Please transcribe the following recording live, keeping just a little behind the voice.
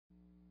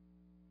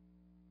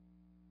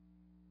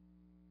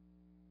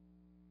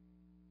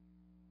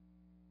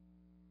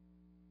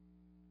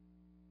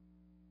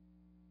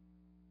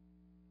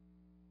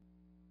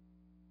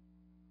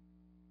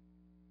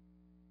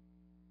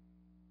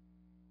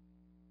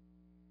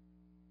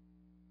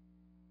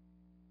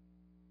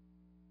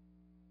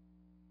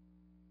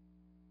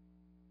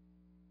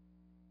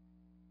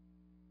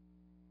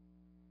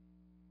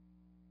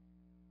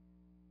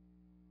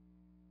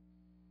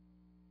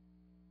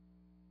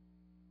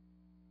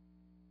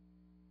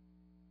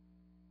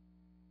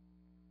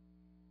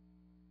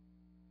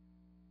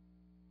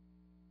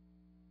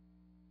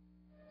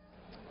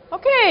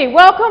Okay,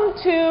 welcome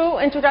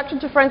to Introduction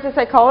to Forensic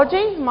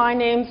Psychology. My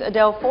name's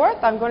Adele Forth.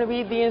 I'm going to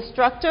be the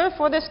instructor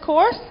for this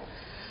course.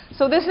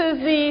 So this is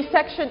the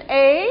section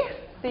A,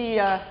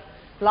 the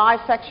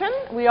live section.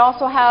 We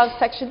also have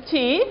section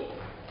T,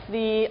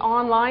 the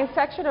online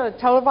section or the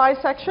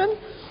televised section.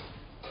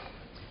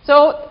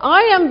 So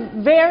I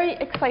am very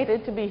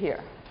excited to be here.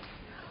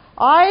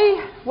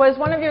 I was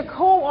one of your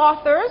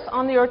co-authors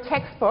on your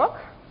textbook,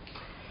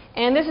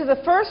 and this is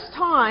the first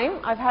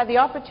time I've had the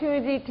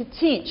opportunity to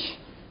teach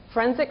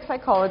forensic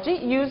psychology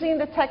using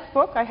the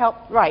textbook I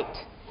helped write.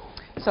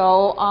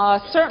 So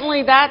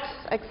certainly that's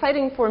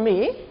exciting for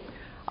me.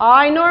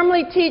 I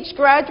normally teach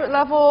graduate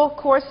level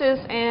courses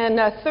and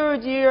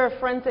third year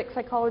forensic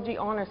psychology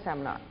honor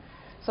seminar.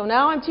 So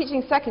now I'm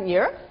teaching second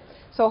year.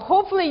 So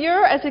hopefully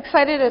you're as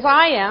excited as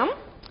I am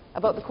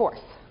about the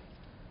course.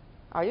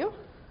 Are you?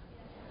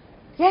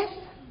 Yes?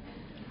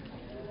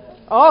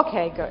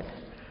 Okay, good.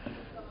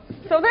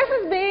 So this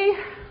is me.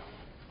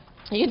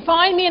 You can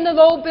find me in the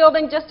Loeb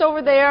building just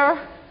over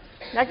there.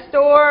 Next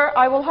door,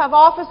 I will have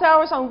office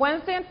hours on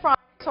Wednesday and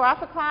Friday, so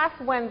after class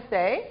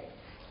Wednesday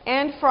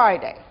and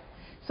Friday.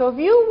 So if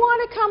you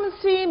want to come and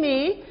see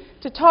me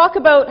to talk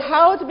about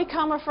how to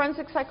become a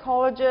forensic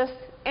psychologist,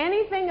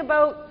 anything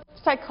about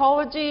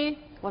psychology,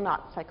 well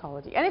not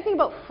psychology, anything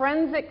about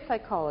forensic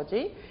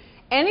psychology,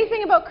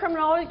 anything about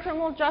criminology,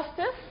 criminal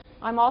justice,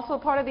 I'm also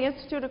part of the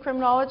Institute of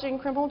Criminology and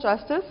Criminal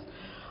Justice,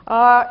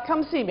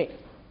 come see me.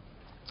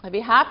 I'd be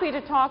happy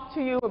to talk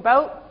to you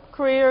about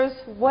careers,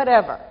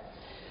 whatever.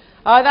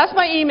 That's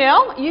my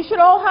email. You should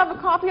all have a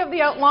copy of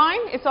the outline.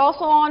 It's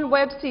also on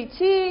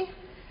WebCT.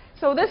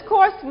 So this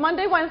course,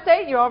 Monday,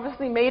 Wednesday, you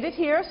obviously made it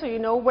here, so you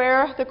know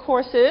where the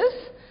course is.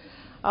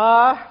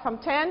 From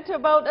 10 to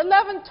about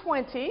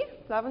 11:20,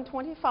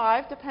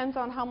 11:25, depends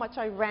on how much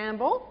I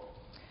ramble.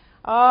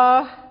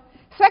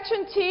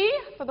 Section T,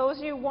 for those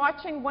of you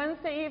watching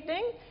Wednesday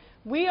evening,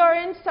 we are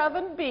in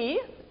 7B.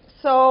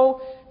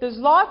 So there's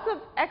lots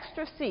of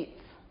extra seats.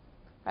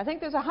 I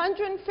think there's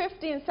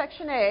 150 in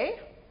Section A,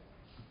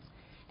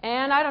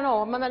 and I don't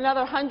know, another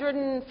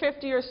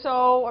 150 or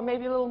so, or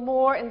maybe a little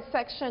more in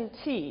Section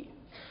T.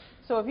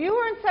 So if you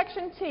were in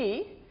Section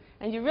T,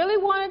 and you really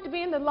wanted to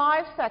be in the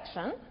live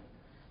section,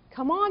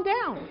 come on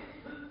down.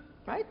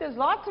 Right? There's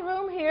lots of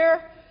room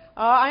here.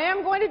 I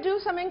am going to do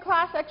some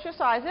in-class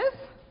exercises,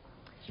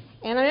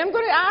 and I am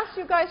going to ask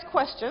you guys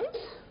questions.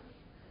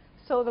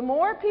 So the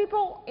more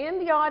people in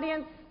the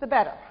audience, the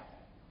better.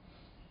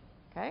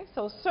 Okay,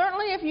 so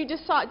certainly if you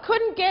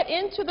couldn't get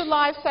into the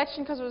live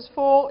section because it was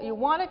full, you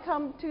want to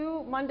come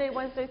to Monday,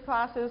 Wednesday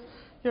classes,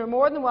 you're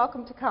more than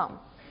welcome to come.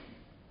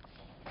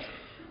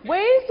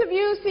 Ways to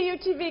view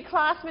CUTV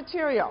class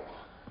material.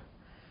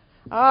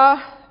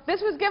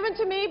 This was given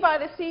to me by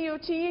the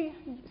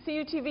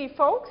CUTV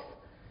folks.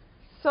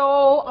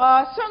 So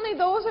certainly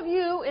those of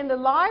you in the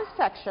live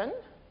section,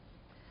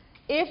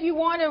 if you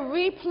want to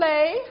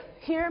replay,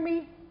 hear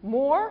me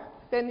more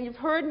than you've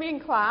heard me in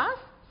class,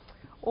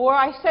 or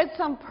I said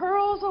some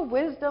pearls of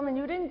wisdom and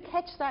you didn't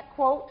catch that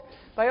quote,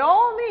 by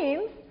all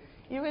means,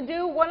 you can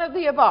do one of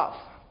the above.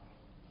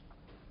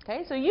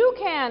 Okay, so you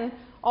can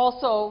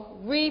also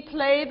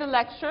replay the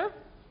lecture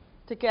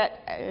to get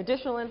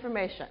additional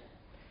information.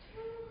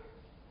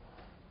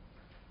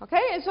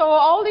 Okay, and so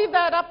I'll leave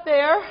that up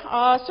there.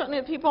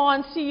 Certainly the people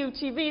on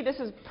CUTV, this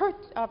is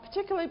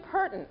particularly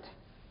pertinent,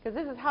 because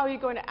this is how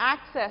you're going to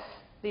access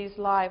these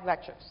live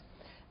lectures.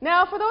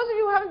 Now, for those of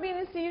you who haven't been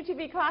in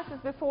CUTV classes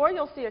before,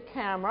 you'll see a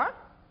camera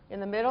in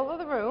the middle of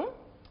the room.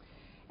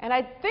 And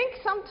I think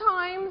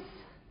sometimes,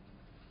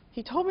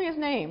 he told me his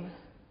name,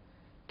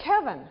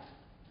 Kevin.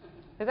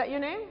 Is that your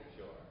name?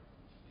 Sure.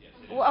 Yes,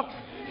 it is. Well,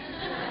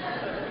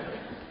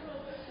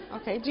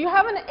 okay, do you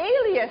have an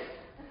alias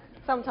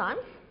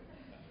sometimes?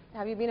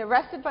 Have you been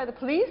arrested by the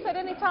police at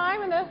any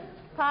time in the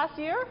past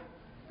year?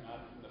 Not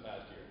in the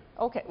past year.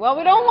 Okay, well,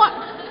 we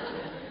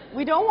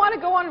don't want to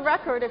go on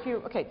record if you,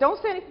 okay,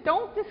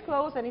 don't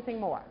disclose anything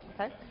more,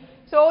 okay?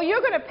 So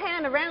you're going to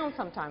pan around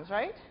sometimes,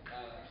 right?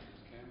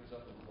 Cameras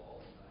up on the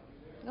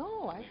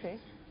wall. Oh, I see.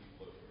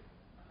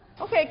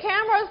 Okay,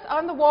 cameras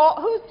on the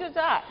wall. Who did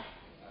that?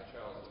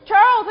 Charles.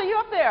 Charles, are you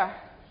up there?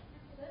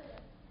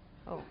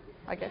 Oh,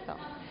 I guess so.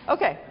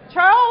 Okay,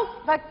 Charles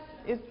that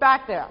is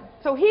back there.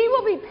 So he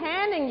will be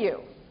panning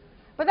you.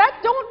 But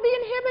don't be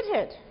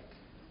inhibited.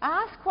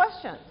 Ask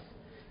questions.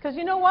 Because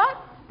you know what?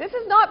 This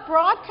is not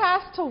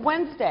broadcast till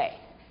Wednesday.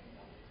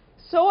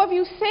 So if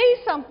you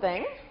say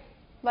something,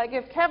 like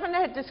if Kevin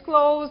had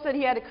disclosed that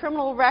he had a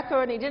criminal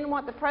record and he didn't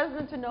want the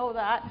president to know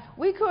that,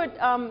 we could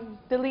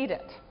delete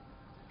it.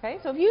 Okay?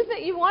 So if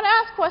you want to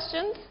ask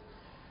questions,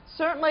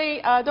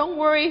 certainly don't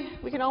worry,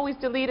 we can always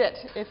delete it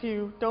if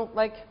you don't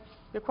like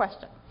your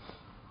question.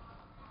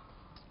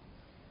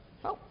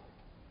 Oh.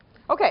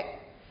 Okay.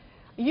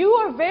 You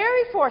are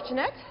very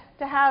fortunate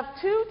to have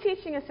two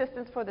teaching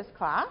assistants for this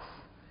class.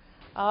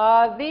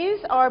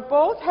 These are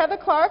both, Heather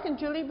Clark and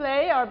Julie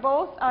Blay are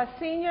both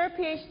senior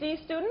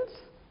PhD students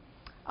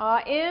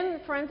in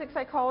forensic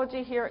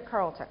psychology here at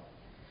Carleton.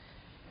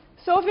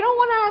 So if you don't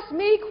want to ask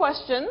me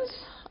questions,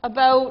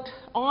 about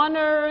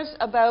honors,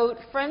 about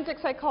forensic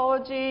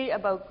psychology,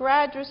 about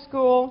graduate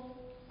school.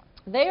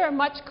 They are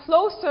much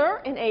closer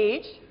in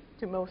age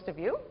to most of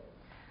you,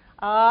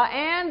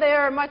 and they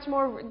are much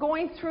more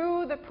going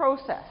through the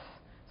process.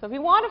 So if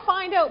you want to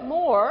find out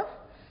more,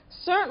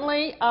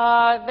 certainly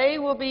they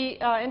will be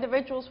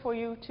individuals for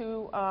you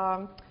to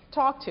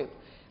talk to.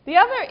 The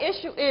other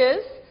issue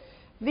is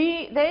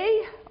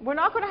we're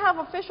not going to have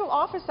official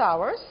office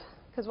hours,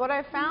 because what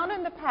I've found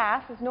in the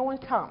past is no one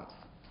comes.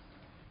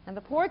 And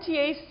the poor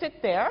TAs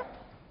sit there,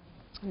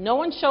 no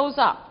one shows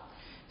up.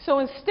 So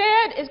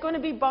instead, it's going to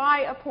be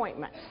by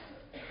appointment.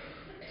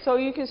 So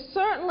you can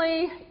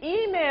certainly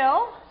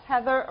email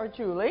Heather or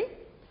Julie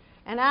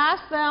and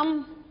ask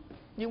them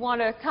you want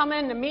to come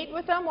in to meet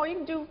with them, or you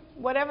can do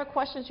whatever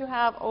questions you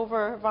have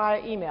over via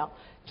email.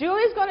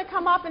 Julie's going to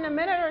come up in a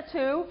minute or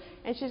two,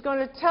 and she's going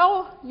to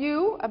tell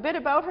you a bit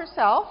about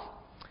herself.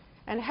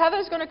 And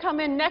Heather's going to come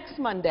in next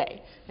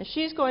Monday, and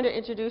she's going to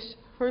introduce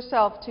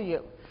herself to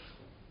you.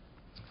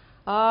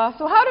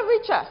 So how to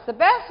reach us? The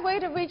best way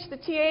to reach the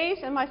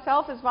TAs and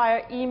myself is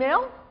via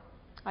email.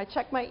 I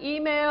check my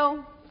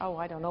email,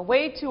 I don't know,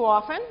 way too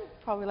often.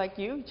 Probably like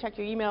you check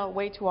your email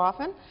way too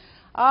often.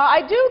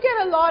 I do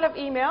get a lot of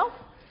email.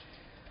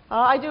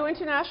 I do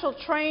international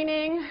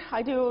training.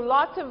 I do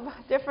lots of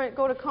different,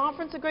 go to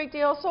conference a great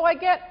deal. So I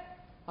get,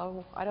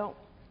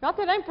 not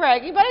that I'm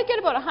bragging, but I get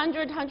about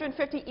 100,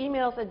 150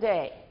 emails a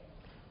day.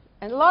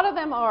 And a lot of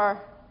them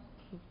are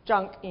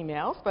junk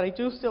emails, but I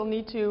do still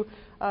need to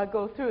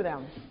go through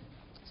them.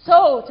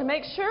 So to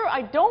make sure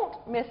I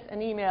don't miss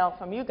an email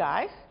from you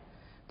guys,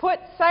 put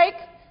Psych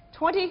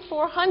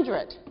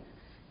 2400,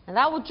 and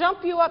that will jump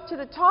you up to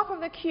the top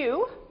of the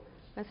queue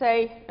and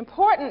say,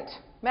 important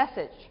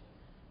message.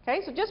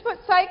 Okay, so just put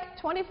Psych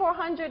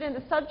 2400 in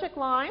the subject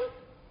line,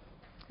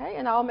 okay,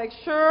 and I'll make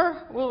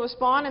sure we'll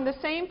respond, and the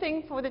same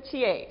thing for the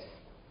TAs.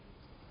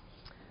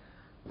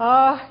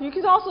 You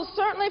can also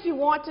certainly, if you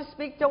want to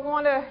speak, don't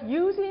want to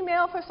use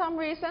email for some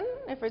reason,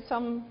 if it's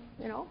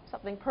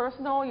something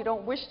personal, you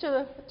don't wish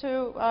to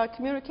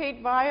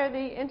communicate via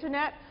the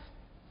internet,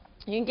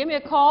 you can give me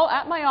a call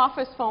at my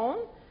office phone,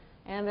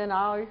 and then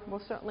I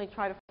will certainly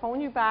try to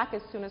phone you back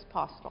as soon as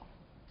possible.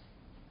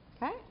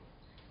 Okay?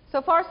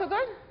 So far, so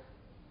good?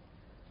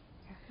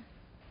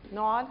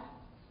 Nod.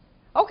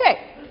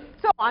 Okay,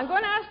 so I'm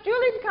going to ask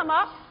Julie to come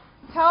up,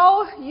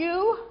 tell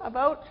you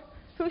about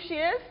who she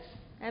is,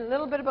 and a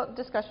little bit about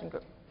the discussion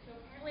group. So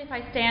apparently if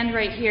I stand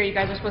right here, you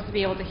guys are supposed to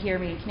be able to hear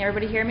me. Can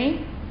everybody hear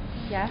me?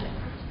 Yeah?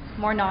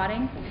 More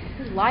nodding.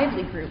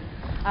 Lively group.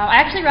 I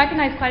actually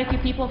recognized quite a few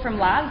people from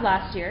labs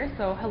last year,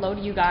 so hello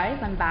to you guys.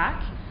 I'm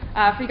back.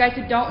 For you guys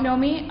who don't know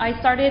me, I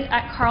started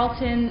at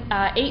Carleton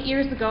 8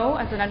 years ago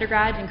as an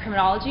undergrad in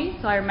criminology,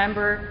 so I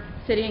remember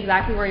sitting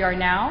exactly where you are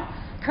now.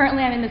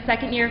 Currently, I'm in the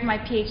second year of my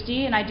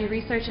PhD, and I do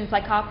research in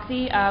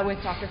psychopathy with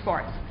Dr.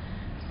 Forrest.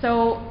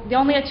 So the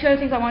only two other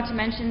things I want to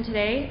mention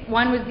today,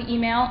 one was the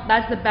email.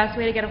 That's the best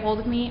way to get a hold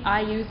of me.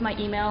 I use my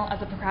email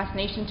as a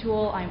procrastination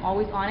tool. I'm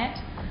always on it.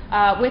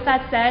 With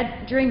that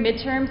said, during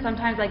midterms,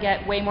 sometimes I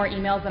get way more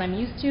emails than I'm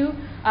used to,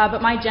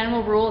 but my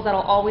general rule is that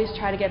I'll always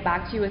try to get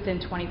back to you within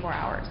 24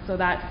 hours. So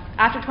that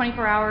after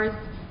 24 hours,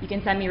 you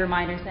can send me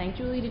reminders saying,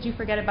 Julie, did you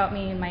forget about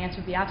me? And my answer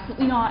would be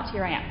absolutely not,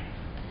 here I am.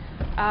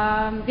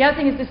 The other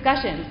thing is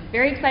discussions.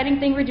 Very exciting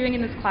thing we're doing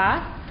in this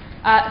class.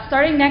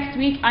 Starting next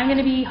week, I'm going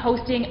to be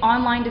hosting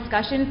online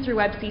discussions through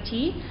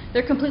WebCT.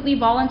 They're completely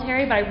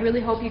voluntary, but I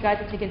really hope you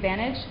guys will take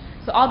advantage.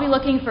 So I'll be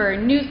looking for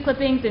news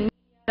clippings and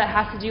media that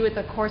has to do with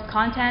the course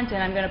content,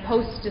 and I'm going to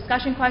post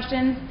discussion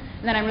questions.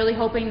 And then I'm really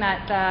hoping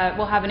that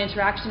we'll have an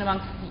interaction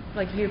amongst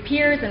your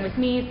peers and with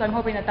me, so I'm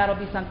hoping that that'll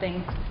be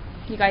something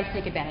you guys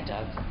take advantage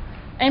of.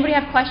 Anybody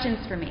have questions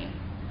for me?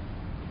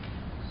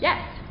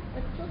 Yes?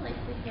 What's the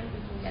likelihood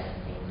we can get a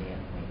same-day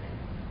appointment?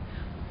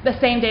 The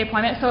same-day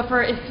appointment. So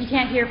if you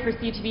can't hear for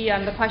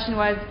CTV, the question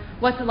was,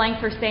 what's the length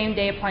for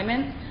same-day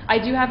appointments?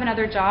 I do have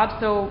another job,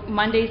 so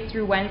Mondays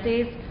through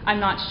Wednesdays, I'm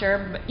not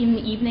sure, but in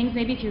the evenings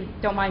maybe, if you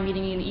don't mind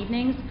meeting me in the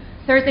evenings.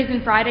 Thursdays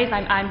and Fridays,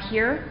 I'm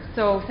here,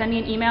 so send me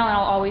an email and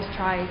I'll always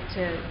try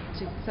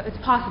so it's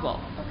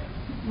possible.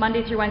 Okay.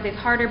 Monday through Wednesdays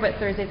harder, but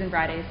Thursdays and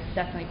Fridays,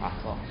 definitely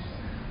possible.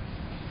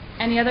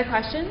 Any other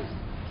questions?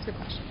 It's a good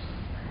question.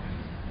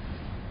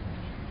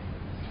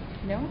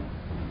 No?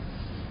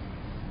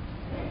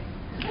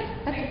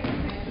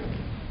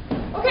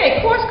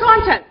 Okay, course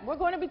content. We're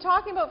going to be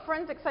talking about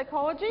forensic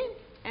psychology,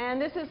 and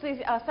this is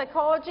the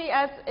psychology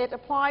as it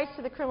applies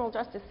to the criminal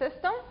justice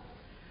system.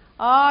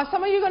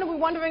 Some of you are going to be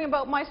wondering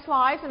about my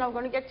slides, and I'm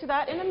going to get to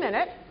that in a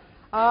minute.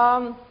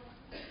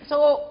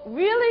 So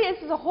really,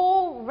 this is a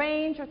whole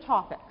range of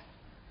topics.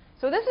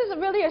 So this is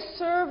really a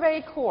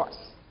survey course.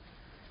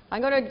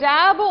 I'm going to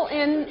dabble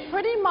in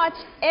pretty much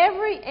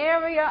every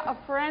area of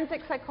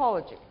forensic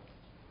psychology.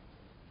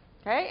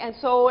 Okay, and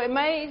so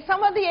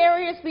some of the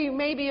areas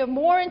may be of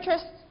more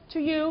interest to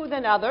you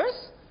than others,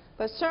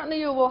 but certainly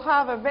you will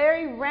have a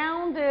very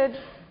rounded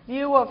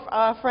view of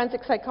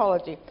forensic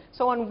psychology.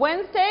 So on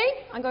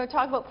Wednesday, I'm going to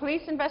talk about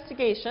police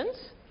investigations.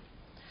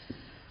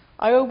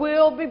 I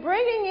will be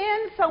bringing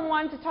in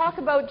someone to talk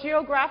about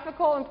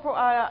geographical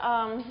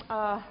and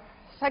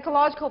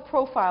psychological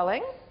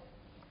profiling,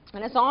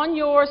 and it's on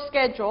your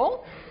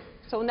schedule.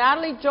 So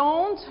Natalie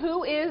Jones, who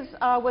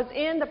was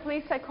in the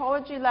police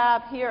psychology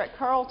lab here at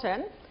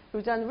Carleton,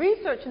 who's done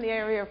research in the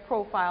area of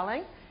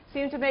profiling,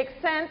 seemed to make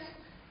sense.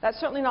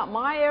 That's certainly not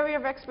my area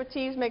of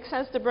expertise. Makes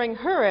sense to bring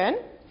her in.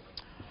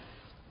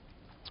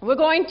 We're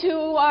going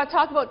to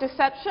talk about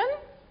deception,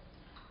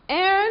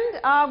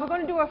 and we're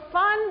going to do a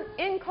fun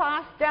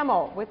in-class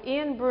demo with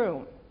Ian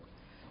Broome.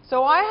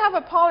 So I have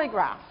a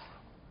polygraph,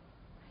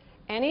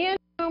 and Ian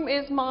Broome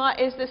is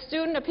the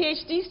student, a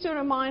PhD student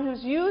of mine,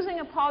 who's using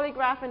a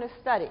polygraph in a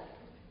study.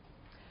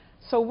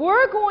 So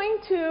we're going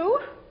to,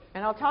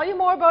 and I'll tell you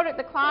more about it in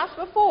the class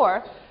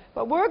before,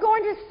 but we're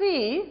going to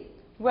see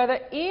whether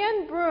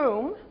Ian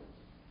Broome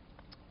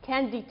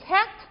can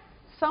detect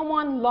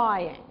someone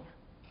lying.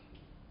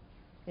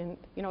 In,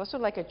 sort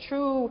of like a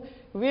true,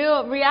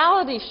 real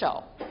reality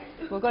show.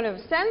 We're going to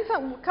send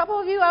a couple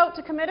of you out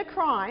to commit a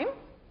crime,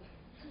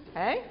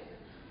 okay?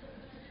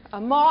 A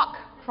mock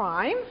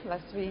crime,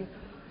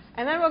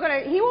 and then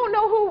he won't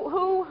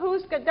know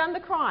who's done the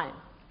crime.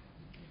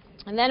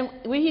 And then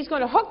he's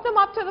going to hook them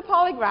up to the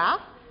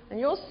polygraph, and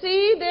you'll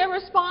see their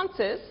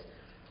responses,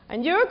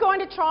 and you're going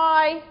to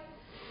try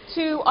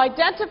to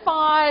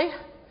identify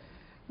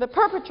the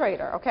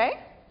perpetrator, okay?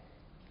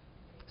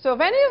 So if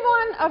any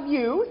one of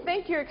you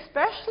think you're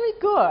especially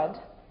good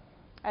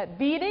at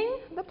beating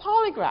the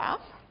polygraph,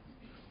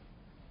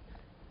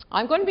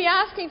 I'm going to be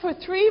asking for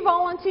 3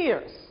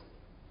 volunteers.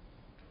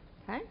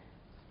 Okay?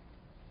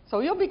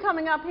 So you'll be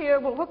coming up here,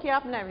 we'll hook you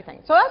up and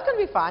everything. So that's going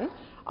to be fun.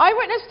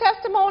 Eyewitness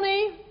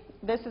testimony.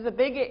 This is a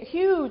big,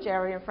 huge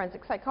area in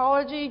forensic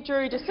psychology,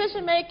 jury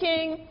decision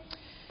making,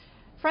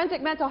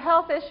 forensic mental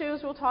health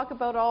issues. We'll talk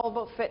about all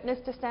about fitness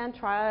to stand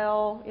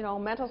trial,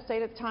 mental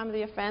state at the time of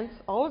the offense,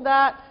 all of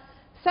that.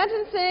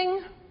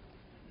 Sentencing,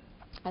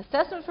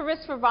 assessment for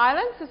risk for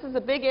violence. This is a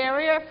big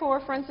area for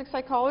forensic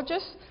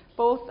psychologists,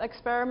 both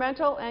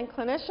experimental and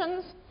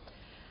clinicians.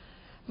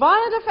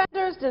 Violent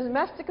offenders,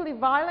 domestically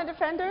violent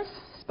offenders,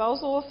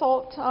 spousal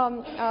assault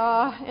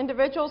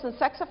individuals, and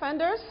sex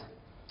offenders.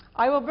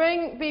 I will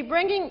be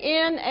bringing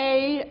in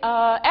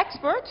an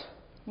expert,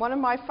 one of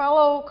my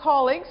fellow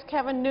colleagues,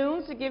 Kevin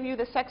Nunes, to give you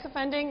the sex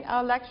offending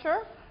lecture.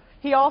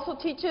 He also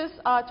teaches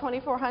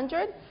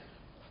 2400.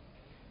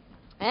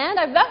 And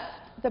I've left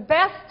the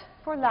best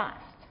for last.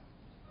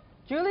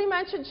 Julie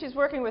mentioned she's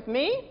working with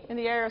me in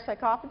the area of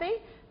psychopathy.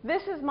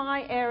 This is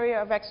my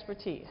area of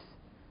expertise.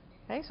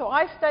 Okay, so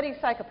I study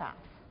psychopaths,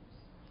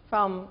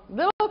 from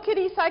little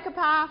kitty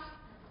psychopaths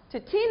to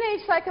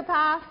teenage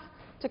psychopaths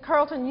to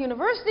Carleton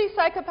University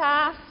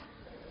psychopaths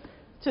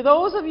to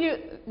those of you,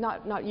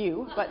 not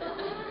you, but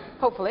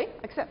hopefully,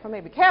 except for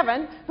maybe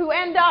Kevin, who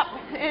end up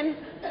in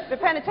the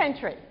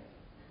penitentiary.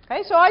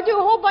 Okay, so I do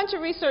a whole bunch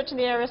of research in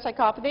the area of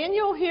psychopathy, and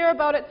you'll hear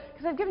about it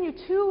because I've given you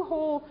 2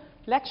 whole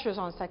lectures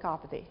on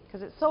psychopathy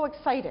because it's so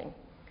exciting.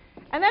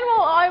 And then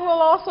I will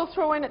also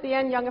throw in at the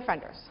end young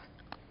offenders.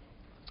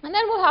 And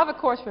then we'll have a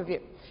course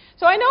review.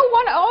 So I know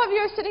all of you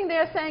are sitting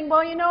there saying,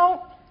 well,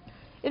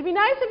 it'd be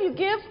nice if you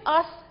give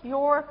us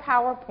your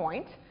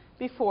PowerPoint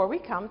before we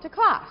come to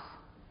class.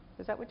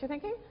 Is that what you're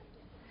thinking?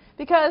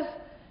 Because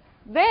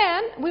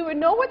then we would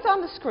know what's on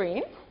the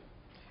screen,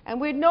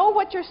 and we'd know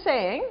what you're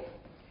saying,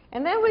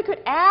 and then we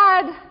could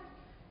add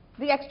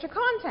the extra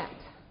content.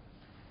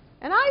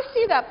 And I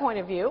see that point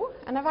of view,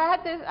 and I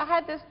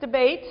had this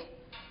debate,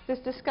 this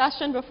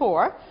discussion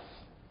before,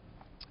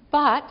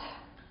 but,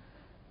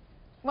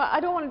 well, I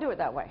don't want to do it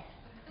that way.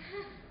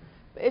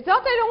 It's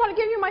not that I don't want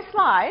to give you my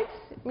slides.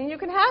 I mean, you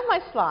can have my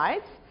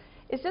slides.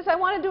 It's just I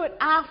want to do it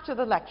after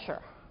the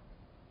lecture.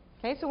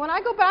 Okay, so when I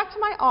go back to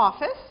my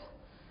office,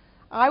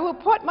 I will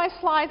put my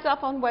slides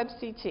up on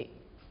WebCT.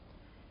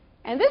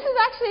 And this is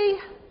actually,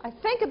 I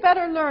think, a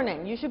better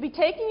learning. You should be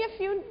taking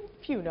a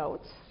few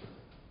notes.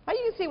 But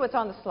you can see what's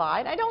on the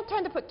slide. I don't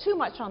tend to put too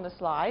much on the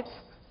slides.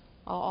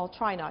 I'll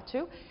try not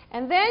to.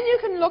 And then you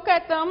can look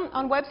at them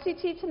on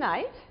WebCT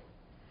tonight.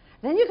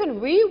 Then you can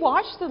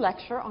re-watch the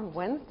lecture on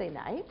Wednesday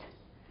night.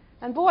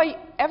 And boy,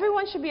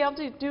 everyone should be able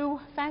to do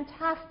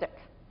fantastic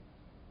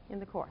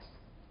in the course.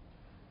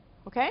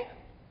 Okay?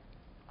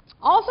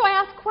 Also, I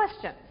ask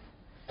questions.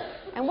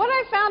 And what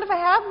I found, if I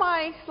have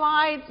my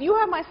slides, you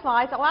have my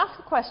slides, I'll ask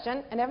a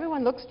question, and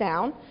everyone looks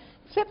down,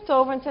 flips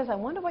over, and says, I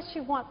wonder what she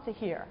wants to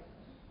hear.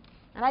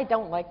 And I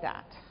don't like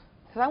that,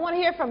 because I want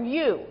to hear from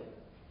you.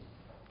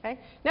 Okay?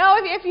 Now,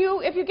 if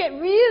you get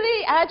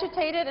really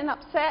agitated and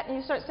upset, and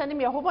you start sending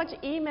me a whole bunch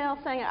of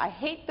emails saying, I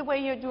hate the way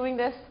you're doing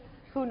this,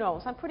 who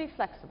knows? I'm pretty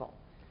flexible.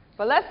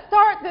 But let's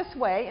start this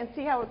way and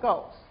see how it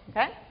goes.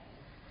 Okay?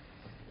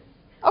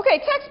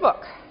 Okay,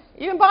 textbook.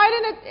 You can buy it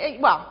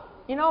in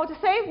to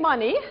save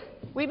money.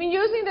 We've been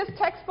using this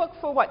textbook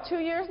for, 2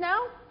 years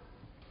now?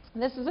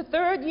 And this is the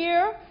 3rd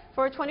year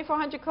for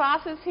 2400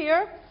 classes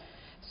here.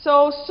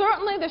 So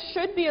certainly there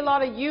should be a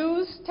lot of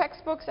used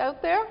textbooks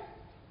out there.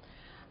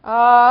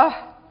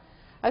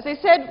 As I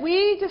said,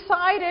 we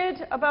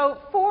decided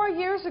about 4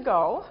 years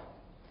ago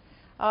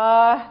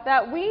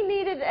that we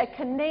needed a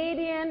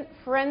Canadian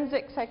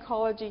forensic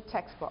psychology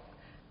textbook.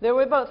 There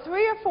were about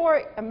 3 or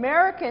 4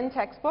 American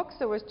textbooks.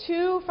 There was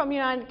 2 from the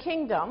United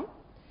Kingdom.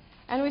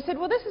 And we said,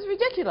 well, this is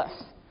ridiculous.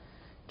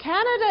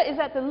 Canada is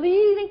at the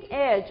leading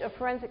edge of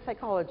forensic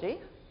psychology,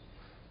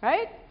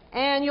 right?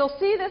 And you'll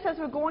see this as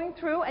we're going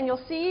through, and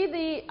you'll see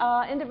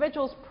the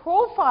individuals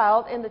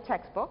profiled in the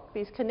textbook,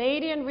 these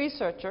Canadian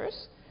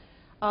researchers.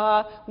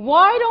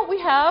 Why don't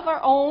we have our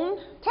own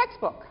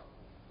textbook?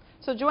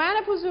 So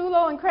Joanna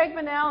Puzzulo and Craig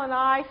Bunnell and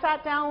I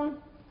sat down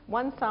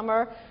one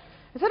summer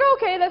and said,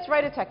 okay, let's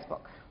write a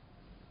textbook.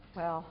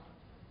 Well,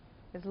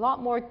 it's a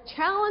lot more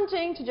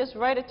challenging to just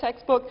write a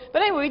textbook,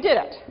 but anyway, we did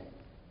it.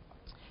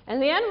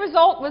 And the end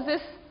result was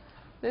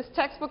this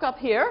textbook up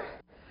here,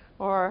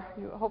 or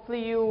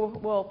hopefully you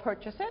will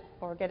purchase it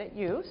or get it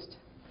used.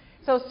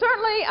 So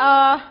certainly,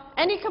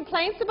 any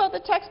complaints about the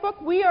textbook?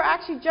 We are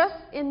actually just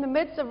in the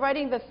midst of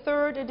writing the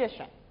 3rd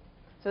edition.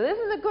 So this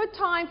is a good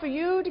time for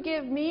you to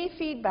give me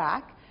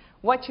feedback,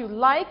 what you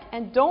like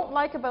and don't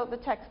like about the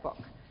textbook.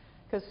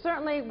 Because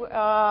certainly,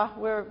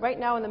 we're right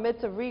now in the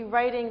midst of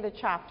rewriting the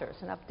chapters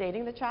and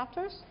updating the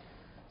chapters.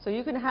 So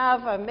you can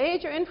have a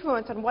major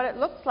influence on what it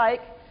looks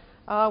like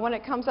when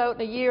it comes out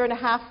in a year and a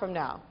half from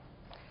now.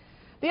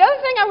 The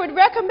other thing I would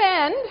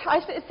recommend,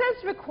 it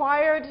says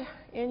required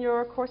in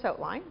your course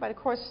outline, but of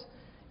course,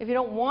 if you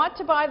don't want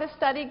to buy the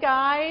study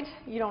guide,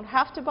 you don't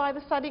have to buy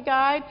the study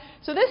guide.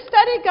 So this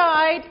study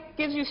guide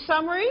gives you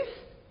summaries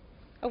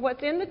of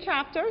what's in the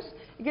chapters.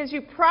 It gives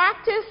you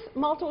practice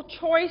multiple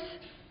choice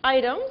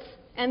items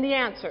and the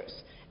answers,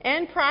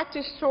 and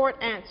practice short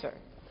answer.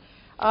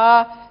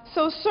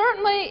 So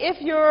certainly,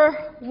 if you're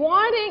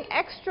wanting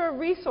extra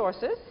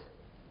resources,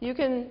 you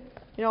can,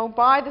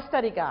 buy the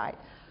study guide.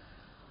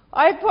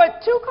 I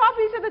put 2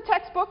 copies of the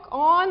textbook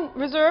on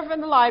reserve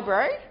in the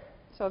library.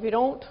 So if you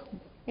don't,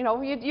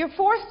 you're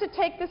forced to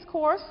take this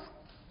course,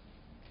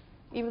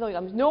 even though I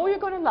know you're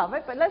going to love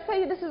it. But let's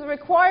say this is a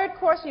required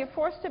course and you're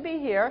forced to be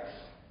here.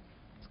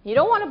 You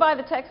don't want to buy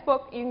the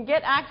textbook. You can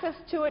get access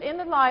to it in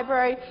the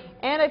library.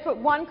 And I put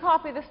 1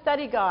 copy of the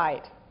study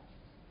guide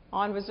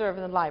on reserve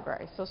in the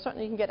library. So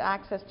certainly you can get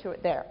access to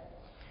it there.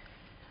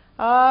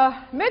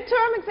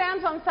 Midterm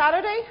exams on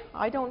Saturday.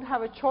 I don't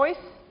have a choice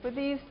with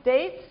these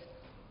dates.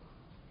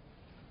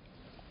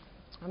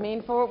 I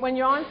mean, for when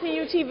you're on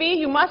CUTV,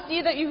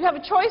 you have a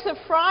choice of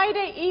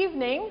Friday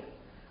evening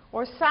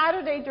or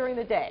Saturday during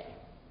the day.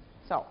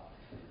 So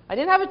I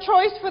didn't have a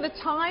choice for the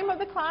time of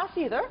the class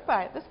either,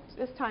 but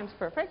this time's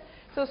perfect.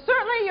 So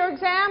certainly your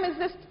exam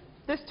is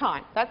this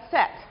time. That's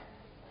set.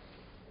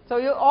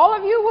 So all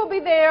of you will be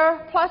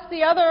there, plus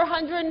the other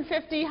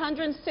 150,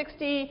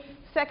 160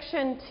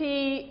 Section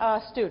T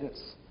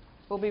students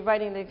will be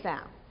writing the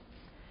exam.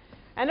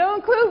 And it'll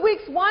include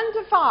weeks 1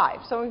 to 5,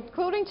 so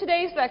including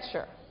today's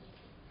lecture.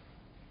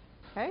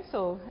 Okay,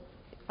 so,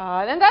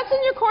 and that's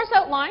in your course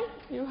outline.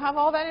 You have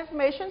all that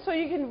information, so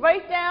you can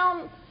write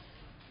down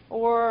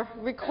or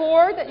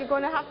record that you're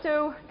going to have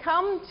to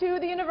come to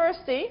the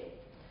university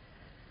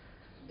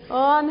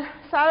on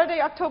Saturday,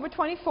 October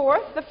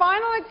 24th. The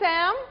final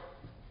exam,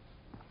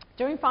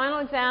 during final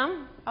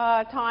exam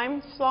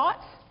time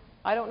slots,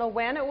 I don't know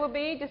when it will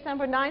be,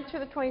 December 9th to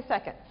the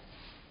 22nd.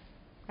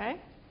 Okay?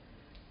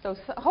 So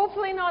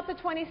hopefully not the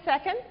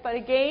 22nd, but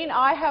again,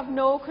 I have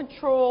no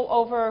control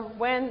over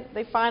when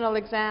the final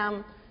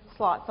exam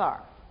slots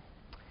are.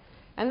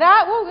 And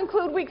that will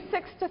include weeks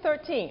 6 to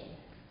 13.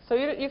 So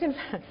you can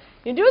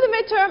do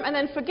the midterm and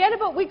then forget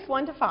about weeks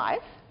 1 to 5,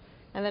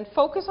 and then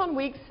focus on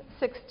weeks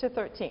 6 to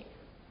 13.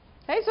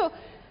 Okay, so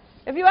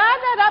if you add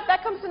that up,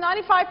 that comes to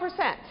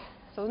 95%.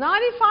 So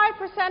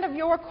 95% of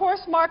your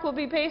course mark will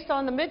be based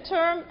on the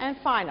midterm and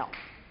final.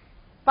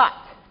 But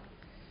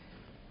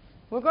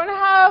we're going to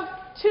have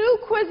 2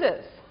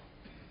 quizzes.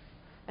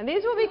 And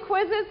these will be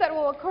quizzes that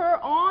will occur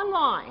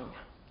online.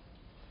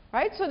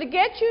 Right? So to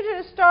get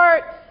you to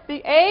start,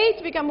 to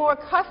become more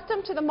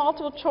accustomed to the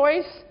multiple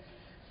choice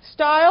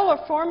style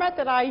or format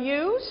that I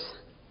use,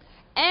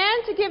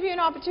 and to give you an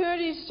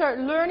opportunity to start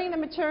learning the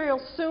material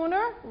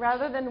sooner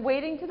rather than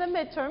waiting to the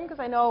midterm, because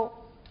I know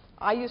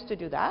I used to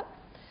do that.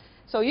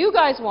 So you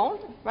guys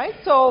won't, right?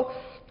 So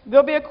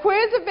there'll be a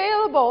quiz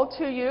available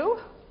to you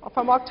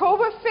from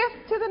October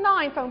 5th to the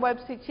 9th on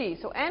WebCT.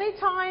 So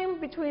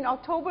anytime between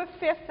October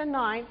 5th and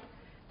 9th,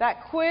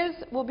 that quiz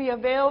will be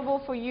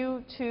available for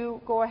you to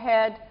go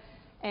ahead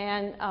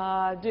and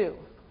do.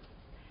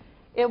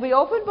 It'll be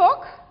open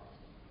book,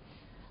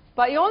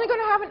 but you're only going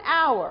to have an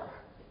hour.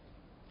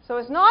 So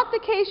it's not the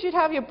case you'd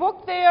have your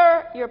book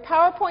there, your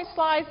PowerPoint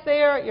slides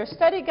there, your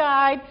study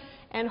guide,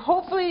 and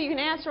hopefully you can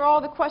answer all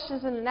the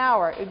questions in an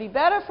hour. It would be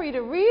better for you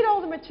to read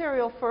all the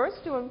material first,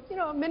 do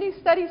a mini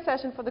study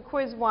session for the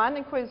quiz 1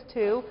 and quiz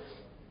 2,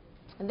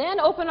 and then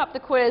open up the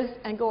quiz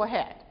and go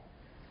ahead.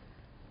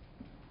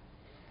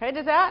 Okay,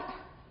 does that?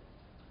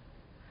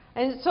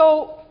 And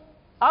so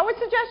I would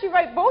suggest you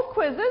write both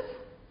quizzes.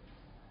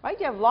 Right?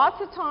 You have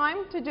lots of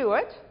time to do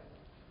it.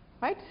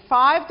 Right?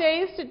 5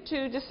 days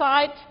to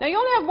decide. Now you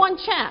only have one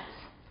chance.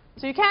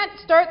 So you can't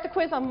start the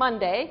quiz on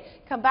Monday,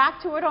 come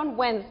back to it on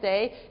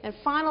Wednesday, and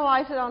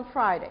finalize it on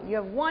Friday. You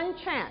have one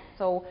chance.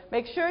 So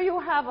make sure you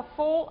have a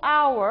full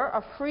hour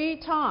of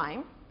free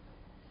time,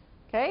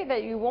 okay,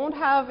 that you won't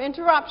have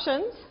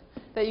interruptions,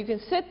 that you can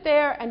sit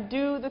there and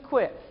do the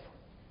quiz.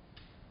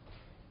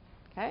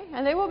 Okay?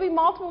 And they will be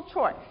multiple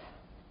choice,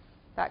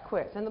 that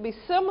quiz. And there'll be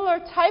similar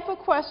type of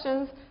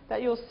questions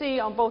that you'll see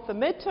on both the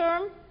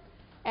midterm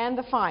and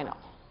the final.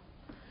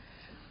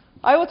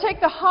 I will take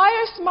the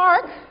highest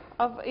mark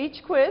of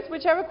each quiz,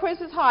 whichever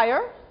quiz is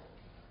higher,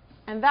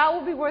 and that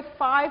will be worth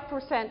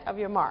 5% of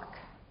your mark.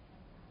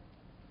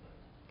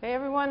 Okay,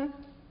 everyone?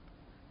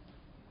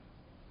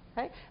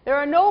 Okay. There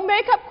are no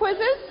makeup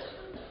quizzes,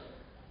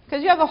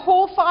 because you have a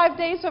whole 5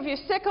 days, so if you're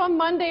sick on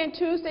Monday and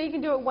Tuesday, you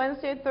can do it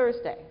Wednesday and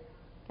Thursday.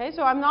 Okay,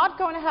 so I'm not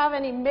going to have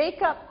any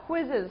makeup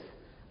quizzes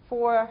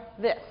for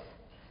this.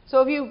 So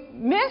if you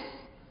miss,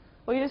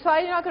 or you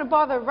decide you're not going to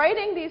bother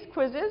writing these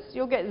quizzes,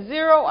 you'll get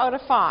 0 out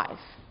of 5.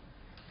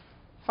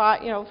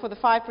 For the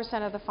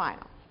 5% of the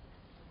final.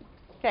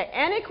 Okay,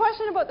 any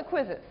question about the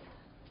quizzes?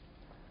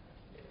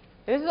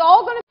 This is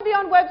all going to be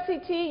on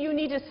WebCT. You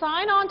need to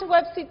sign on to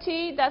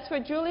WebCT. That's where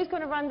Julie's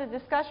going to run the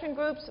discussion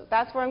groups.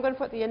 That's where I'm going to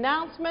put the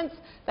announcements.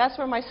 That's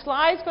where my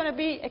slide's going to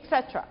be,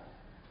 etc.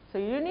 So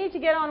you need to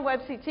get on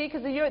WebCT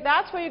because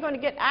that's where you're going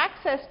to get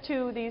access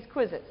to these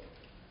quizzes.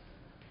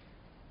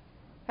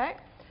 Okay?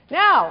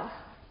 Now,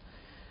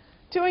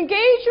 to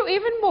engage you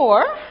even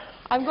more,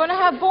 I'm going to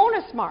have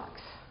bonus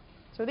marks.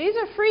 So these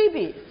are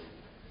freebies.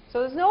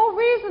 So there's no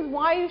reason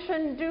why you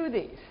shouldn't do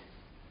these.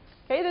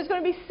 Okay, there's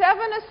going to be 7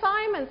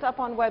 assignments up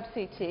on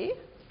WebCT.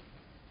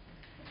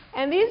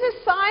 And these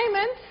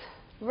assignments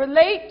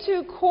relate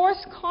to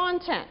course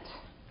content.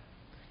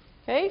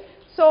 Okay,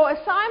 so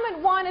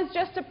assignment 1 is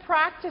just a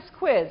practice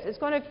quiz. It's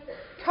going to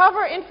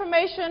cover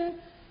information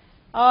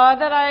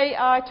that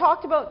I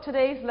talked about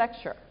today's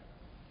lecture.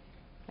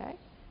 Okay,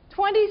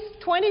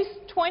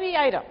 20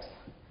 items.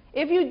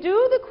 If you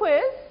do the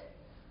quiz,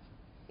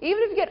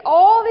 even if you get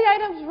all the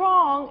items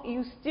wrong,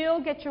 you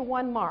still get your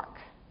 1 mark.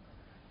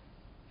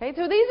 Okay,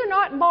 so these are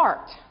not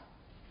marked.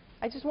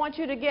 I just want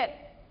you to get,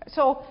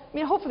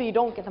 hopefully you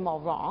don't get them all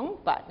wrong,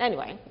 but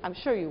anyway, I'm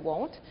sure you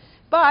won't.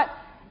 But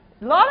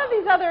a lot of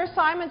these other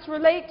assignments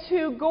relate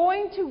to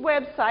going to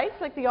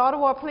websites, like the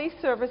Ottawa Police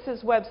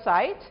Service's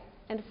website,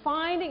 and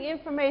finding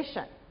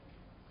information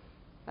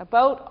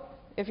about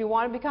if you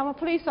want to become a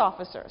police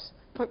officer.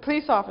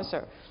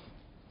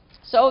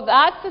 So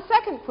that's the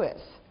second quiz.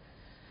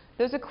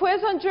 There's a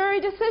quiz on jury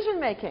decision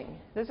making.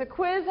 There's a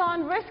quiz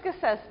on risk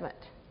assessment,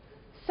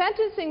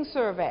 sentencing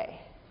survey,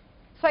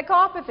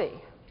 psychopathy.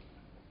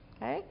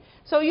 Okay?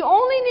 So you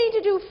only need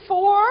to do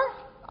 4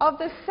 of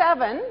the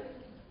 7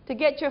 to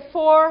get your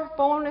 4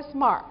 bonus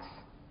marks.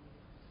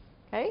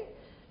 Okay?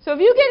 So if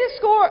you get a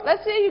score,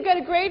 let's say you get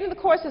a grade in the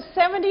course of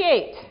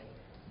 78,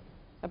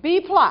 a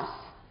B+.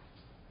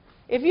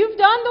 If you've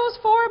done those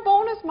 4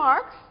 bonus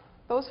marks,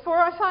 those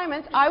 4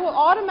 assignments, I will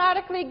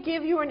automatically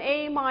give you an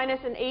A- and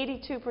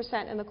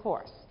 82% in the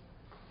course.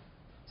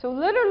 So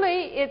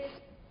literally, it's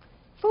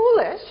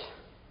foolish,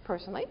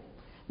 personally,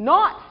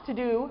 not to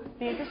do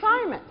these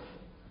assignments.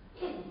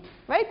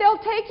 Right? They'll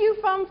take you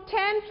from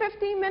 10,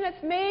 15 minutes,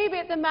 maybe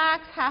at the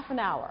max, half an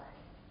hour.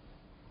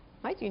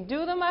 Right? You can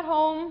do them at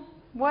home,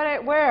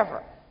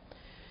 wherever.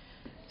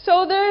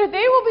 So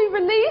they will be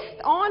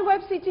released on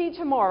WebCT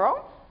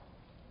tomorrow.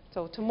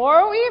 So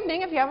tomorrow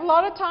evening, if you have a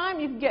lot of time,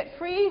 you can get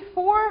free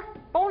 4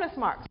 bonus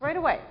marks right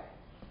away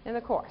in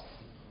the course.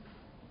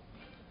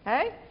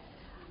 Okay?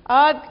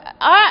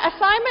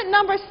 Assignment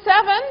number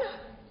 7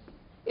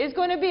 is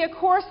going to be a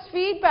course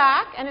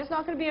feedback, and it's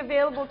not going to be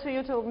available to you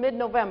until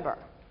mid-November.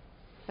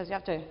 Because you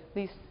have to at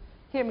least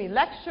hear me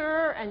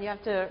lecture, and you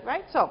have to,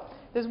 right? So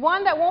there's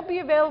one that won't be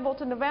available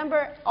to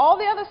November. All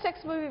the other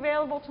 6 will be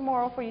available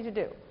tomorrow for you to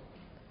do.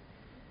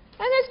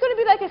 And there's going to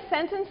be like a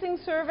sentencing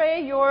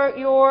survey,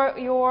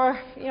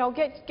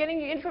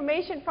 getting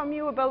information from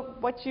you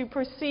about what you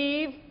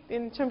perceive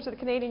in terms of the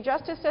Canadian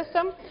justice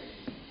system.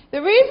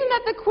 The reason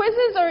that the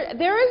quizzes are,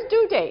 there is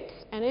due dates,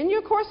 and in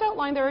your course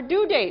outline there are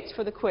due dates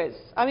for the quiz,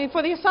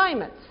 for the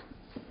assignments,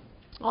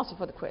 also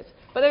for the quiz,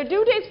 but there are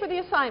due dates for the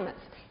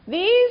assignments.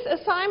 These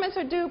assignments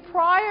are due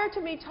prior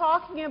to me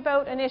talking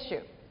about an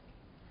issue.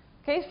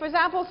 Okay, for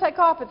example,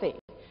 psychopathy.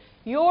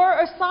 Your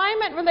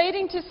assignment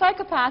relating to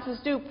psychopaths is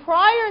due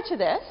prior to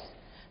this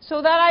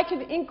so that I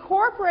can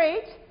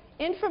incorporate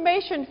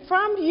information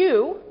from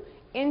you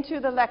into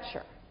the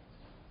lecture.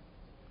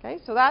 Okay,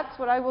 so that's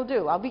what I will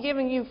do. I'll be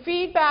giving you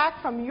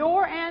feedback from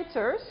your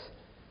answers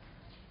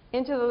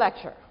into the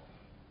lecture.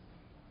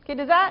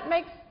 Okay, is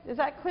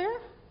that clear?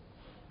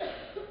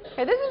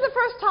 Okay, this is the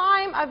first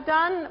time I've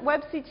done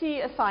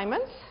WebCT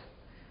assignments,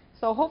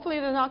 so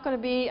hopefully they're not going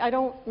to be, I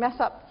don't mess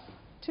up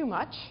too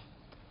much.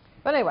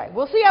 But anyway,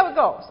 we'll see how it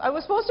goes. I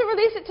was supposed to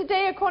release it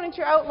today according to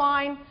your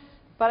outline,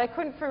 but I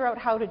couldn't figure out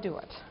how to do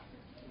it.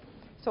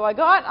 So I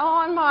got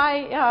on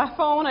my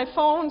phone, I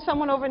phoned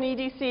someone over in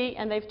EDC,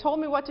 and they've told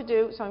me what to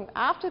do. So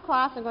after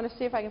class, I'm going to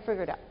see if I can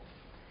figure it out.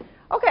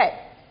 Okay.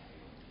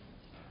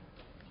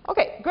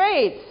 Okay,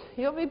 grades.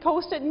 You'll be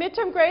posted,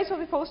 midterm grades will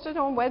be posted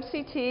on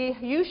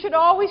WebCT. You should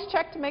always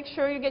check to make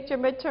sure you get your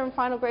midterm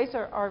final grades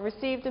are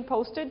received and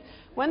posted.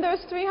 When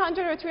there's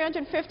 300 or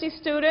 350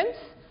 students,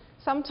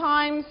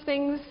 sometimes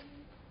things,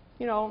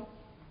 you know,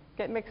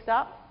 get mixed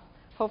up.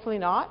 Hopefully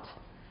not.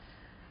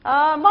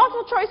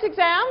 Multiple choice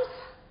exams.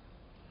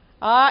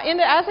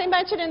 As I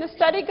mentioned in the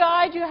study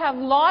guide, you have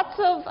lots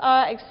of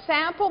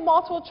example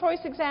multiple choice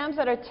exams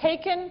that are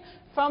taken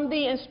from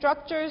the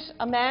instructor's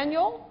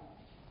manual.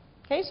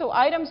 Okay, so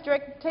items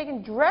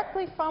taken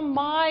directly from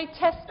my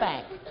test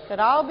bank that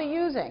I'll be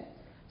using.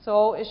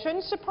 So it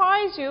shouldn't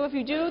surprise you if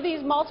you do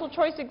these multiple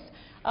choice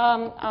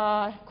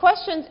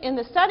questions in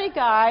the study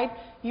guide,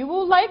 you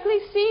will likely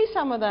see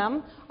some of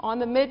them on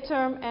the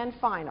midterm and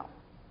final.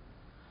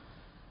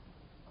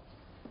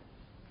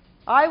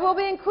 I will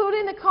be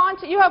including the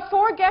content. You have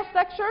 4 guest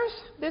lectures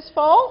this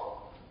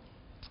fall.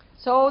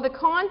 So the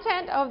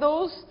content of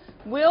those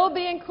will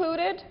be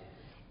included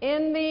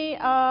in the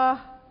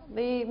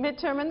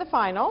midterm and the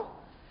final.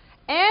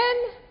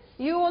 And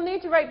you will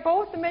need to write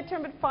both the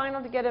midterm and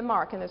final to get a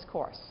mark in this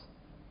course.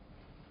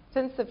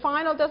 Since the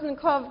final doesn't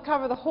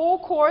cover the whole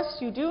course,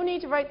 you do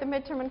need to write the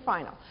midterm and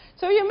final.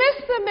 So you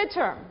miss the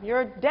midterm,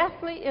 you're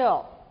deathly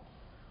ill.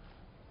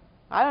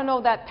 I don't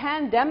know, that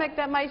pandemic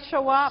that might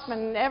show up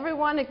and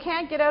everyone that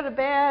can't get out of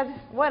bed,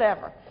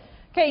 whatever.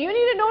 Okay, you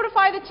need to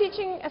notify the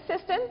teaching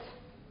assistant,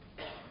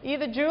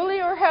 either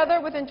Julie or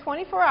Heather, within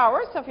 24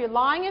 hours. So if you're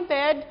lying in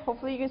bed,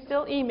 hopefully you can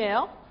still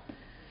email.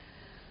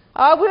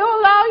 We'll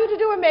allow you to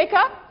do a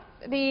makeup.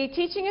 The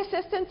teaching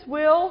assistants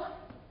will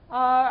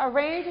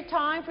arrange a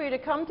time for you to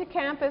come to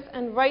campus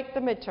and write the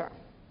midterm.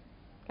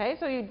 Okay,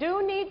 so you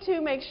do need to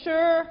make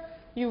sure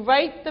you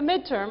write the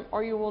midterm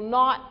or you will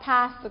not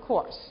pass the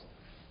course.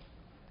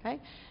 Okay?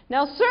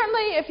 Now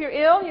certainly if you're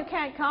ill and you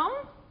can't come,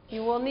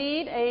 you will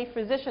need a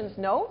physician's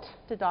note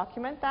to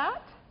document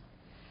that.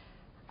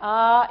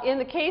 In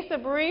the case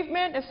of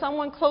bereavement, if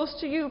someone close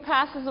to you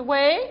passes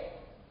away,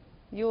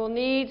 you will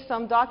need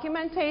some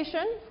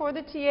documentation for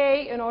the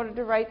TA in order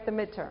to write the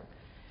midterm.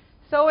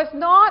 So it's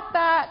not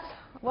that,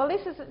 well,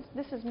 this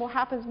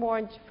happens more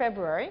in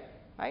February,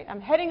 right?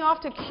 I'm heading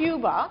off to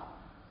Cuba,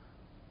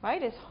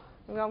 right?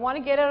 I want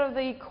to get out of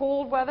the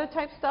cold weather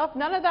type stuff.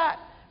 None of that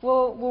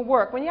will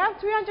work. When you have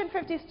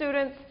 350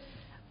 students,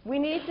 we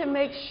need to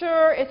make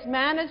sure it's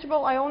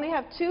manageable. I only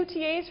have 2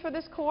 TAs for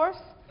this course.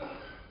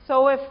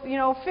 So if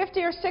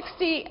 50 or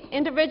 60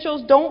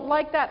 individuals don't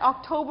like that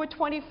October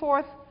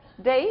 24th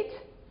date,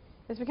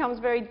 this becomes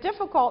very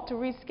difficult to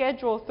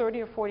reschedule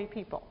 30 or 40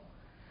 people.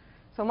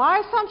 So my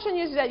assumption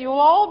is that you'll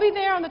all be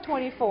there on the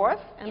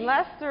 24th,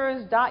 unless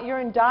you're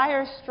in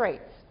dire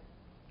straits.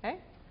 Okay?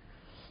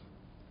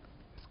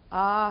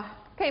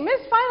 Okay, miss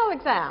final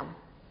exam.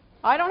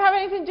 I don't have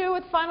anything to do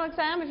with final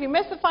exam. If you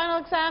miss the final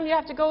exam, you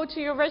have to go to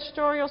your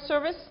registration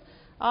service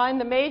in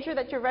the major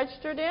that you're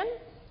registered in.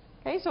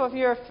 Okay, so if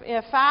you're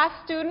a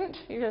FAST student,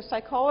 you're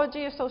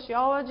psychology or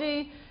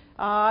sociology.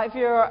 If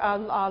you're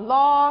a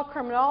law,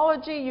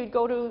 criminology, you'd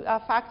go to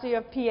faculty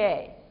of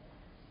PA.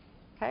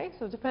 Okay,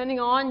 so depending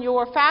on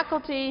your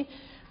faculty,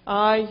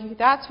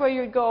 that's where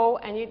you'd go,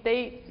 and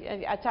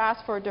it's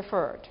asked for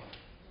deferred.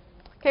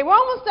 Okay, we're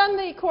almost done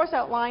the course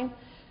outline.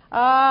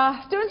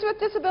 Students with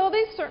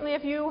disabilities, certainly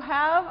if you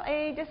have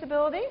a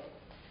disability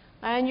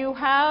and you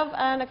have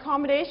an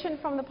accommodation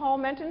from the Paul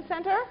Menton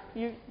Center,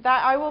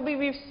 I will be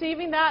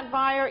receiving that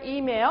via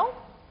email,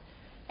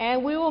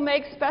 and we will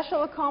make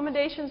special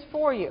accommodations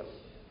for you.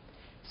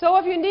 So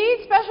if you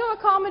need special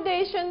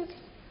accommodations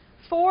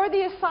for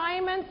the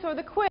assignments or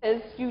the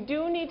quiz, you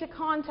do need to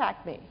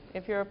contact me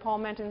if you're a Paul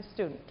Menton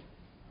student.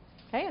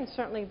 Okay, and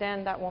certainly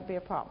then that won't be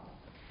a problem.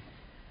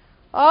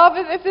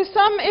 If there's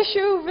some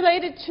issue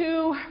related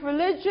to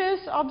religious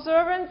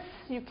observance,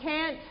 you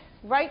can't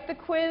write the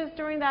quiz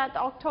during that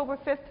October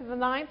 5th to the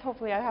 9th.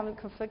 Hopefully I haven't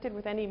conflicted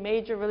with any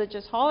major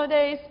religious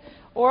holidays.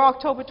 Or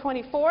October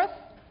 24th.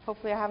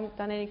 Hopefully I haven't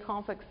done any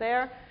conflicts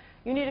there.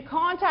 You need to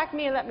contact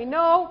me and let me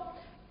know.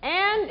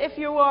 And if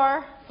you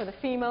are, for the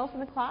females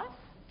in the class,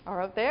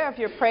 or out there, if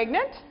you're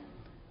pregnant,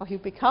 or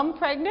you've become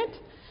pregnant,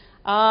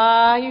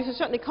 you should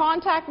certainly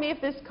contact me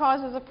if this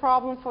causes a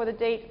problem for the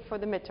date for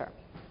the midterm.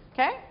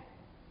 Okay?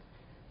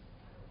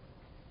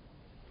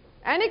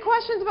 Any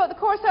questions about the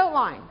course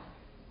outline?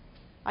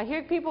 I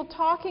hear people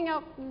talking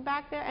out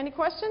back there. Any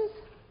questions?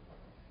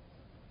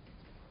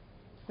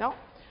 No?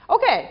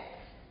 Okay.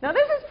 Now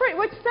this is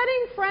we're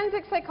studying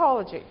forensic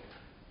psychology.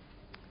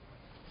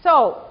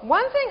 So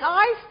one thing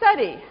I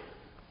study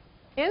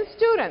in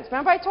students,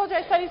 remember I told you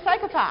I study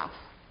psychopaths.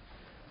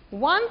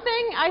 One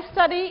thing I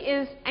study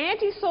is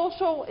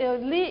antisocial,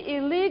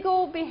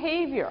 illegal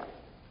behavior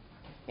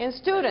in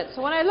students.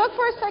 So when I look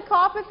for a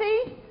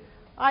psychopathy,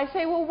 I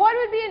say, well, what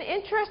would be an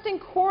interesting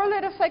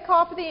correlate of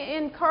psychopathy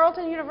in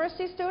Carleton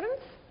University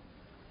students?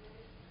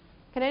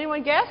 Can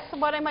anyone guess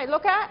what I might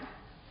look at?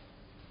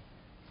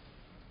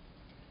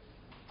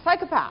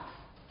 Psychopath.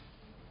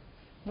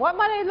 What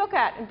might I look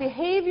at in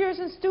behaviors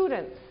in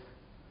students?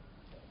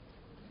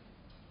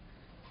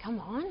 Come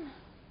on.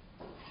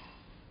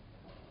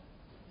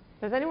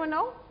 Does anyone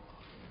know?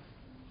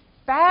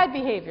 Bad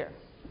behavior.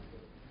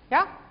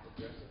 Yeah?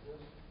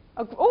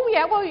 Oh,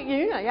 yeah, well,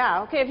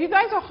 yeah. Okay, if you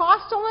guys are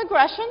hostile and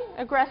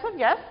aggressive,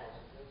 yes.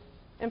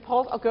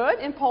 Good,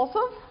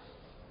 impulsive.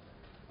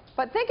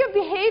 But think of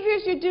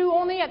behaviors you do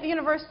only at the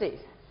university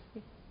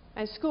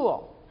and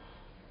school.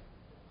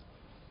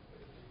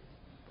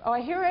 Oh,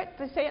 I hear it.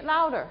 They say it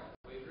louder.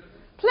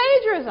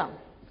 Plagiarism.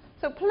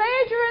 So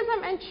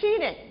plagiarism and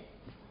cheating.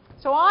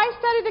 So I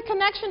studied the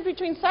connection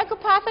between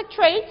psychopathic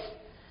traits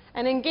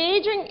and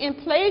engaging in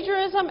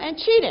plagiarism and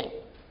cheating.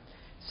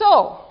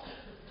 So,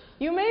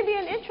 you may be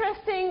an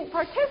interesting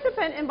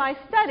participant in my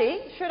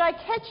study should I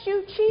catch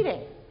you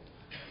cheating.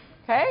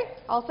 Okay?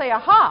 I'll say,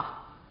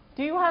 aha,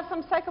 do you have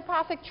some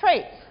psychopathic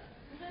traits?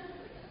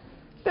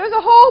 There's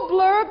a whole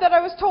blurb that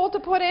I was told to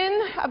put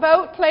in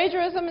about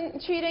plagiarism and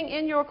cheating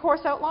in your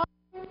course outline.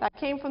 That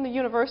came from the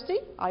university.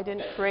 I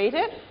didn't create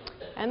it.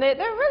 And they're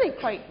really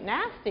quite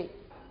nasty,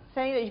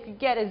 saying that you could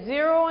get a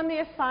 0 on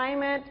the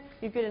assignment,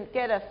 you could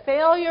get a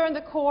failure in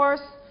the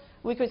course,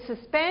 we could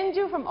suspend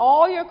you from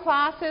all your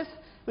classes,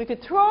 we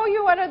could throw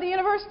you out of the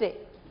university.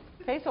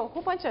 Okay, so a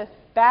whole bunch of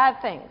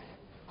bad things.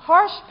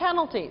 Harsh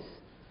penalties.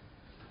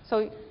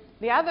 So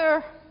the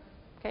other,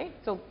 okay,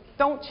 so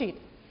don't cheat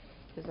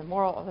is the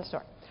moral of the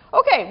story.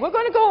 Okay, we're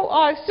going to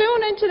go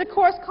soon into the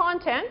course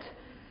content,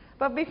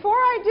 but before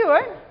I do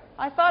it,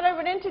 I thought I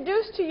would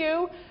introduce to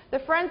you the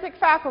forensic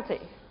faculty.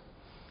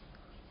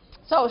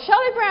 So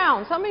Shelley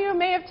Brown, some of you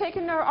may have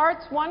taken her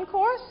Arts 1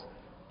 course.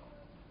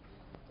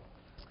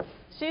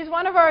 She's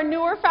one of our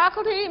newer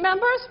faculty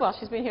members. Well,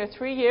 she's been here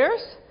 3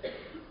 years.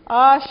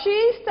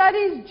 She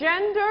studies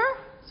gender.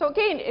 So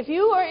again, if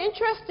you are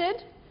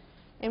interested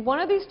in one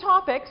of these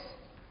topics,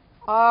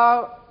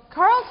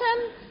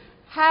 Carleton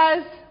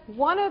has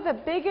one of the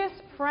biggest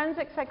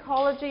forensic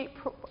psychology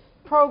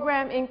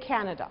program in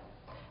Canada.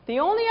 The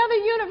only other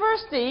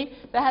university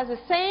that has the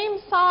same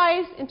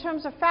size in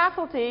terms of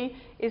faculty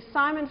is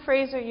Simon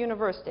Fraser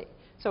University.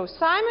 So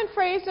Simon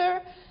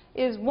Fraser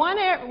is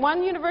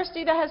one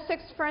university that has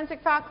 6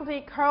 forensic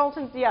faculty,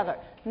 Carleton's the other.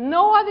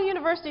 No other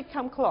university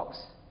come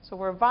close. So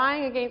we're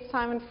vying against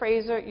Simon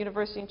Fraser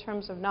University in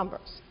terms of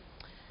numbers.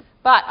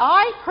 But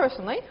I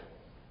personally,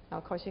 now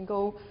of course you can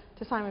go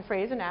to Simon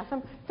Fraser and ask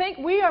them, think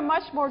we are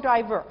much more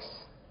diverse.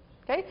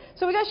 Okay?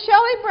 So we got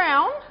Shelley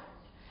Brown,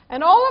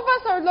 and all of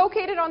us are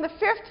located on the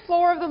 5th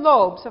floor of the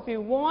Loeb. So if you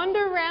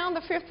wander around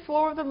the 5th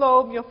floor of the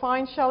Loeb, you'll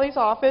find Shelley's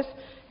office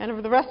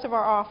and the rest of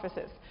our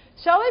offices.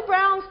 Shelley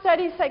Brown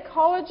studies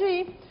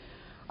psychology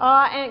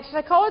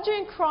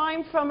and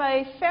crime from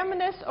a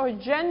feminist or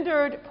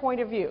gendered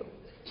point of view.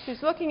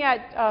 She's looking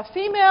at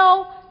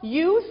female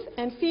youth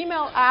and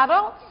female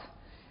adults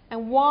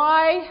and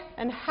why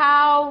and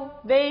how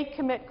they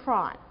commit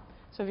crime.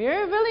 So if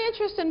you're really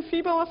interested in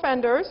female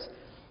offenders,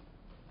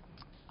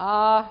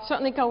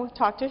 certainly go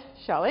talk to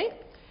Shelley.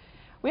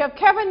 We have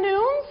Kevin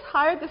Nunes,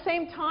 hired at the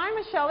same time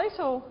as Shelley,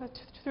 so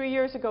 3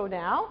 years ago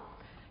now.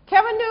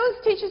 Kevin Nunes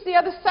teaches the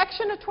other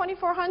section of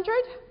 2400.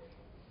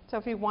 So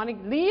if you want to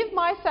leave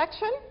my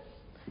section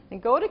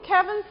and go to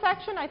Kevin's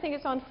section, I think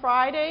it's on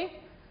Friday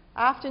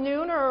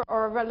afternoon or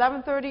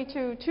 11:30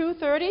 to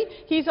 2:30.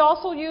 He's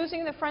also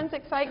using the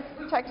forensic psych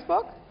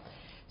textbook.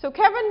 So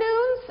Kevin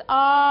Nunes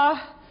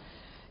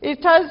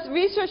does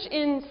research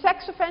in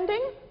sex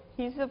offending.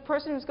 He's the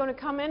person who's going to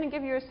come in and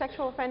give you a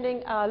sexual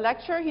offending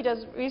lecture. He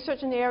does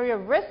research in the area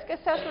of risk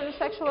assessment of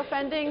sexual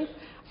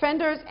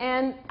offenders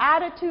and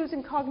attitudes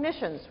and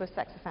cognitions with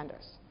sex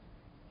offenders.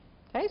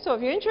 Okay, so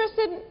if you're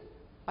interested,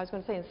 I was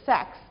going to say in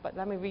sex, but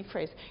let me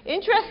rephrase.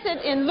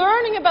 Interested in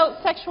learning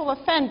about sexual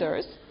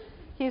offenders,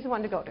 he's the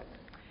one to go to.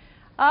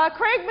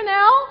 Craig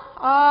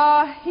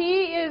Bunnell,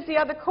 he is the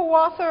other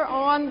co-author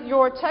on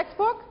your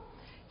textbook.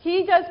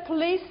 He does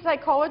police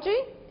psychology.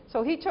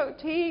 So he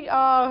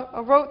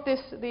wrote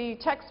the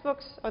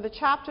textbooks or the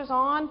chapters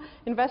on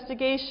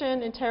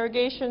investigation,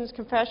 interrogations,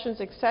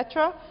 confessions,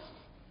 etc.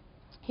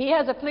 He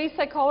has a police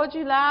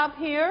psychology lab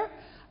here,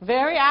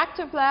 very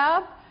active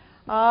lab.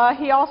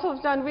 He also has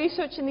done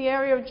research in the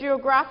area of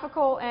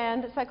geographical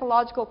and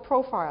psychological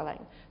profiling.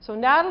 So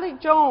Natalie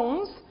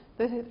Jones,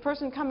 the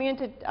person coming in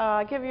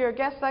to give you a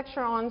guest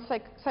lecture on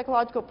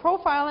psychological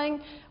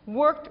profiling,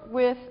 worked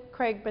with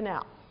Craig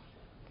Bunnell.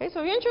 Okay, so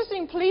if you're interested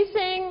in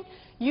policing,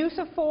 use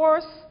of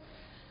force,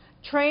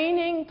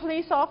 training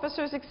police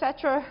officers,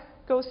 etc.,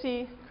 go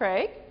see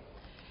Craig.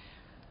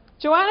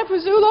 Joanna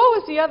Pizzullo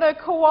is the other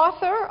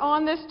co-author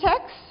on this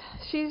text.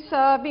 She's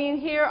been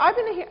here, I've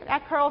been here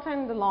at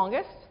Carleton the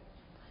longest.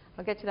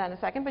 I'll get to that in a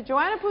second. But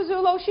Joanna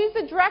Pizzullo, she's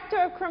the Director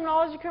of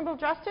Criminology and Criminal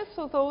Justice.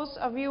 So those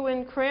of you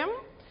in Crim,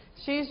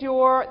 she's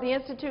the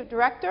Institute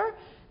Director.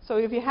 So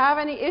if you have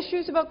any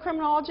issues about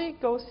criminology,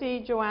 go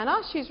see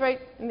Joanna. She's right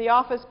in the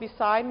office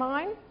beside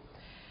mine.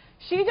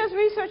 She does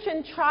research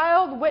in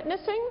child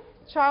witness,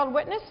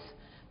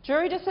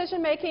 jury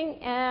decision making,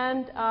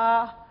 and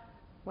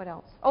what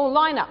else? Oh,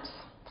 lineups,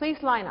 police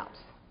lineups.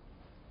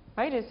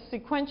 Right? Is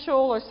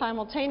sequential or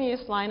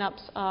simultaneous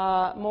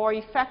lineups more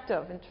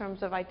effective in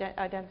terms of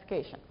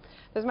identification?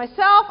 There's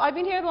myself. I've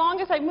been here the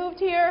longest. I moved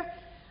here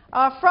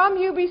from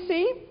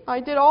UBC. I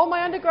did all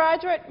my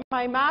undergraduate,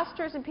 my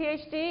master's and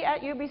PhD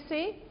at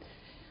UBC.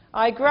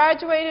 I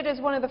graduated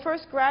as one of the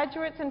first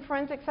graduates in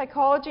forensic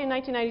psychology in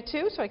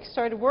 1992, so I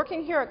started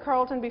working here at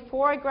Carleton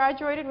before I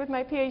graduated with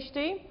my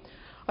PhD.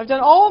 I've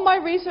done all of my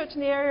research in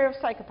the area of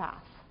psychopaths.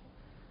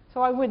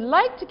 So I would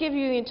like to give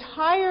you the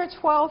entire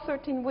 12,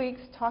 13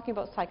 weeks talking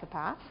about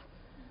psychopaths,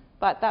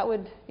 but that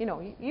would,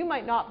 you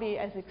might not be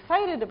as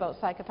excited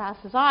about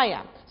psychopaths as I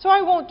am. So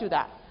I won't do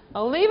that.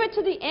 I'll leave it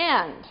to the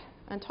end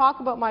and talk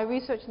about my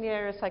research in the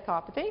area of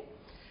psychopathy.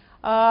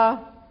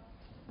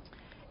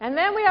 And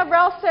then we have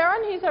Ralph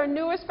Sarin. He's our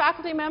newest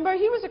faculty member.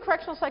 He was a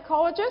correctional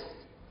psychologist.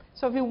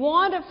 So if you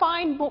want to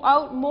find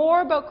out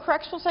more about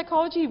correctional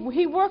psychology,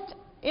 he worked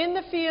in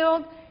the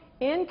field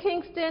in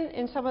Kingston,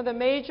 in some of the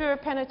major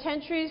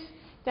penitentiaries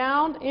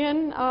down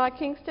in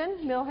Kingston,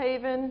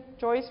 Millhaven,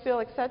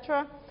 Joyceville,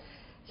 etc.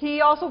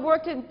 He also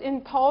worked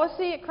in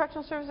policy at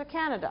Correctional Services of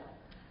Canada.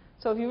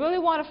 So if you really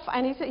want to,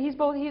 and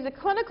he's a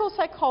clinical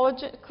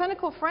psychologist,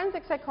 clinical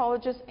forensic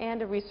psychologist,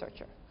 and a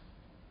researcher.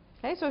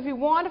 Okay, so if you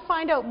want to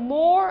find out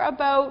more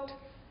about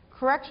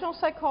correctional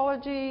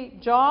psychology,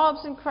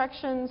 jobs in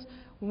corrections,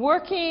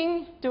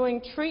 working,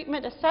 doing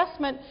treatment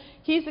assessment,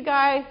 he's the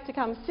guy to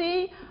come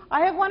see.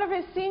 I have one of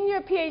his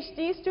senior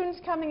PhD students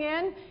coming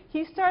in.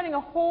 He's starting a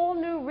whole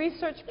new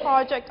research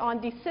project on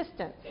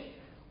desistance.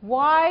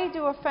 Why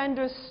do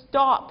offenders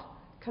stop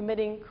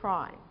committing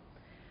crime?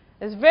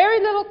 There's very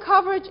little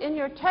coverage in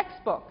your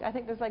textbook. I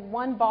think there's like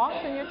one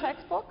box in your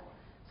textbook.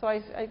 So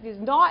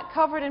it's not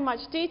covered in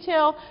much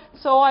detail.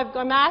 So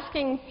I'm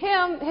asking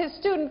him, his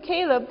student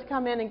Caleb, to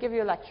come in and give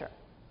you a lecture.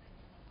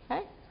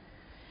 Okay?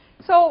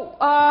 So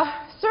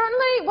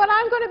certainly what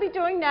I'm going to be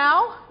doing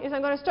now is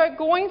I'm going to start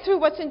going through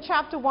what's in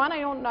Chapter 1.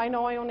 I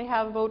know I only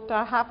have about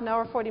half an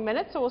hour, 40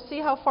 minutes, so we'll see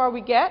how far we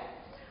get.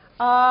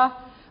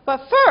 But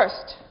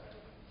first,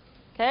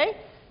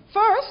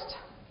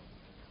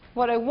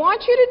 what I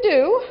want you to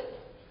do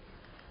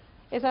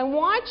is I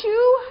want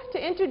you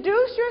to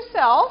introduce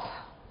yourself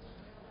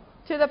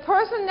to the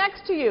person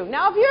next to you.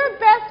 Now, if you're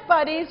best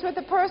buddies with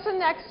the person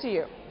next to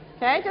you,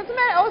 okay, just a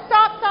minute. Oh,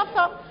 stop.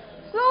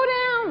 Slow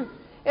down.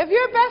 If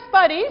you're best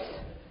buddies,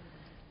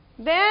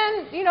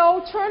 then,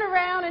 turn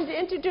around and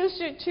introduce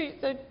you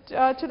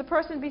to the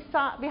person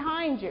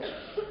behind you.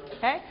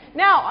 Okay?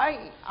 Now,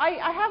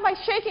 I have my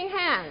shaking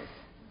hands.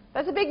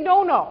 That's a big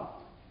no-no.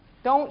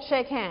 Don't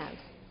shake hands.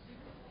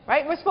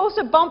 Right? We're supposed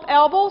to bump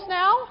elbows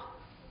now?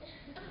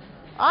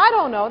 I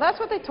don't know. That's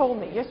what they told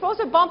me. You're supposed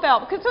to bump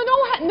elbows. So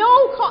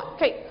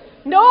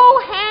no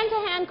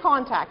hand-to-hand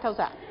contact. How's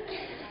that?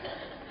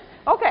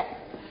 Okay.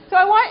 So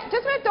I want,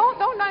 just a minute,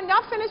 I'm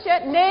not finished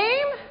yet.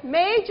 Name,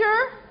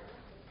 major.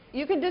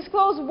 You can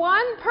disclose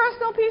one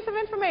personal piece of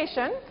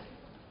information,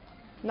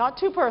 not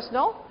too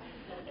personal,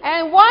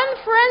 and one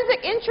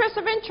forensic interest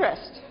of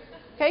interest.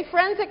 Okay,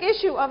 forensic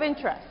issue of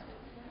interest.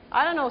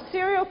 I don't know,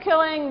 serial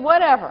killing,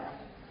 whatever.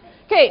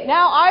 Okay,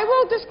 now I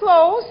will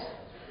disclose,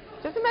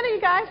 just a minute,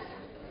 you guys.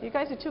 You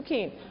guys are too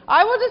keen.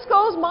 I will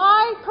disclose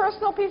my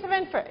personal piece of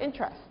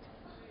interest.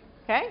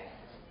 Okay?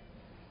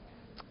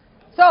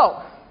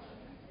 So,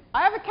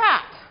 I have a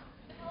cat.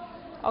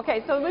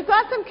 Okay, so we've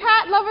got some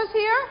cat lovers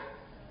here.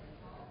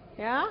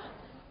 Yeah?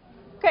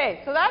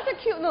 Okay, so that's a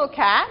cute little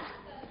cat.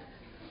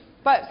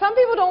 But some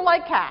people don't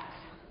like cats.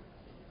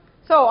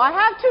 So I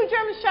have 2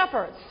 German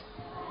Shepherds.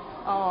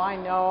 Oh, I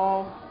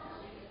know.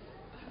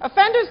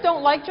 Offenders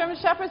don't like German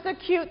Shepherds. They're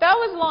cute. That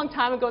was a long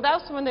time ago. That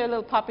was when they were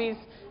little puppies.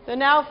 They're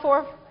now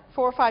 4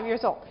 or 5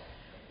 years old.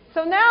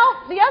 So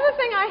now, the other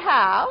thing I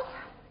have,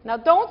 now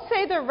don't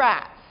say they're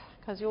rats,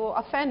 because you will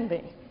offend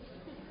me.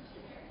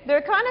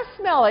 They're kind of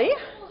smelly.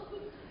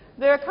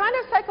 They're kind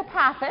of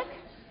psychopathic.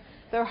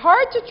 They're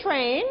hard to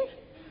train.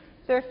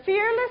 They're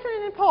fearless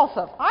and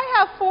impulsive. I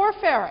have 4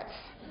 ferrets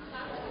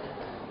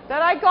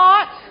that I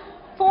got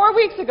 4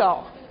 weeks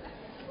ago.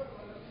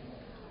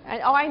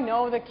 And oh, I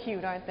know they're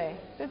cute, aren't they?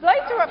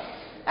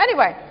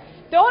 Anyway,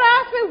 don't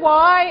ask me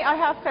why I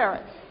have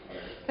ferrets,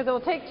 because it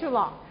will take too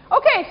long.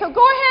 Okay, so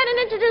go ahead and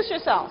introduce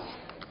yourselves.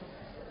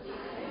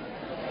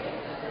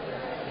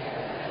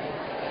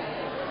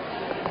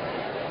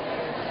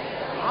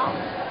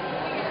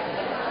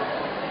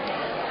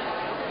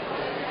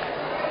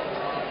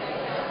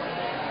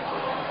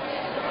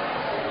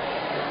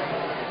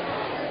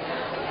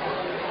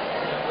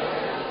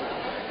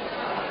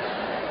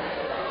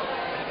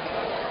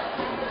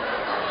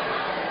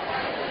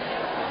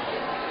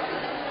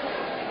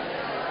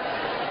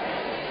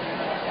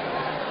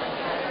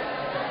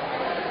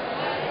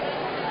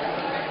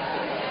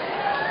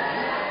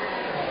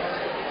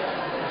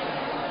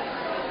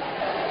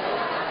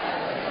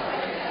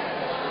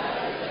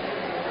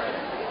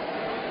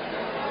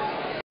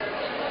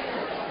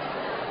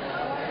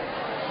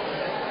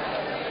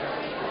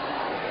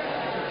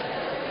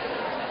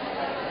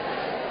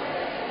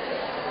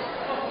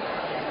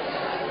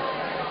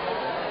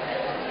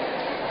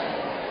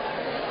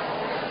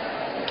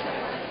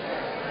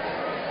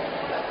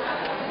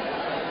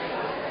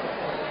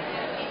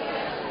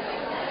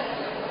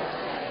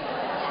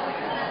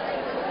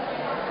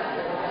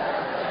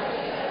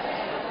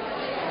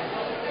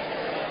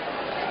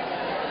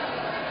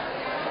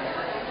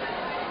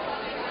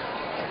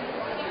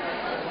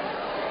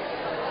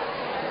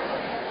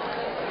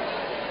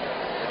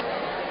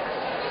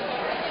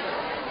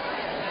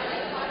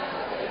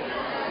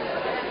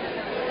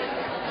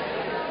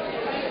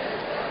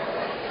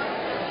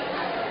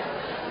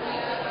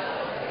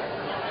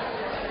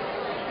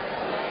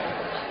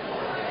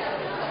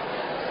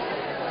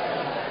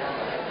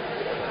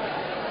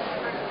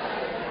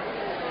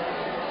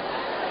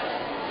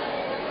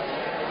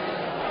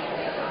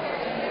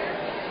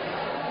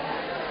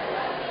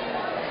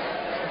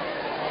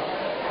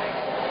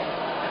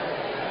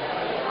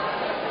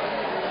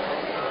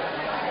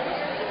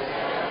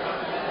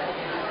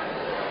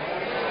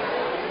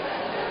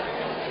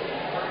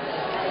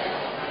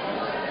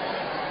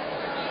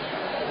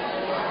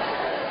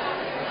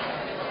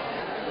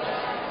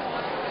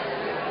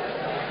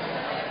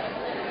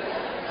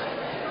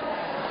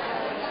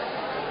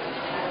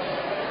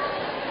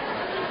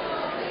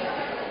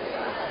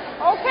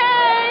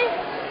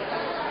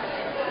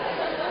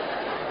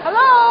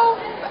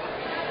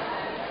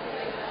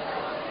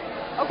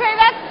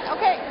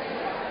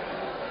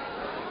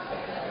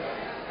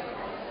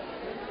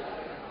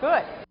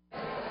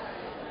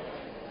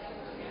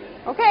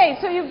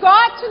 you've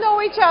got to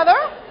know each other.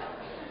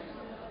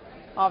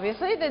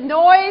 Obviously, the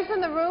noise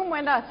in the room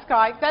went up.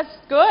 Sky, that's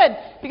good,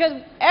 because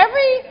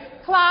every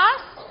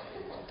class,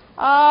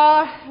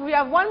 we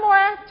have one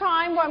more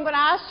time where I'm going to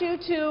ask you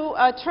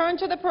to turn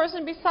to the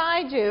person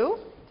beside you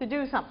to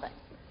do something.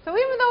 So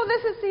even though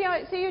this is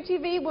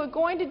CUTV, we're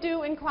going to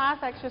do in-class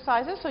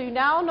exercises, so you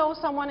now know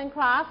someone in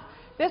class.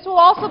 This will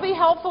also be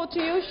helpful to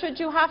you should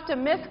you have to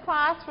miss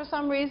class for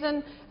some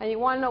reason and you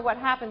want to know what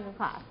happens in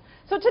class.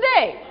 So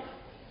today,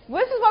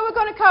 this is what we're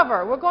going to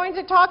cover. We're going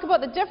to talk about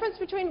the difference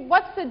between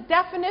what's the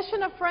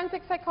definition of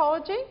forensic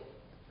psychology.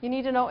 You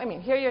need to know, I mean,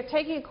 here you're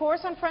taking a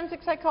course on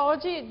forensic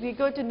psychology. It'd be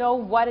good to know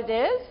what it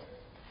is.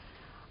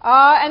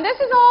 And this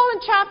is all in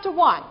Chapter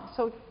 1.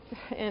 So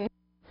in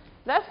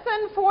less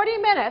than 40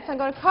 minutes, I'm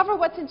going to cover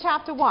what's in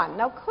Chapter 1.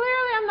 Now,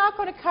 clearly, I'm not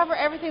going to cover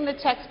everything in the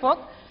textbook,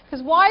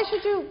 because why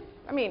should you?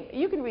 I mean,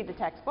 you can read the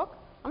textbook.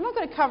 I'm not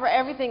going to cover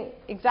everything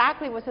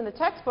exactly what's in the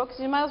textbook,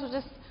 so you might as well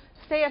just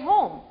stay at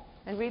home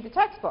and read the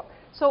textbook.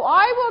 So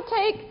I will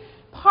take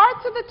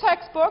parts of the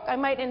textbook. I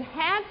might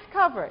enhance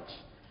coverage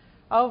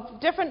of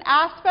different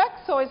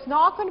aspects, so it's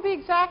not going to be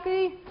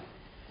exactly,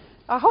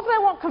 hopefully I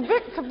won't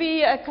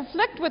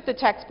conflict with the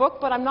textbook,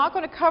 but I'm not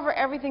going to cover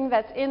everything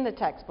that's in the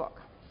textbook.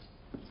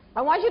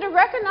 I want you to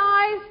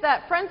recognize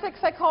that forensic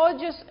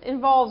psychologist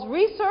involves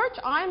research.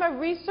 I'm a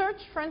research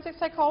forensic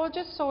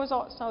psychologist, so is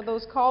also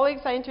those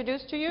colleagues I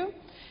introduced to you.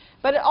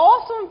 But it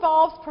also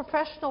involves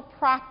professional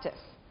practice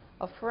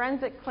of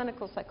forensic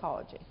clinical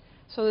psychology.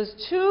 So there's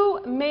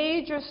two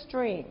major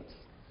streams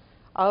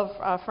of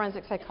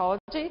forensic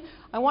psychology.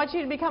 I want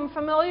you to become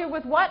familiar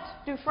with what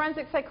do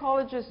forensic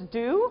psychologists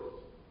do,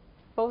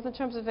 both in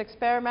terms of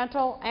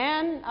experimental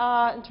and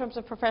in terms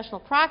of professional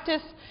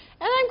practice.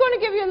 And I'm going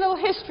to give you a little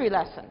history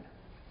lesson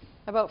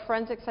about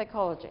forensic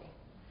psychology.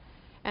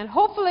 And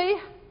hopefully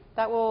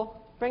that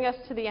will bring us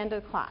to the end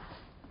of the class.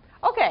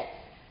 Okay,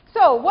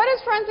 so what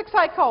is forensic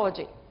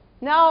psychology?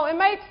 Now, it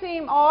might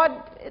seem odd.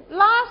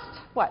 Last,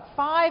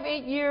 5,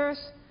 8 years,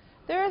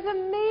 there is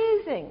an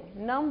amazing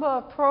number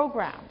of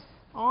programs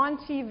on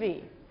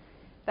TV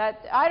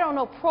that, I don't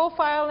know,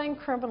 profiling,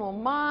 Criminal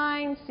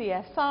Minds,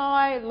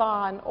 CSI,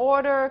 Law and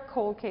Order,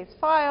 Cold Case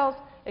Files,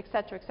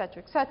 etc.,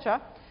 etc.,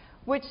 etc.,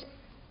 which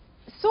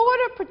sort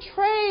of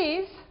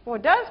portrays, or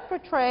does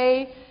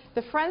portray,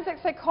 the forensic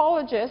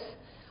psychologist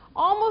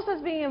almost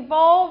as being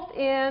involved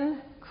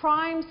in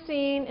crime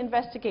scene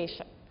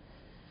investigation.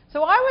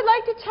 So I would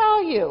like to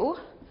tell you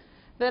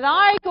that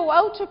I go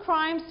out to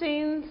crime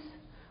scenes,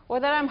 or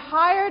that I'm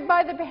hired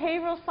by the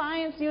behavioral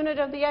science unit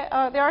of the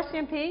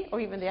RCMP, or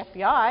even the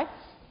FBI,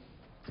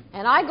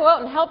 and I go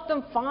out and help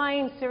them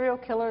find serial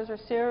killers or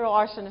serial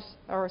arsonists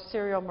or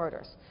serial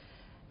murderers.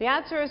 The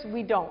answer is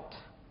we don't.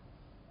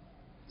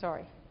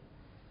 Sorry.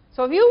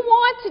 So if you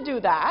want to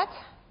do that,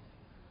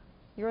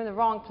 you're in the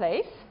wrong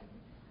place.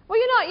 Well,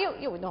 you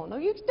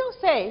don't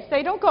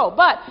say don't go,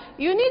 but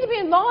you need to be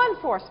in law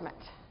enforcement.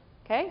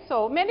 Okay?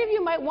 So many of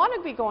you might want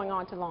to be going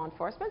on to law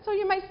enforcement, so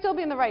you might still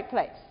be in the right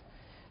place.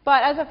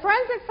 But as a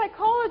forensic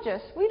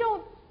psychologist, we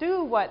don't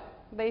do what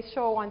they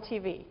show on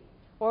TV.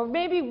 Or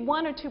maybe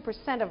 1 or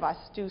 2% of us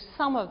do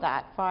some of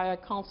that via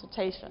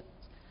consultations.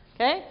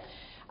 Okay?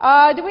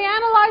 Do we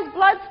analyze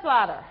blood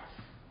splatter?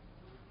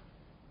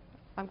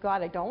 I'm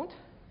glad I don't.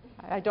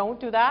 I don't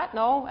do that.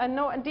 No. And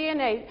no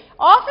DNA.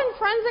 Often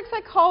forensic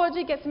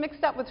psychology gets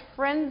mixed up with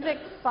forensic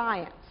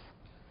science.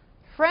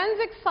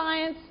 Forensic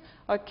science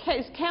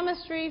is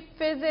chemistry,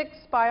 physics,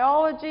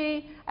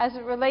 biology, as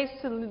it relates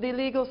to the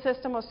legal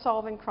system of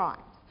solving crimes.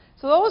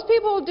 So those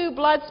people who do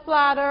blood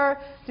splatter,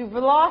 do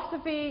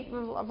velocity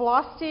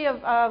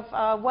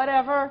of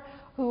whatever,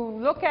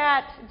 who look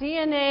at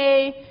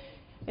DNA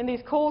in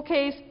these cold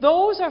cases,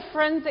 those are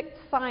forensic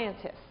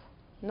scientists,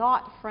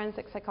 not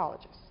forensic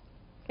psychologists.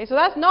 Okay, so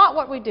that's not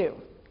what we do.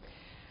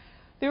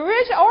 The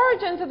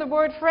origins of the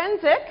word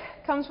forensic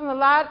comes from the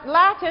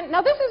Latin.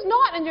 Now this is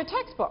not in your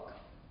textbook.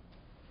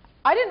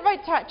 I didn't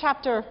write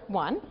chapter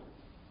 1.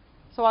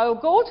 So I will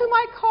go to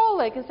my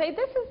colleague and say,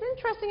 this is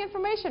interesting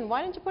information.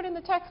 Why didn't you put it in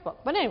the textbook?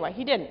 But anyway,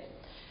 he didn't.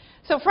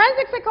 So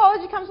forensic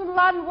psychology comes from the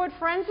Latin word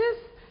forensis,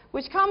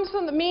 which comes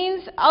from the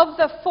means of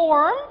the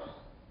form.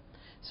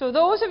 So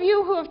those of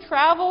you who have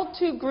traveled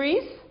to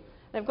Greece,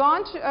 have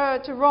gone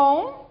to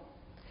Rome,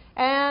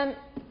 and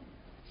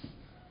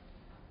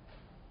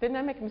didn't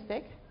I make a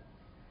mistake?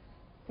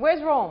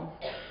 Where's Rome?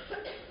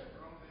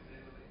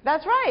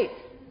 That's right.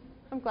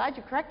 I'm glad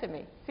you corrected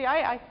me. See,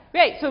 right,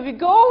 so if you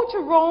go to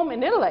Rome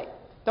in Italy,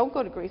 don't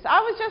go to Greece. I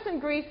was just in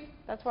Greece.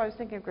 That's why I was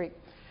thinking of Greek.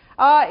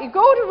 You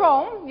go to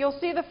Rome, you'll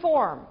see the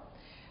forum.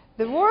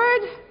 The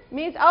word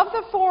means of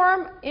the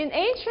forum. In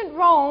ancient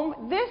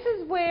Rome, this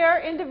is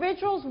where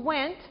individuals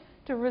went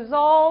to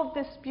resolve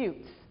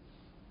disputes.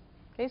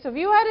 Okay, so if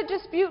you had a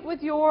dispute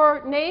with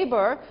your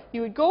neighbor,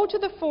 you would go to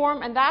the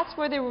forum, and that's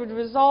where they would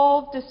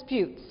resolve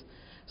disputes.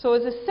 So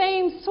it's the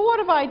same sort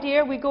of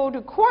idea. We go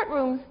to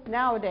courtrooms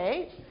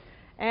nowadays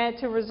and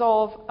to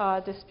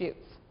resolve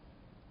disputes.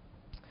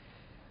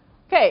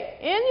 Okay,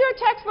 in your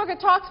textbook it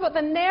talks about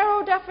the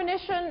narrow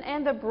definition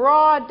and the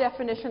broad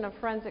definition of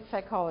forensic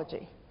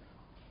psychology.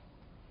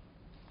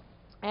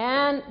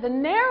 And the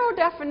narrow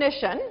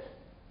definition,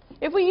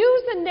 if we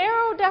use the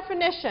narrow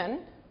definition,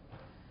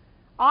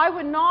 I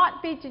would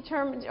not be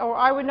determined, or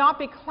I would not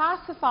be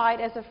classified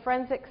as a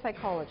forensic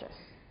psychologist.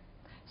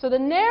 So the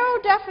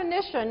narrow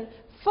definition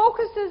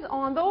focuses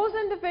on those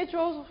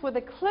individuals with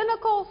a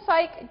clinical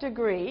psych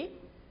degree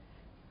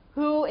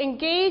who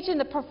engage in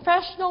the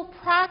professional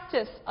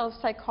practice of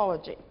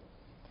psychology.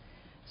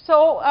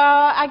 So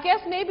I guess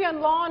maybe on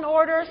Law and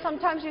Order,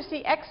 sometimes you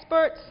see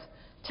experts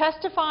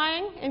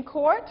testifying in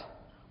court,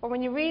 or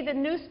when you read the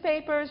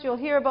newspapers, you'll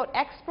hear about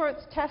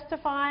experts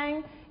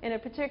testifying in a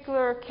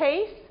particular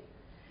case.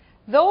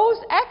 Those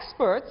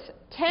experts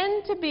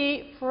tend to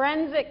be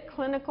forensic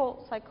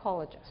clinical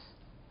psychologists.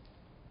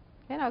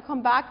 And I'll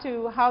come back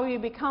to how you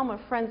become a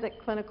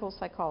forensic clinical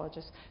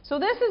psychologist. So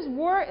this is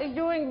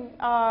doing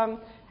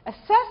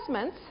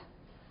assessments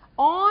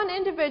on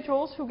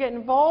individuals who get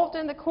involved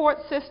in the court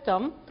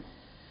system.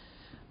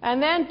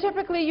 And then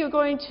typically you're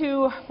going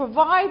to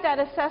provide that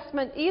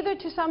assessment either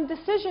to some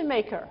decision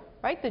maker,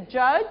 right? The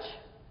judge,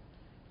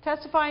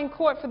 testifying in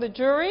court for the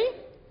jury,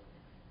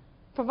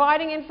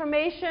 providing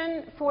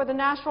information for the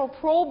National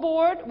Parole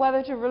Board,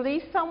 whether to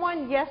release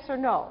someone, yes or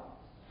no.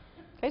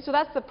 Okay, so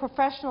that's the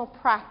professional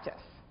practice.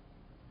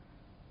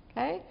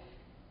 Okay?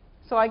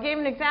 So I gave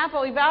an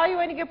example,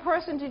 evaluating a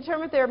person to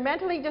determine if they're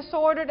mentally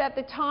disordered at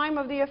the time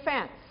of the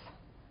offense.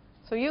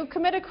 So you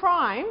commit a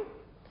crime,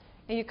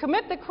 and you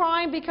commit the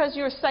crime because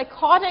you're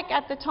psychotic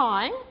at the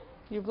time,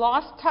 you've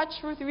lost touch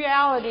with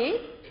reality.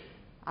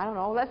 I don't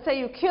know, let's say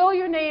you kill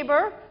your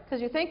neighbor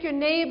because you think your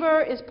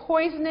neighbor is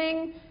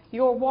poisoning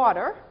your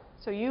water,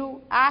 so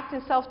you act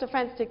in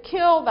self-defense to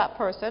kill that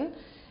person.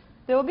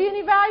 There will be an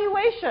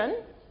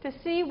evaluation to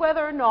see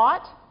whether or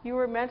not you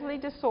were mentally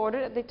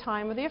disordered at the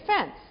time of the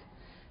offense.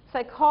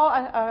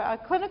 A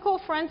clinical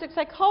forensic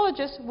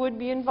psychologist would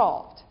be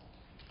involved.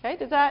 Okay,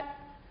 does that?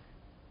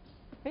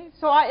 Okay,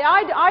 so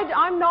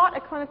I'm not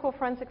a clinical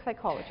forensic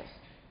psychologist,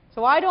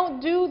 so I don't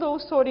do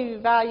those sort of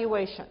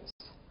evaluations.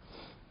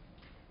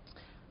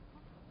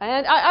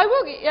 And I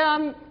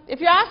will, if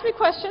you ask me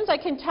questions, I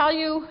can tell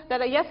you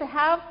that yes, I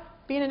have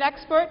been an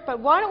expert, but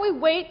why don't we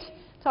wait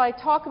till I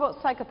talk about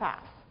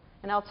psychopaths?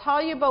 And I'll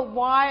tell you about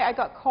why I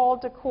got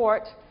called to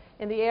court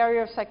in the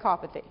area of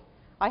psychopathy.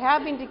 I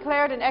have been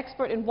declared an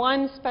expert in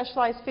one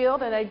specialized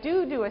field, and I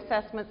do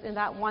assessments in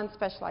that one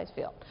specialized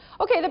field.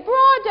 Okay, the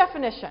broad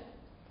definition.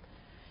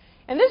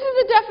 And this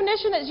is the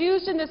definition that's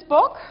used in this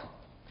book,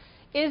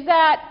 is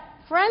that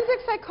forensic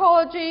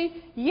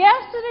psychology,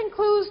 yes, it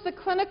includes the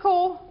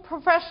clinical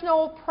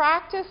professional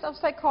practice of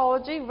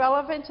psychology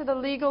relevant to the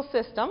legal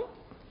system.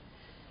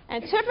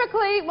 And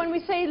typically, when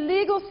we say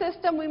legal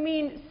system, we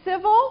mean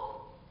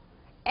civil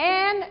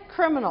and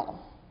criminal.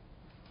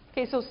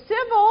 Okay, so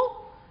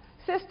civil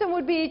system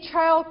would be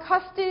child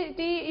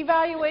custody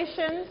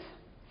evaluations,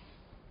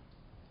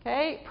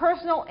 okay,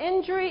 personal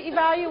injury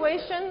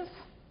evaluations.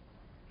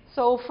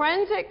 So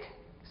forensic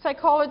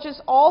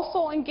psychologists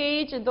also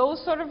engage in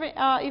those sort of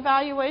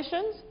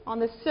evaluations on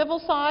the civil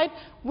side.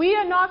 We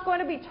are not going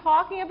to be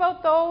talking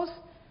about those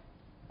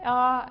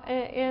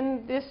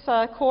in this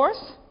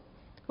course.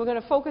 We're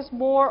going to focus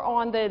more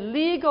on the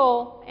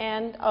legal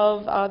end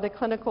of the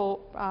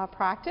clinical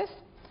practice.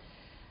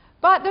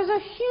 But there's a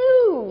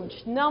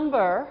huge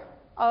number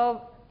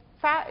of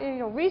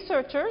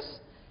researchers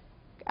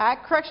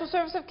at Correctional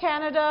Service of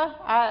Canada,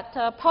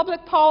 at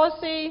public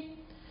policy,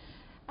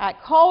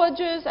 at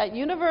colleges, at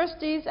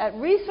universities, at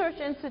research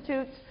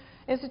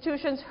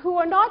institutions who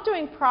are not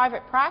doing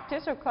private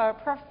practice or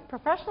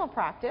professional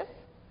practice.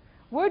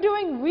 We're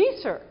doing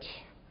research,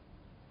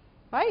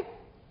 right?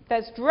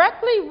 That's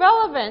directly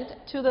relevant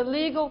to the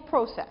legal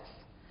process.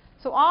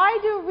 So I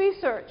do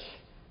research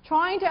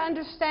trying to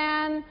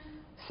understand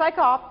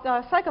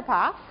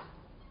psychopaths.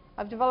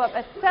 I've developed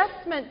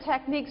assessment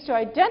techniques to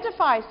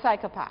identify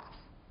psychopaths.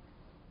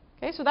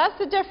 Okay, so that's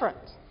the difference.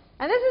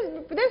 And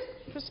this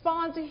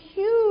responds to a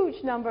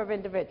huge number of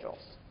individuals.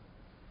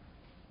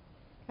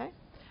 Okay?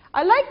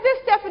 I like this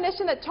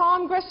definition that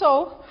Tom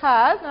Grisso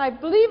has, and I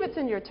believe it's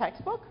in your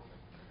textbook.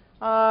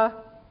 A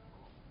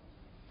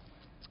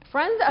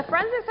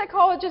forensic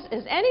psychologist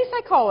is any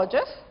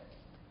psychologist,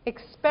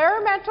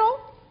 experimental,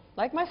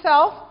 like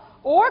myself,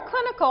 or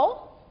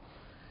clinical,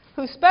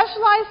 who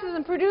specializes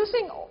in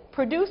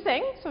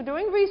producing, so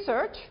doing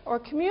research, or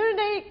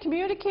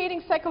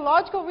communicating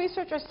psychological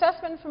research or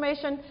assessment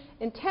information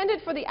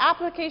intended for the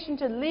application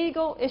to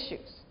legal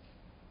issues.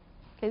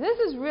 Okay, this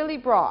is really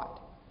broad.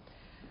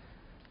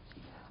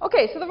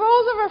 Okay, so the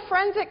roles of a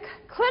forensic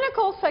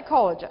clinical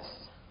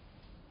psychologist.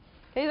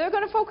 Okay, they're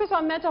going to focus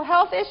on mental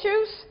health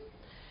issues.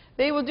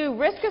 They will do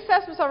risk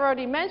assessments, I've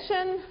already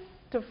mentioned,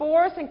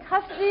 divorce and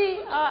custody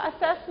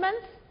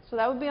assessments. So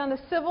that would be on the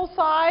civil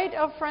side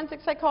of forensic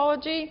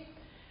psychology.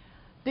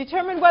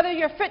 Determine whether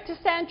you're fit to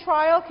stand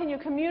trial. Can you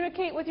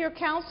communicate with your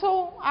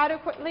counsel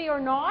adequately or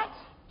not?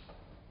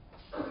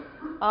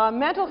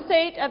 Mental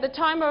state at the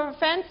time of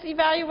offense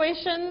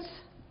evaluations.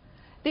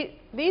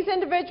 These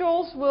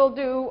individuals will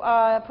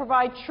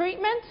provide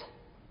treatment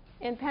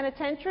in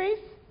penitentiaries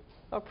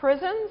or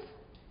prisons.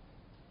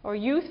 or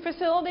youth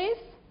facilities.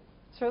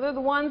 So they're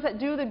the ones that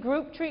do the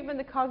group treatment,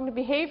 the cognitive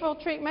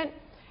behavioral treatment,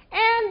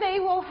 and they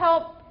will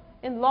help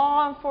in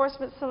law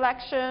enforcement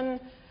selection,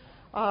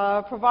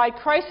 provide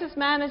crisis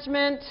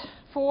management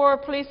for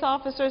police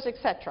officers,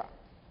 etc.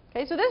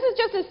 Okay, so this is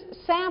just a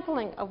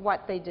sampling of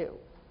what they do.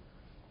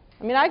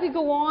 I mean, I could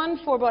go on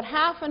for about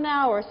half an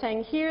hour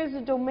saying, here's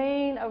the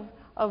domain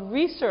of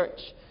research,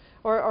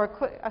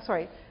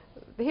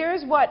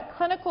 here's what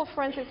clinical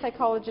forensic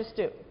psychologists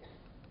do.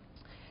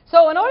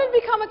 So in order to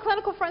become a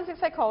clinical forensic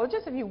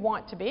psychologist, if you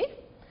want to be,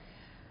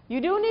 you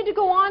do need to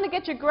go on to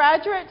get your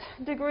graduate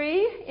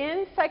degree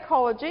in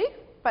psychology,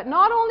 but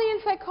not only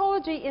in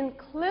psychology, in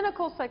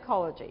clinical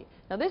psychology.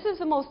 Now this is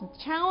the most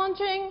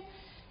challenging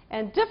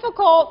and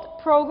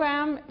difficult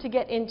program to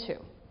get into,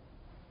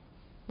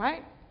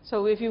 right?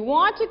 So if you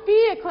want to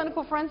be a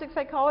clinical forensic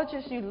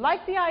psychologist, you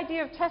like the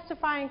idea of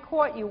testifying in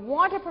court, you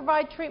want to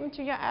provide treatment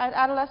to your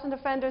adolescent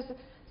offenders,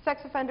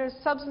 sex offenders,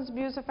 substance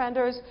abuse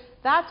offenders,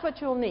 that's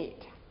what you'll need.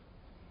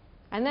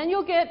 And then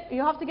you'll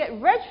have to get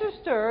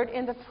registered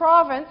in the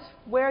province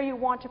where you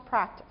want to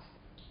practice.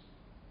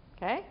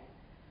 Okay?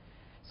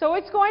 So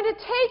it's going to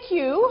take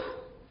you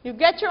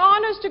get your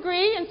honors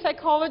degree in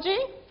psychology,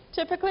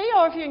 typically,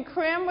 or if you're in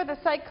crim with a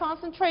psych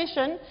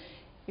concentration,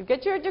 you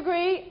get your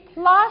degree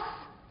plus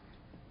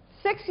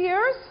 6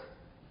 years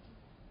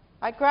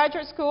at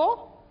graduate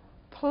school,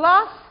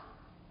 plus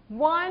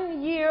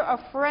 1 year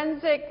of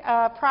forensic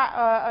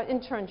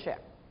internship.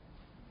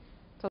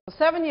 So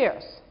 7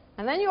 years.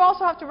 And then you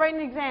also have to write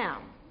an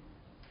exam.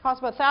 It costs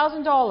about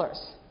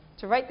 $1,000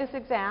 to write this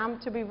exam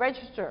to be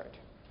registered.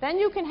 Then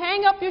you can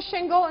hang up your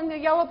shingle in the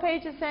yellow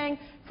pages saying,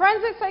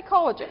 forensic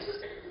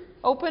psychologist,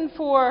 open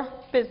for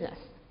business.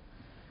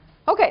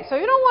 Okay, so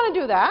you don't want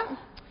to do that.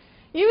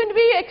 You can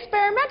be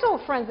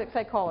experimental forensic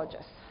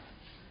psychologist.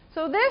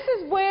 So this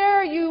is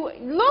where you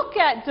look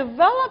at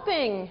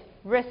developing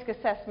risk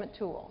assessment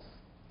tools.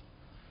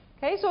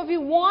 Okay, so if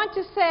you want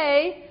to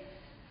say,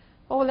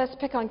 oh, let's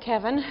pick on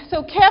Kevin.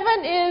 So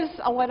Kevin is,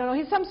 oh, I don't know,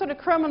 he's some sort of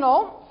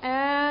criminal,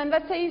 and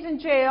let's say he's in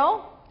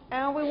jail,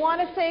 and we want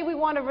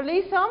to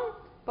release him,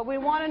 but we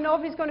want to know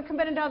if he's going to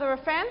commit another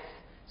offense.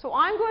 So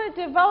I'm going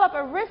to develop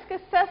a risk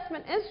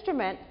assessment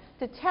instrument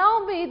to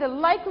tell me the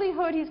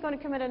likelihood he's going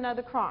to commit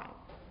another crime.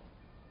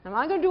 And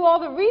I'm going to do all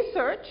the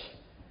research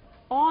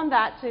on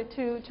that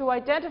to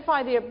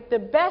identify the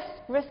best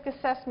risk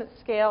assessment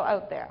scale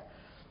out there.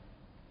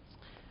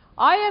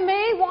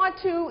 IMA want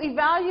to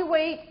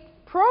evaluate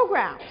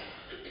programs.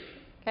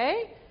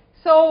 Okay?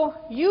 So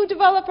you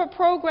develop a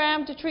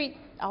program to treat,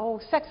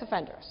 sex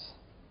offenders.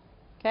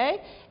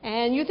 Okay?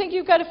 And you think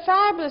you've got a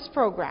fabulous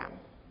program.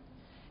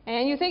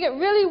 And you think it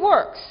really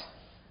works.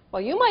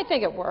 Well, you might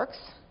think it works,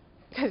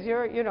 because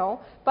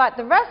but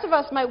the rest of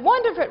us might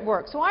wonder if it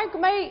works. So I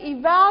may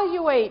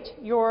evaluate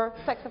your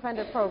sex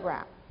offender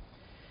program.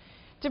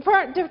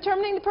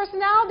 Determining the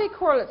personality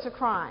correlates of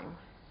crime.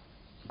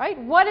 Right?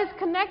 What is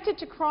connected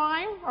to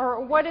crime,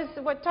 or what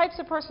types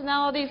of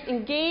personalities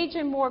engage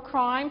in more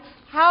crime?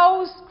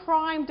 How's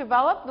crime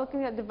developed?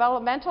 Looking at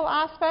developmental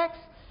aspects.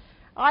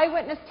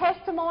 Eyewitness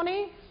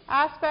testimony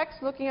aspects,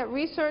 looking at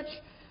research,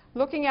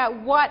 looking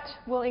at what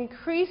will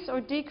increase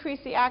or decrease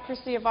the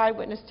accuracy of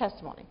eyewitness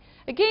testimony.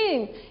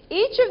 Again,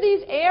 each of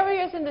these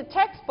areas in the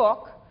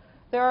textbook,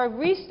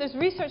 there's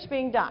research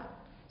being done.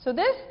 So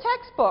this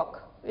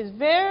textbook is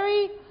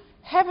very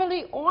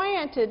heavily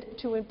oriented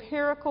to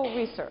empirical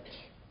research.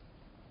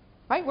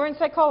 Right? We're in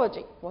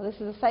psychology. Well, this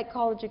is a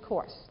psychology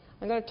course.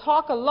 I'm going to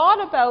talk a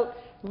lot about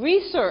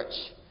research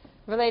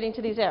relating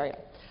to these areas.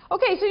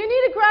 Okay, so you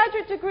need a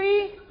graduate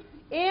degree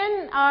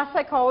in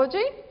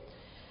psychology.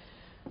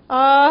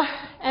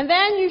 And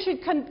then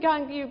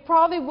you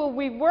probably will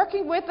be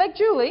working with, like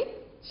Julie.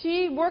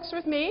 She works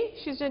with me.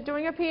 She's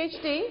doing her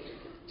PhD.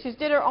 She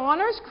did her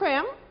honors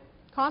crim,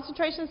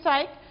 concentration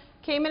psych,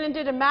 came in and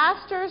did a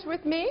master's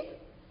with me,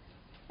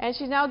 and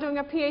she's now doing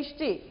a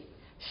PhD.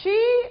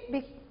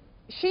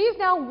 She's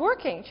now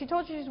working. She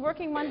told you she's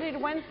working Monday to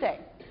Wednesday.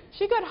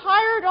 She got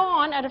hired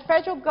on at a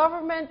federal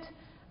government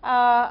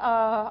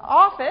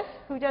office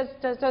who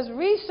does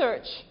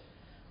research.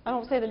 I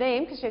don't say the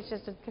name because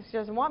she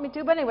doesn't want me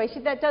to, but anyway,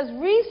 that does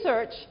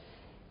research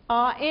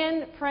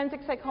in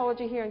forensic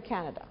psychology here in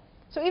Canada.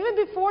 So even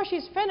before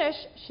she's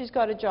finished, she's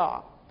got a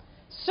job.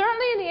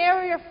 Certainly in the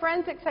area of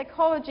forensic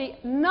psychology,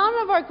 none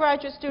of our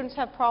graduate students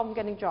have problem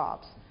getting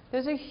jobs.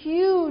 There's a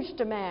huge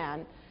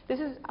demand. This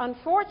is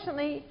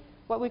unfortunately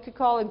what we could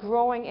call a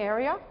growing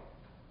area.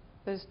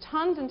 There's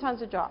tons and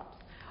tons of jobs.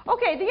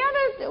 Okay,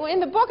 in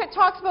the book it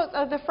talks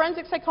about the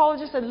forensic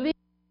psychologist and legal.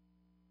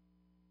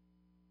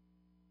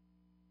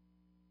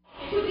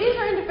 These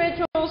are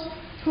individuals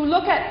who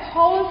look at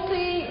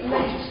policy,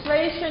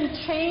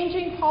 legislation,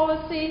 changing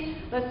policy.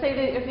 Let's say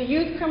that if the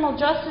Youth Criminal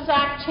Justice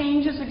Act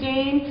changes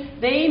again,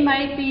 they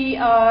might be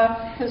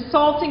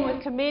consulting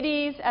with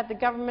committees at the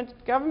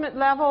government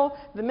level,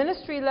 the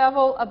ministry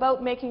level,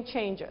 about making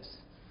changes.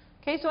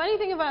 Okay, so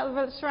anything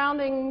about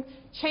surrounding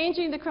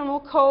changing the criminal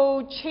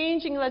code,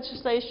 changing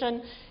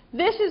legislation,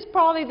 This is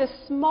probably the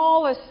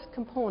smallest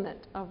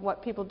component of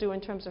what people do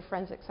in terms of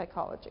forensic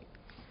psychology.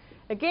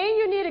 Again,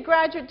 you need a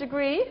graduate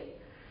degree.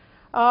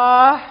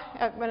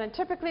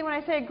 Typically, when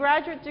I say a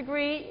graduate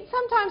degree,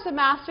 sometimes a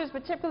master's,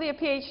 but typically a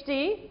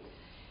PhD.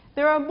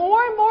 There are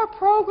more and more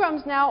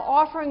programs now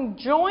offering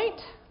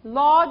joint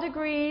law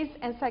degrees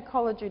and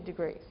psychology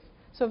degrees.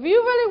 So if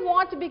you really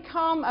want to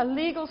become a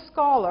legal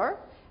scholar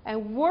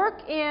and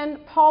work in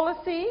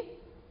policy,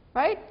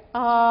 right,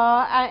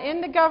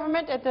 in the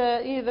government at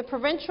either the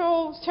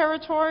provincial,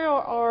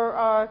 territorial,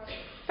 or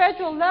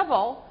federal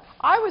level,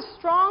 I would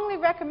strongly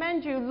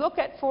recommend you look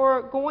at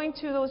for going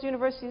to those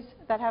universities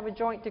that have a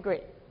joint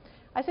degree.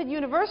 I said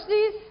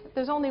universities,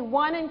 there's only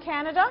one in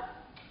Canada.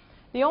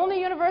 The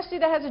only university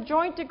that has a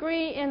joint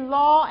degree in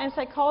law and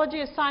psychology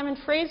is Simon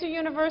Fraser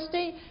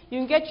University. You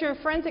can get your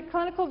forensic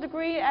clinical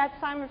degree at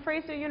Simon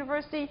Fraser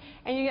University,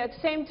 and you at the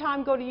same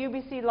time go to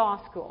UBC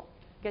Law School,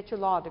 get your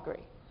law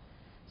degree.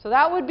 So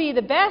that would be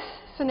the best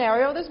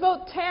scenario. There's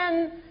about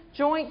 10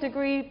 joint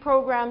degree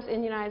programs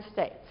in the United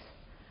States.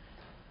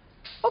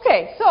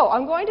 Okay, so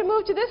I'm going to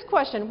move to this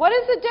question. What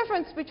is the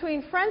difference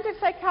between forensic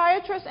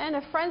psychiatrist and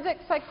a forensic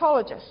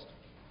psychologist?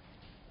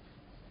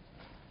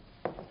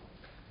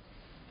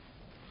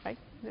 Right.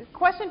 The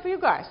question for you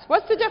guys.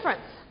 What's the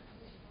difference?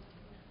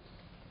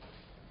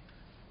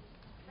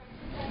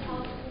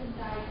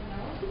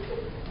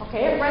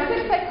 Okay, a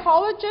forensic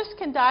psychologist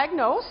can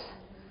diagnose.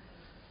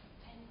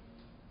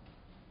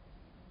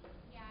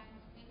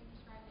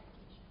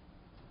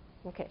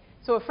 Okay,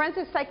 so a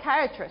forensic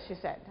psychiatrist, you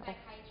said.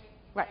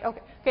 Right,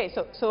 okay. Okay,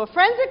 so a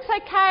forensic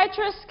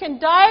psychiatrist can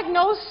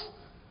diagnose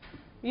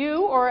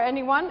you or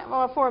anyone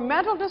for a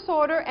mental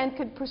disorder and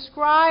could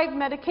prescribe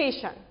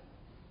medication.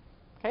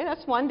 Okay,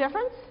 that's one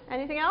difference.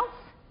 Anything else?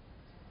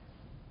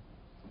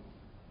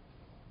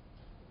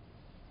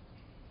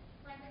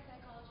 Forensic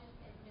psychologist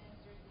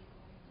administers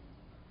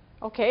the assessment.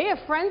 Okay, a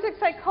forensic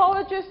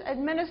psychologist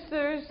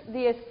administers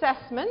the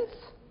assessments.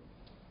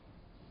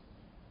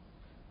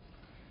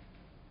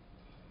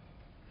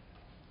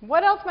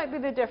 What else might be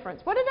the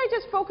difference? What did I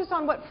just focus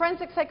on what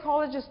forensic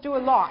psychologists do a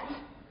lot?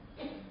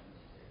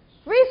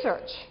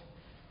 Research.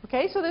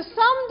 Okay, so there's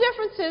some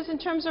differences in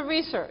terms of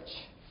research.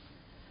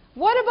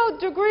 What about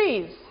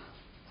degrees?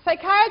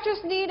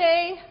 Psychiatrists need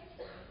a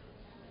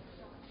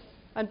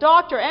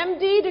doctor,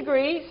 MD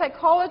degree.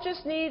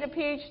 Psychologists need a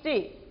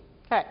PhD.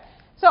 Okay,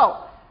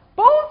 so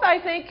both, I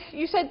think,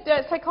 you said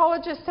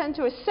psychologists tend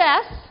to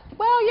assess.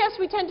 Well, yes,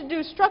 we tend to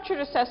do structured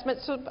assessment,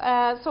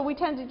 so we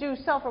tend to do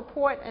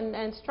self-report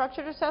and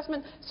structured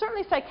assessment.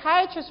 Certainly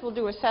psychiatrists will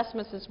do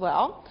assessments as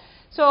well.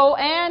 So,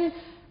 and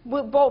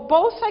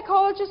both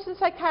psychologists and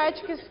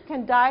psychiatrists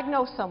can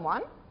diagnose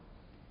someone.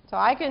 So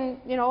I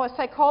can, you know, a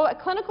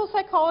clinical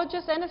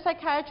psychologist and a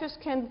psychiatrist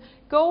can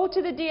go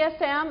to the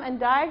DSM and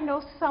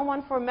diagnose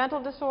someone for a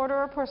mental disorder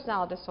or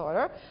personality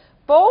disorder.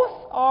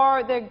 Both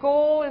are, their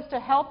goal is to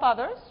help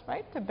others,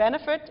 right, to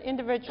benefit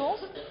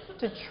individuals,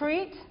 to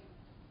treat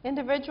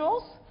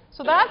individuals.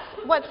 So that's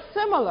what's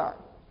similar.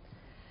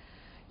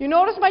 You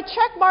notice my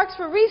check marks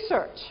for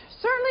research.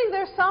 Certainly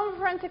there's some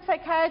forensic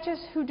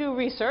psychiatrists who do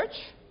research.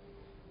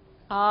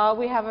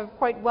 We have a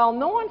quite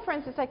well-known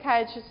forensic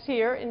psychiatrist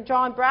here in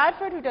John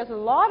Bradford who does a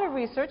lot of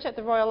research at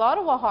the Royal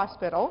Ottawa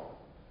Hospital.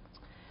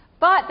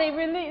 But they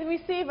really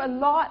receive a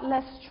lot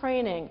less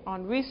training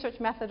on research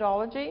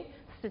methodology,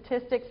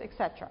 statistics,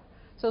 etc.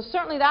 So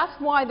certainly that's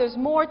why there's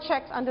more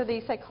checks under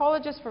the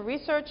psychologists for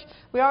research.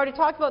 We already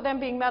talked about them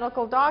being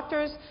medical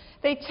doctors.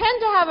 They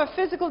tend to have a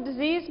physical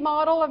disease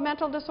model of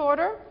mental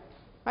disorder,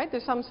 right?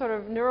 There's some sort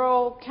of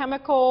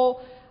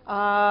neurochemical,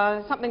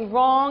 something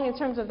wrong in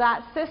terms of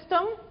that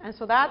system. And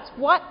so that's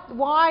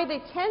why they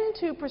tend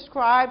to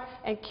prescribe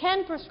and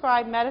can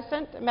prescribe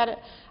medicine,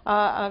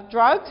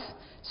 drugs.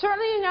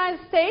 Certainly in the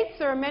United States,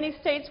 there are many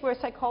states where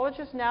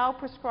psychologists now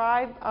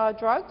prescribe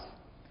drugs.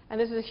 And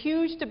there's a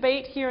huge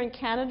debate here in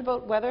Canada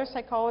about whether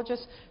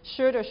psychologists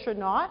should or should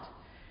not.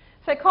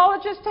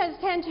 Psychologists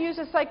tend to use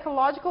a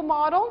psychological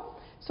model.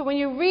 So when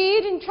you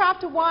read in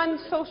Chapter 1,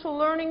 social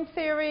learning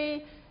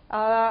theory,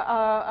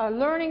 that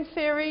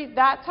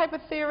type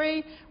of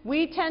theory,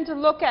 we tend to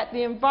look at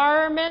the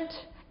environment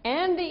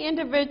and the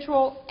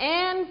individual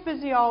and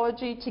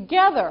physiology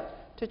together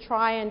to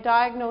try and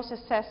diagnose,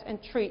 assess,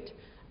 and treat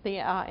the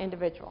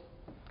individual.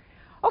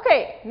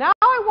 Okay, now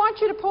I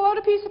want you to pull out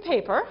a piece of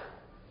paper.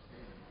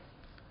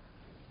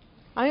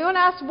 I'm going to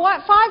ask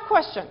 5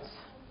 questions.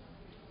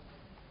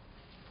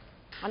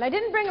 And I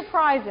didn't bring a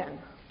prize in.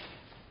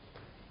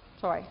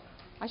 Sorry.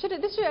 I should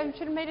have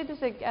made it this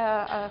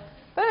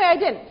but anyway, I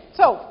didn't.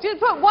 So, just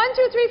put 1,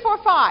 2, 3, 4,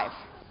 5.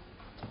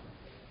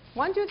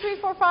 1, 2, 3,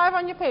 4, 5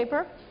 on your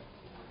paper.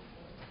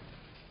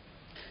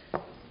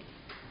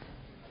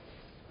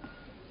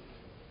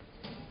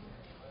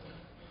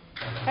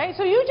 Okay,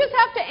 so you just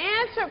have to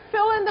answer,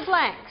 fill in the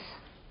blanks.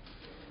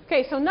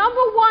 Okay, so number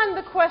 1,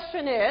 the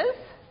question is,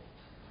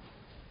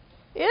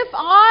 if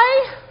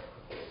I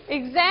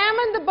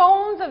examine the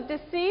bones of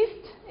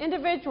deceased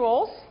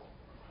individuals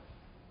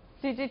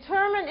to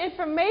determine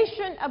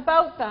information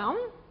about them,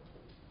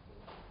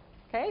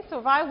 Okay, so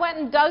if I went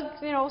and dug,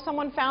 you know,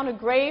 someone found a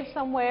grave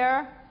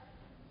somewhere,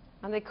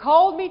 and they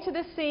called me to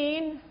the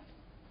scene,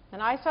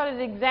 and I started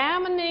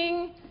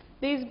examining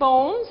these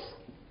bones,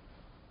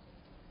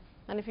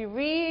 and if you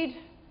read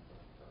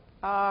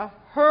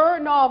her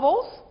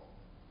novels,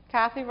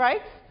 Kathy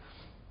writes,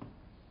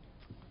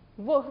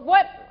 what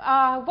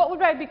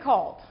would I be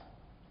called?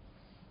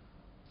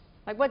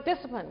 Like what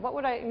discipline? What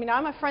would I mean,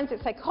 I'm a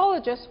forensic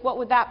psychologist, what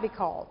would that be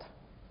called?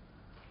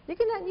 You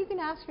can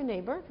ask your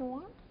neighbor if you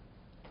want.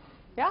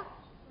 Yeah?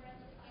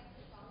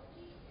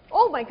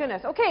 Oh my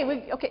goodness.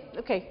 Okay,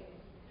 okay.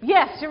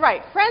 Yes, you're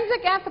right.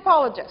 Forensic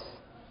anthropologist.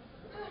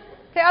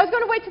 Okay, I was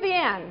going to wait to the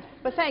end,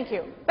 but thank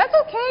you. That's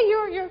okay.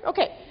 You're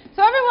okay.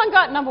 So everyone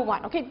got number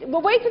one. Okay,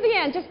 we'll wait to the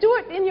end. Just do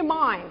it in your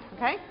mind.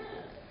 Okay.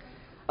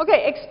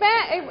 Okay.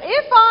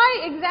 If I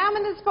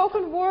examine the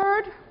spoken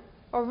word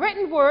or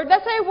written word,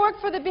 let's say I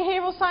work for the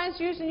Behavioral Science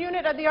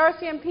Unit at the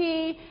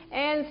RCMP,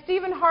 and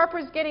Stephen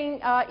Harper's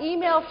getting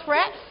email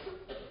threats,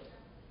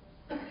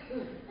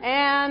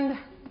 and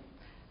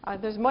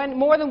there's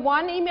more than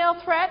one email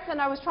threat, and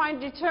I was trying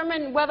to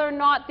determine whether or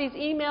not these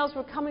emails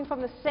were coming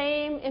from the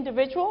same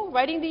individual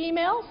writing the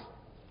emails.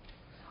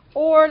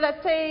 Or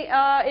let's say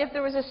if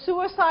there was a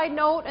suicide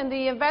note and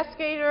the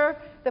investigator,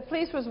 the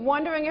police was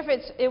wondering if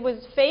it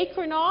was fake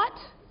or not.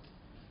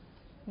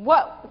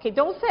 Okay,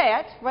 don't say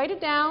it. Write it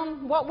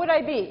down. What would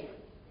I be?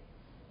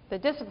 The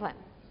discipline.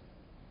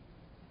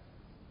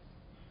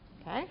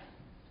 Okay?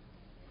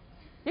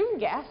 You can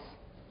guess.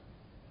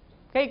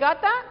 Okay, you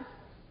got that?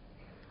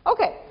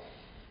 Okay.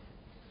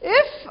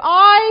 If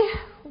I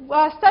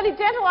study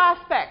dental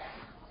aspects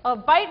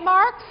of bite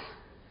marks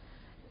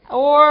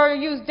or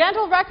use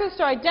dental records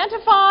to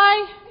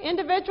identify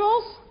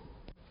individuals,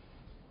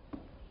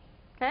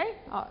 okay?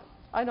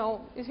 I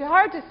know it's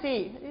hard to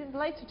see. The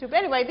lights are too. But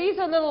anyway, these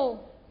are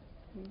little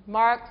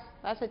marks.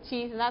 That's a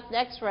teeth, and that's an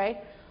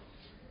X-ray.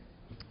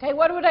 Okay,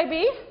 what would I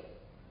be?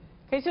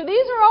 Okay, so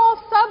these are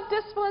all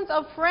subdisciplines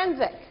of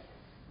forensic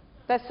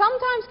that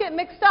sometimes get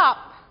mixed up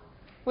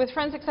with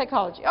forensic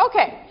psychology.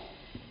 Okay,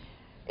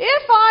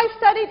 if I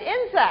studied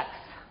insects,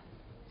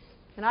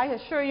 and I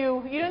assure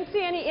you, you didn't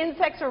see any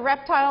insects or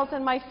reptiles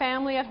in my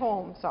family at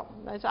home, so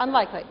that's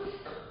unlikely.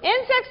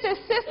 Insects to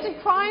assist in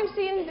crime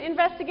scene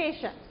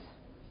investigations.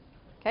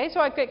 Okay, so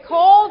I get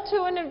called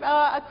to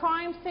a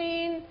crime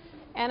scene,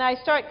 and I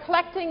start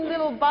collecting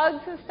little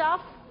bugs and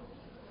stuff.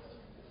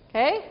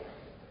 Okay?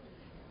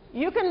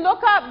 You can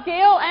look up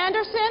Gail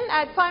Anderson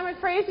at Simon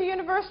Fraser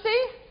University.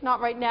 Not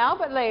right now,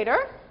 but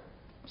later.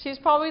 She's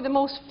probably the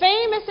most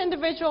famous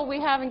individual we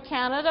have in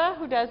Canada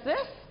who does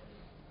this.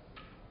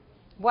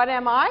 What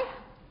am I?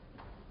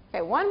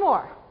 Okay, one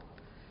more.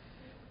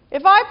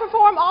 If I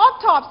perform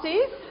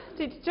autopsies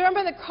to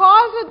determine the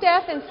cause of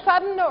death in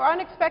sudden or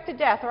unexpected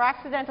death or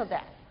accidental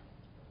death.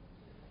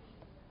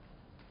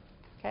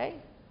 Okay?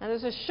 And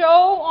there's a show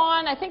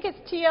on, I think it's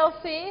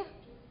TLC,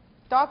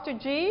 Dr.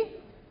 G.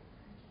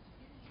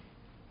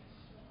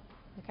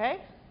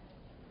 Okay?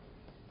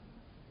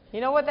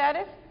 You know what that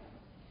is?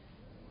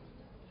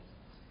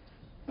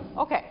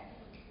 Okay.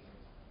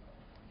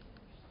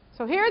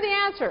 So here are the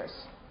answers.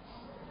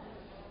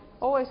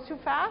 Oh, it's too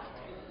fast?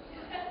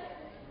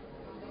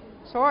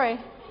 Sorry.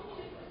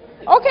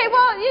 Okay,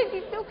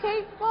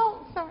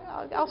 well, sorry,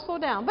 I'll slow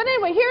down. But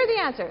anyway, here are the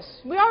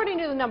answers. We already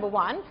knew the number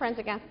one,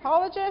 forensic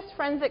anthropologist,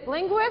 forensic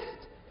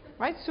linguist,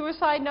 right?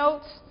 Suicide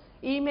notes,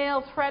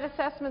 email, threat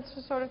assessments,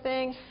 sort of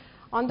thing.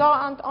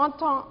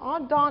 Odontologist,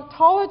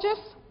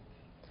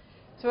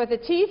 so with the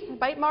teeth,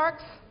 bite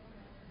marks.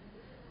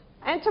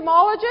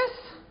 Entomologist,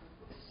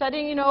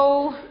 studying, you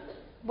know,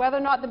 whether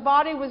or not the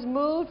body was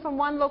moved from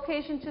one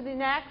location to the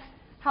next,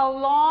 how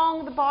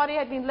long the body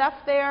had been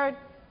left there,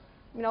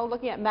 you know,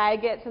 looking at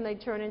maggots and they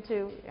turn into,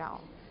 you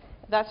know,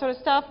 that sort of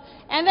stuff.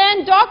 And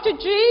then Dr.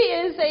 G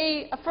is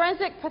a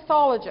forensic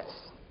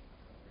pathologist.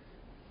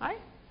 Right?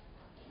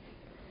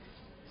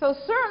 So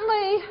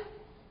certainly,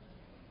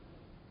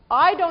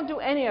 I don't do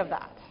any of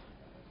that.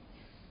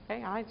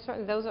 Okay,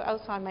 certainly those are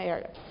outside my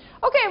area.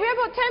 Okay, we have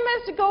about 10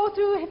 minutes to go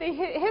through the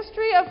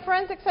history of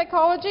forensic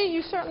psychology.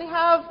 You certainly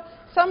have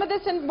some of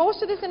this and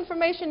most of this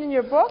information in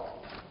your book.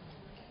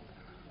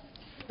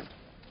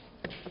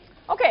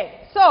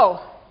 Okay, so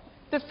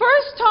the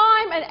first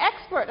time an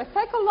expert, a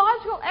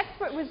psychological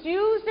expert, was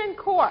used in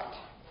court.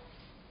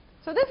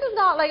 So this is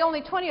not like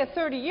only 20 or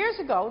 30 years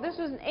ago. This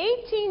was in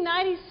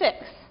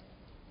 1896.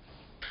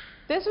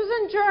 This was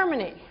in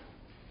Germany.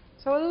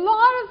 So a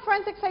lot of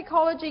forensic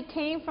psychology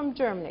came from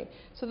Germany.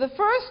 So the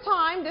first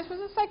time, this was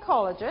a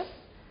psychologist.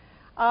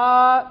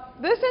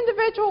 This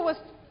individual was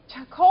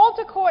called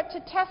to court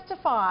to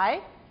testify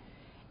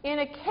in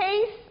a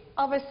case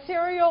of a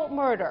serial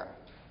murder.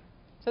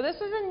 So this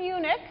was in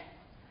Munich.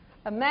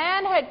 A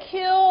man had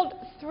killed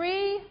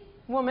 3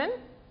 women.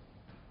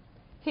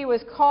 He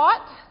was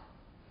caught.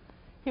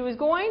 He was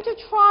going to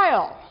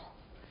trial.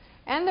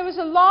 And there was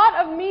a lot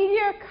of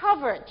media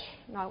coverage.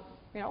 Now,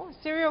 you know,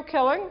 serial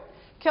killer.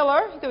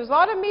 There was a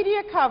lot of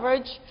media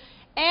coverage.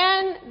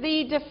 And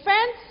the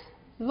defense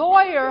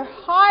lawyer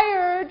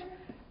hired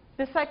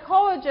the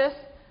psychologist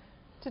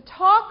to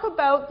talk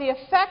about the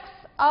effects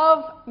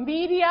of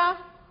media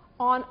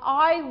on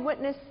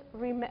eyewitness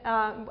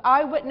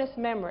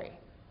memory.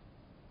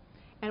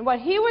 And what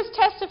he was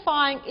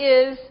testifying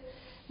is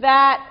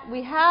that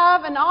we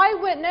have an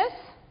eyewitness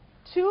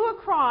to a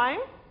crime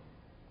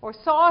or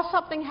saw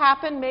something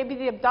happen, maybe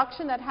the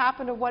abduction that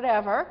happened or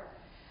whatever.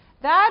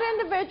 That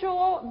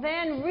individual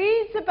then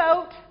reads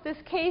about this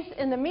case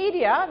in the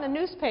media, in the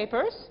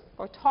newspapers,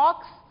 or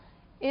talks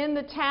in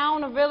the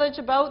town or village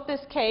about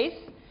this case.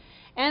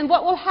 And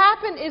what will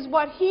happen is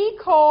what he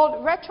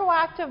called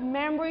retroactive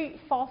memory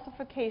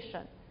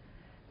falsification.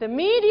 The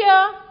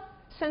media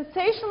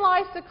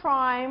sensationalized the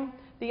crime.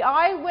 The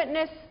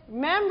eyewitness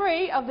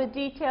memory of the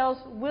details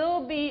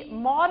will be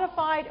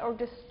modified or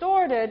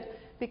distorted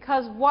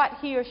because what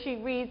he or she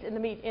reads in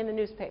the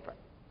newspaper.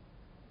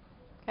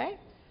 Okay?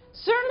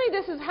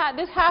 Certainly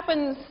this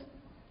happens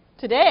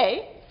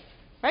today,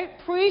 right?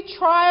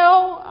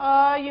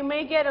 Pre-trial, you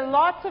may get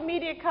lots of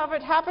media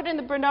coverage. It happened in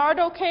the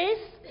Bernardo case,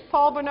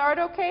 Paul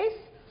Bernardo case.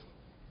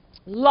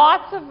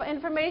 Lots of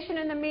information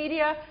in the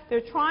media.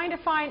 They're trying to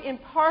find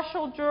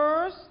impartial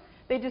jurors.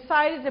 They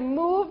decided to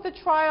move the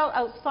trial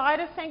outside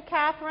of St.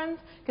 Catharines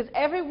because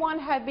everyone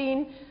had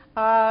been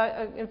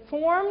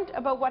informed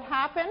about what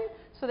happened.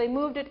 So they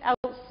moved it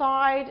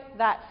outside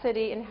that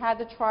city and had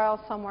the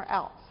trial somewhere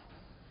else.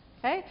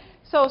 Okay?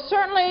 So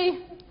certainly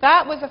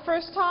that was the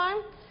first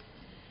time.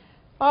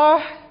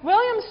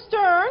 William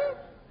Stern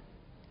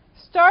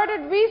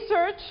started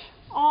research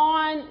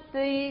on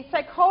the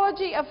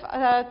psychology of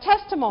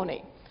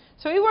testimony.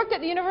 So he worked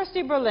at the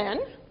University of Berlin.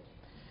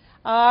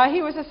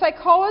 He was a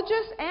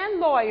psychologist and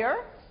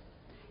lawyer.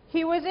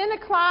 He was in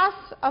a class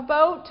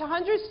about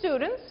 100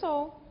 students,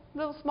 so a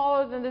little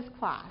smaller than this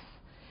class.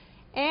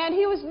 And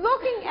he was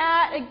looking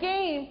at,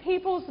 again,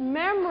 people's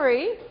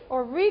memory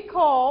or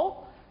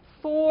recall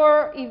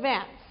for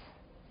events.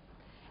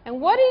 And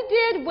what he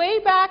did way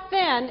back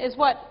then is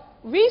what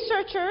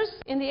researchers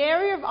in the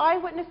area of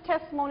eyewitness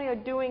testimony are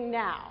doing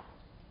now.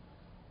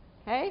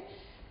 Okay?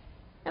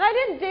 And I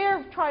didn't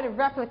dare try to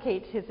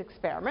replicate his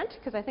experiment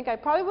because I think I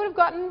probably would have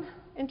gotten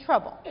in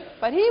trouble.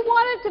 But he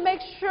wanted to make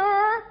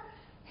sure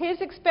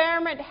his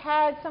experiment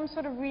had some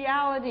sort of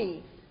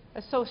reality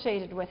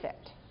associated with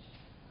it.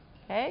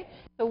 Okay?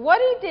 So what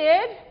he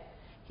did,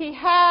 he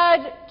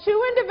had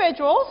two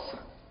individuals.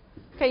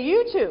 Okay,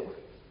 you two.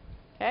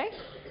 Okay?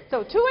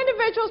 So two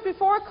individuals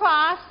before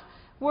class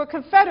were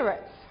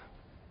Confederates.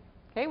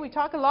 Okay, we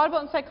talk a lot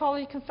about in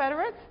psychology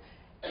Confederates.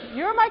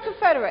 You're my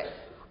Confederate.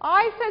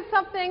 I said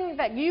something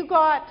that you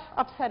got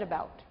upset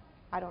about.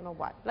 I don't know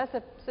what. Let's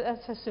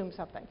assume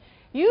something.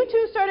 You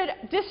two started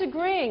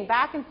disagreeing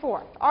back and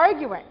forth,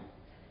 arguing,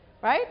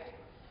 right?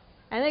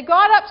 And they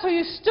got up, so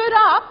you stood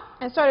up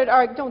and started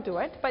arguing. Don't do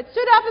it, but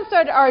stood up and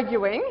started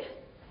arguing.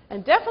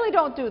 And definitely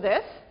don't do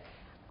this.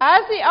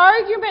 As the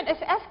argument is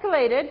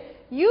escalated,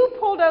 you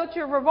pulled out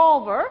your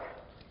revolver,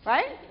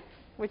 right?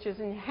 Which is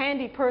in a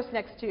handy purse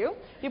next to you.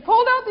 You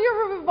pulled out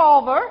your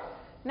revolver.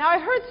 Now, I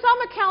heard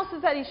some accounts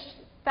that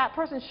that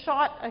person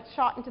shot a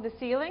shot into the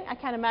ceiling. I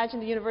can't imagine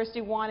the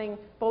university wanting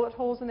bullet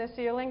holes in their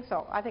ceiling,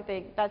 so I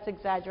think that's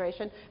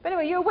exaggeration. But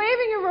anyway, you're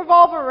waving your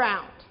revolver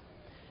around.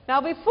 Now,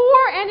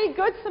 before any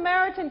good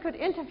Samaritan could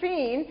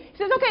intervene, he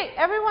says, okay,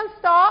 everyone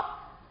stop.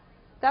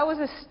 That was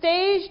a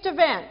staged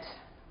event.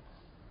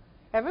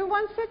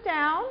 Everyone sit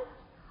down.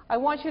 I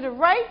want you to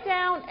write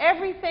down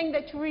everything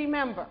that you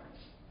remember.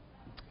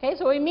 Okay,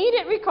 so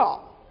immediate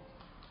recall.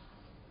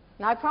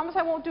 Now, I promise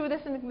I won't do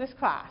this in this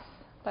class,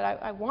 but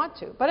I want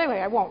to. But anyway,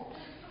 I won't.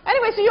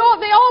 Anyway, so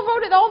they all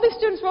voted, all these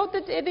students wrote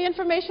the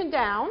information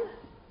down.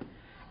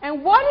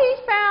 And what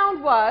he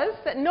found was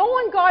that no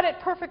one got it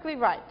perfectly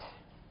right,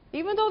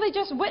 even though they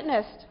just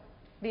witnessed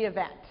the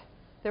event.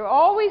 There were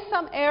always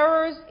some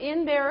errors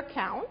in their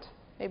account,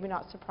 maybe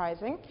not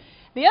surprising.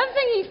 The other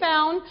thing he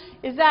found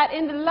is that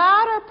in the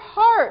latter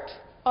part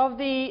of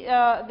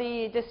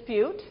the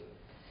dispute,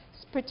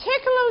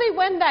 particularly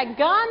when that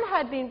gun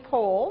had been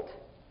pulled,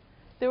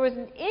 there was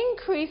an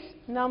increased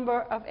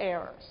number of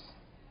errors.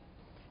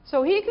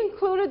 So he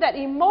concluded that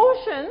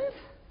emotions,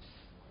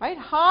 right,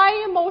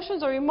 high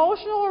emotions or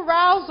emotional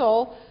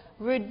arousal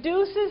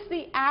reduces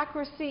the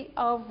accuracy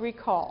of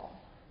recall.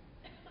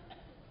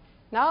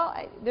 Now,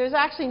 there's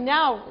actually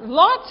now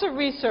lots of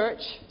research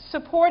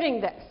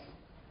supporting this.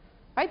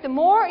 Right? The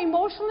more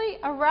emotionally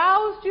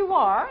aroused you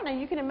are, now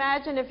you can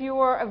imagine if you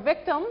were a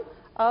victim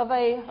of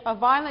a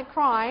violent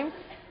crime,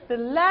 the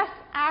less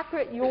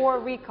accurate your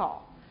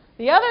recall.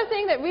 The other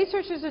thing that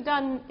researchers have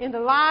done in the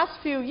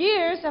last few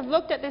years have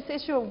looked at this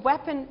issue of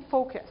weapon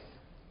focus.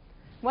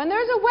 When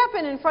there's a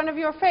weapon in front of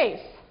your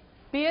face,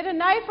 be it a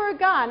knife or a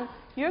gun,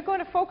 you're going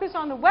to focus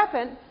on the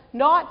weapon,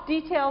 not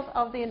details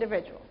of the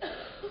individual.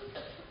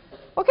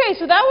 Okay,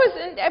 so that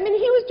was, I mean,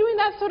 he was doing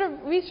that sort of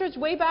research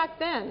way back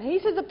then. He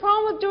says the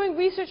problem with doing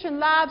research in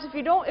labs,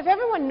 if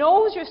everyone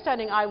knows you're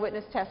studying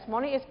eyewitness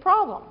testimony, it's a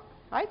problem,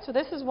 right? So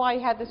this is why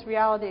he had this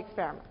reality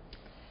experiment.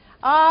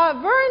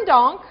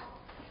 Verendonk,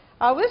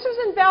 this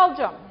was in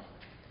Belgium,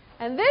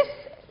 and this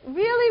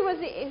really was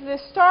the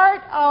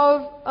start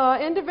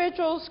of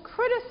individuals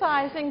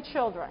criticizing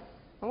children.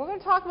 And we're going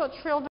to talk about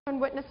children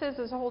witnesses.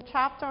 There's a whole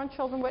chapter on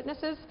children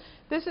witnesses.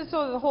 This is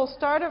sort of the whole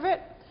start of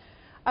it.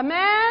 A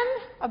man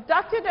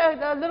abducted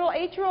a little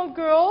 8-year-old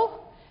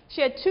girl.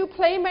 She had 2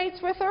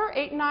 playmates with her,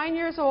 8 and 9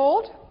 years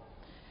old.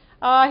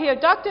 He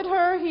abducted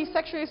her, he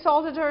sexually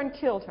assaulted her, and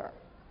killed her.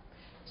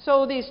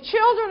 So these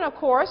children, of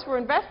course, were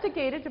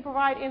investigated to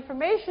provide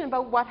information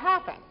about what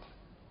happened,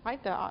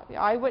 right? The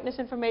eyewitness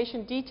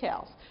information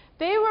details.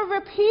 They were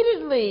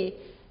repeatedly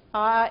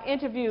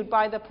interviewed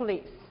by the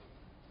police.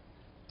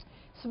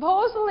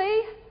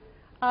 Supposedly,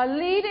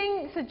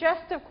 leading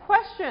suggestive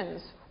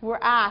questions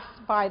were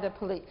asked by the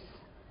police.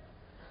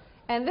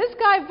 And this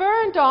guy,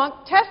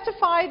 Verendonk,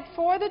 testified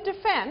for the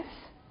defense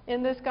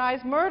in this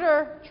guy's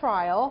murder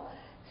trial,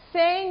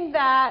 saying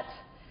that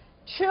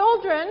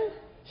children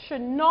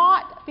should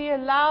not be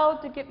allowed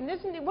to give,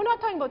 we're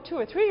not talking about 2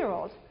 or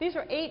 3-year-olds, these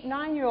are 8,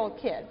 9-year-old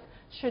kids,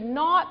 should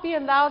not be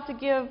allowed to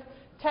give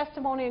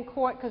testimony in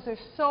court because they're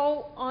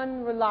so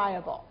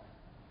unreliable.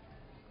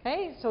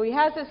 Okay, so he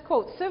has this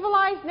quote,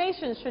 civilized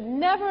nations should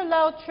never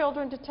allow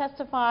children to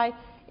testify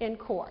in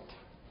court.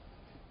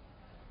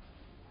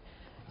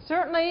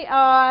 Certainly,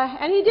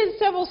 and he did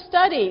several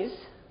studies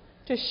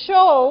to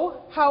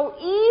show how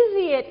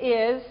easy it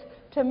is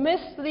to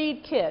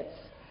mislead kids.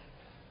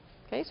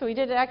 Okay, so he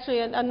did actually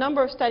a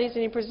number of studies,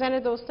 and he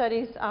presented those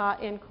studies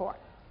in court.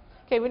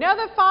 Okay, we now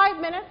have 5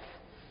 minutes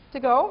to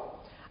go.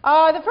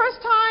 The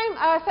first time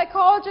a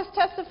psychologist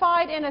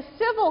testified in a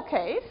civil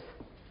case,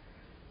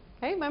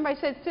 okay, remember I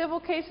said civil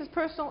cases,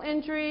 personal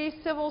injury,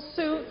 civil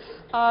suits,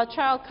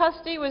 child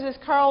custody, was this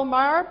Karl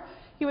Marr.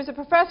 He was a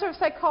professor of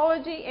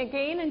psychology,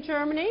 again in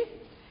Germany.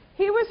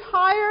 He was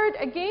hired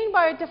again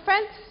by a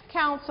defense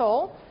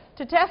counsel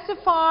to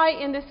testify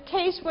in this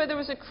case where there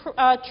was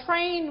a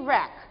train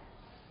wreck.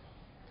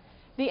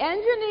 The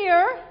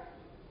engineer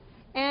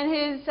and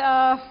his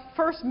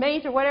first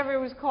mate, or whatever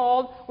it was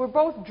called, were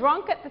both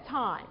drunk at the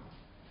time.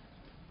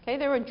 Okay,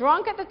 they were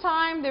drunk at the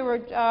time. They were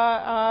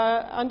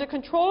under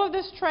control of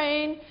this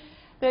train.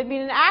 There had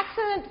been an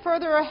accident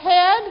further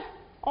ahead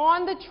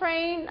on the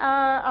train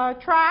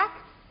track,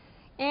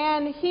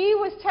 and he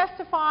was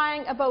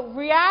testifying about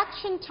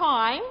reaction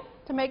time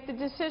to make the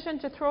decision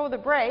to throw the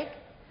brake,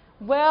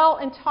 well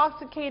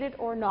intoxicated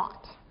or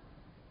not.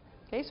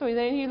 Okay, so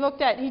then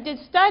he did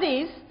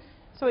studies.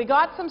 So he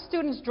got some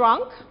students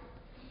drunk,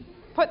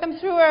 put them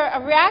through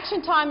a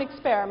reaction time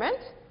experiment.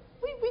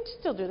 We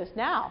still do this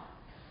now.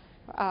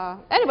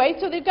 Anyway,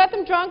 so they got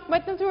them drunk,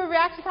 put them through a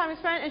reaction time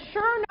experiment, and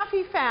sure enough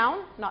he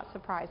found, not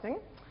surprising,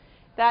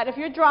 that if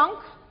you're drunk,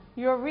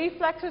 your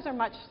reflexes are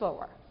much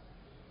slower.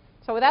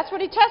 So that's what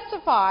he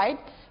testified,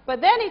 but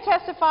then he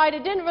testified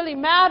it didn't really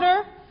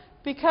matter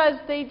because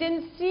they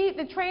didn't see,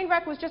 the train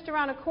wreck was just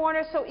around a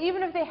corner, so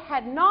even if they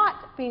had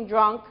not been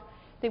drunk,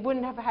 they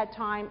wouldn't have had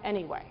time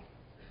anyway.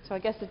 So I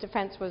guess the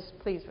defense was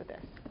pleased with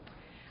this.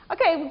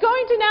 Okay, we're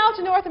going now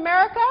to North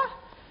America.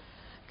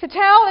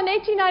 Cattell in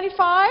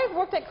 1895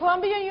 worked at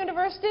Columbia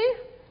University,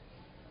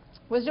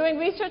 was doing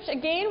research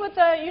again with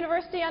the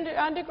university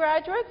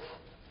undergraduates,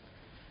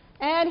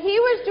 and he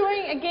was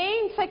doing,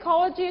 again,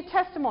 psychology of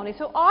testimony.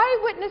 So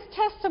eyewitness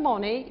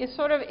testimony is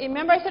sort of,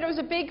 remember I said it was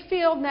a big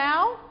field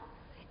now?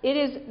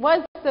 It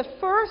was the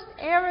first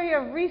area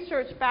of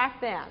research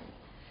back then.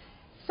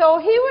 So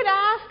he would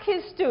ask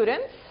his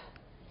students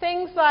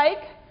things like,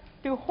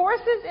 do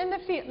horses in the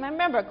field,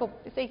 remember,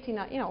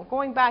 it's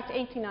going back to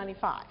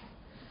 1895.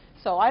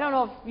 So I don't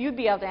know if you'd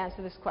be able to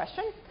answer this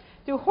question.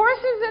 Do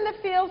horses in the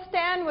field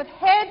stand with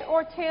head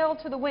or tail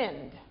to the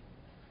wind?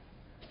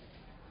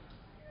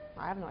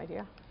 I have no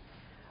idea.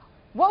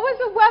 What was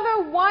the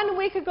weather 1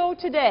 week ago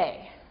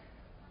today?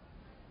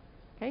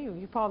 Okay,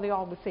 you probably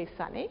all would say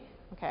sunny.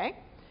 Okay.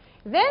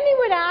 Then he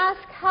would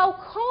ask, how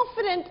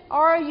confident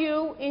are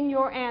you in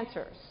your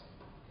answers?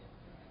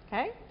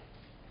 Okay.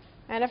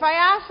 And if I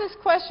ask this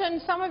question,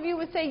 some of you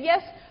would say,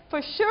 yes,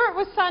 for sure it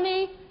was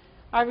sunny.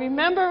 I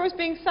remember it was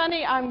being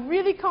sunny. I'm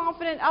really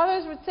confident.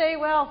 Others would say,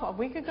 well, a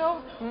week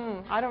ago?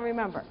 I don't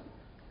remember.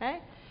 Okay?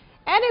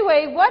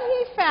 Anyway, what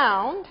he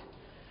found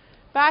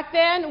back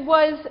then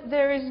was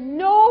there is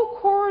no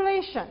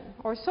correlation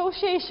or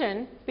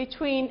association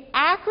between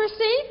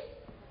accuracy,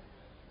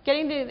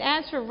 getting the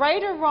answer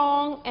right or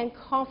wrong, and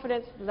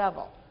confidence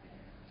level.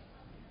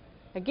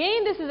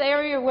 Again, this is an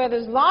area where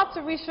there's lots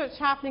of research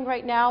happening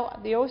right now,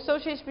 the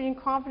association between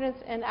confidence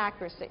and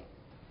accuracy.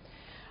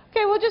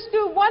 Okay, we'll just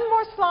do one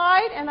more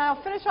slide, and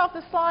I'll finish off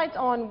the slides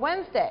on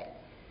Wednesday.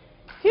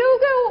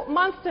 Hugo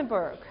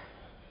Munsterberg.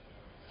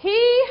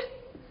 He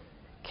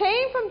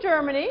came from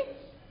Germany.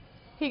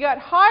 He got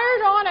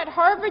hired on at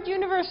Harvard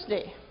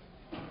University.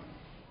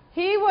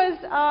 He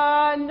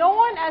was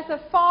known as the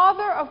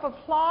father of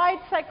applied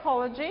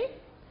psychology.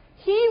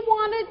 He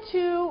wanted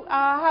to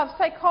have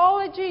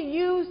psychology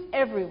used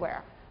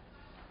everywhere.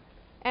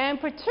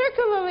 And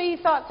particularly,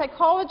 he thought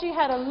psychology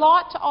had a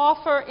lot to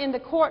offer in the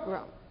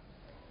courtroom.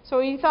 So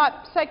he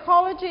thought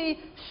psychology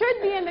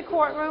should be in the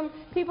courtroom.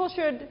 People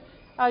should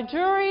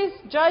juries,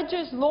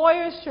 judges,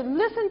 lawyers should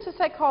listen to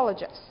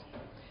psychologists.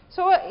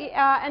 So,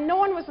 and no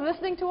one was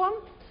listening to him.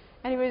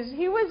 And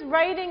he was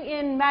writing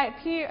in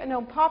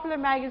popular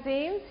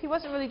magazines. He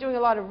wasn't really doing a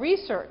lot of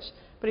research,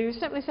 but he was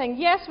simply saying,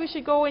 yes, we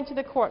should go into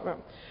the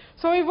courtroom.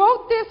 So he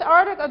wrote this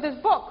article, this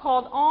book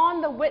called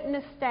On the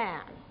Witness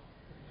Stand.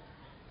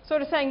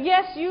 Sort of saying,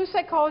 yes, use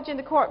psychology in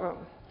the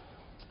courtroom.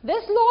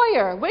 This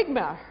lawyer,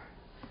 Wigmer,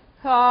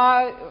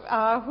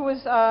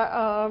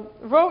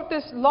 wrote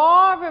this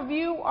law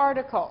review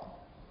article.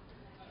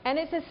 And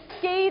it's a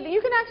scathing,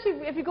 you can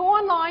actually, if you go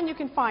online, you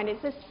can find it.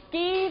 It's a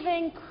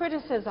scathing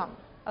criticism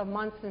of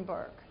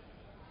Munzenberg,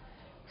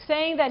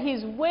 saying that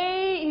he's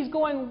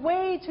going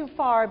way too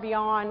far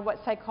beyond what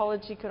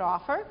psychology could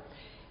offer.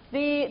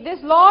 This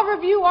law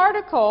review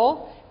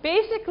article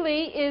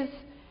basically is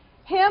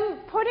him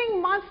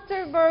putting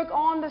Munzenberg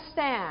on the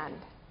stand.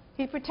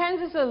 He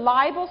pretends it's a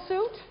libel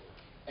suit.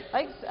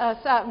 Like,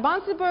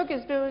 Munzenberg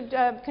is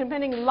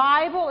committing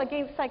libel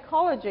against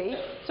psychology,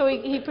 so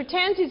he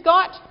pretends he's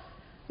got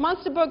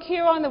Munzenberg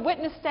here on the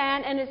witness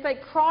stand, and it's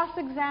like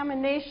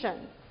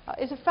cross-examination.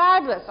 It's a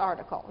fabulous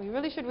article. You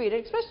really should read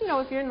it, especially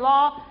if you're in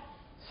law.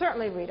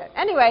 Certainly read it.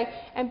 Anyway,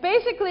 and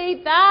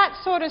basically that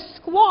sort of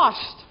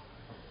squashed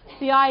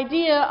the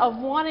idea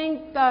of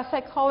wanting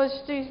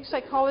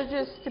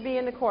psychologists to be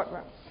in the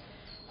courtroom.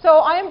 So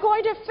I am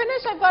going to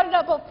finish. I've got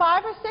about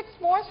 5 or 6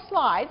 more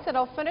slides that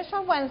I'll finish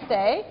on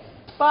Wednesday.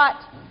 But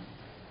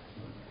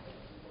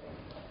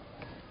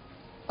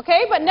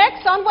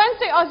next on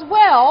Wednesday as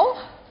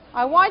well,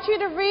 I want you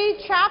to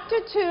read Chapter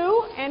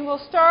 2, and we'll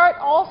start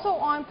also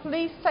on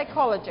police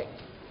psychology.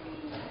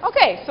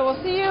 Okay, so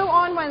we'll see you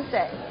on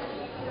Wednesday.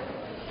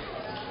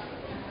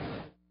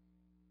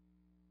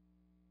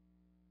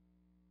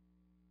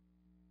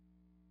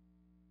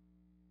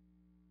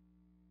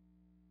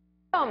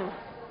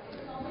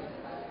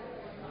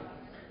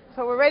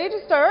 So we're ready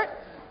to start.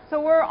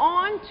 So we're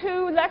on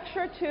to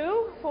Lecture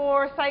 2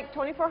 for Psych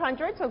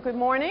 2400. So good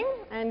morning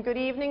and good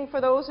evening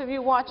for those of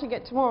you watching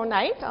it tomorrow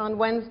night on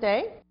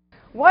Wednesday.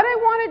 What I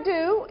want to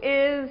do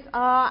is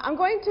I'm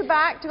going to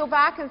go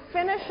back and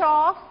finish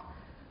off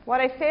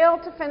what I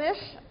failed to finish,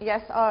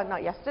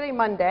 not yesterday,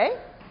 Monday.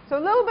 So a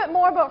little bit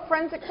more about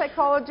forensic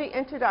psychology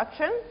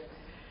introduction.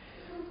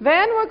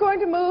 Then we're going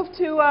to move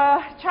to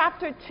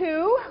Chapter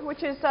 2,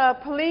 which is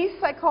police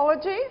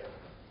psychology.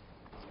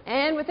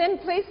 And within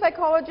police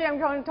psychology, I'm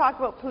going to talk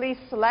about police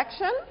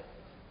selection.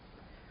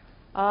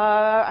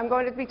 I'm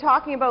going to be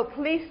talking about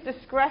police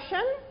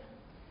discretion.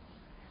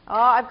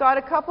 I've got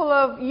a couple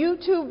of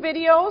YouTube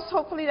videos,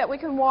 hopefully, that we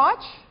can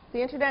watch.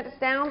 The internet is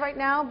down right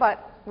now,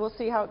 but we'll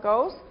see how it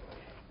goes.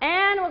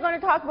 And we're going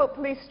to talk about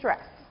police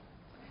stress.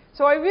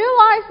 So I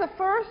realize the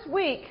first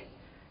week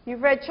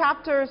you've read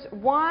chapters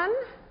 1.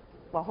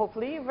 Well,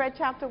 hopefully you've read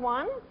Chapter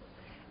 1.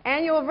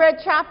 And you'll have read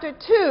Chapter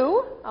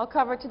 2 I'll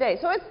cover today.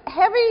 So it's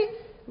heavy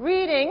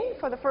reading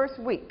for the first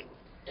week.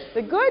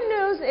 The good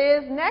news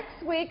is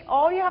next week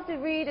all you have to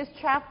read is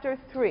Chapter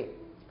 3.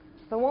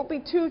 There won't be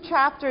 2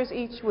 chapters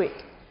each week.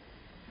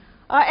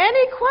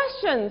 Any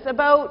questions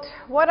about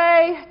what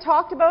I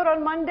talked about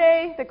on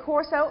Monday, the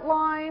course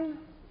outline,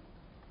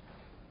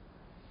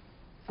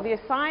 the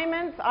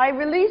assignments? I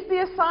released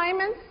the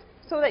assignments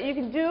so that you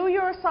can do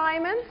your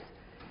assignments.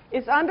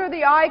 It's under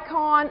the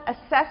icon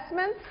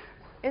Assessments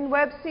in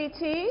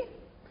WebCT.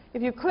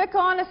 If you click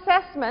on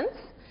Assessments,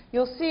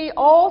 you'll see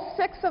all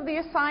 6 of the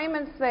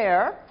assignments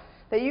there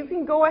that you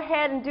can go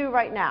ahead and do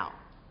right now.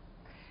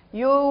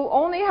 You'll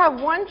only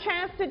have 1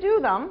 chance to do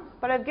them,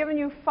 but I've given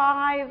you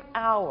 5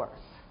 hours.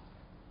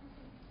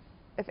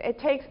 If it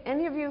takes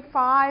any of you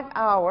 5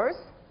 hours,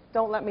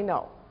 don't let me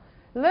know.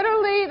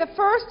 Literally, the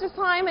first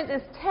assignment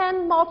is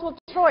 10 multiple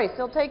choice.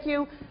 It'll take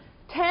you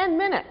 10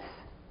 minutes.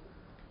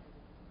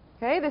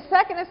 Okay, the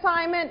second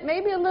assignment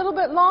may be a little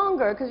bit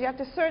longer because you have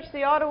to search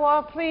the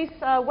Ottawa Police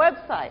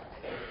website.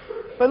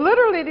 But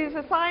literally, these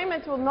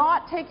assignments will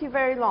not take you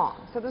very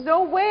long. So there's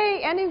no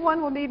way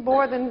anyone will need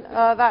more than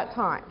that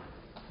time.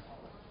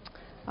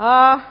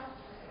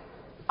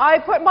 I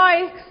put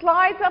my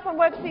slides up on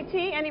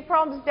WebCT. Any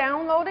problems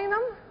downloading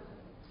them?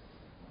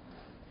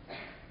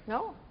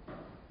 No?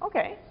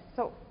 Okay.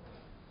 So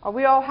are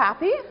we all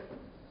happy?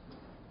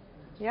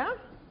 Yeah?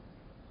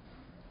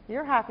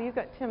 You're happy. You've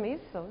got Timmy's,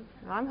 so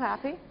I'm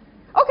happy.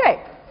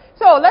 Okay.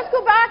 So let's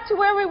go back to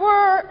where we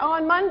were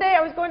on Monday.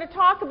 I was going to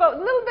talk about a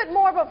little bit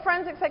more about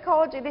forensic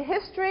psychology, the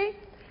history.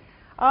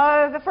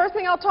 The first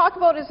thing I'll talk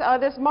about is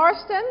this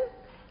Marston.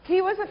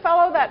 He was a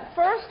fellow that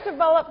first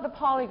developed the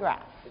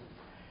polygraph.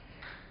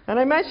 And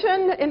I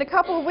mentioned in a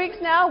couple of weeks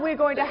now we're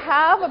going to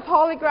have a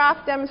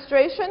polygraph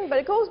demonstration, but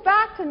it goes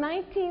back to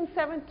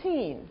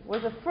 1917,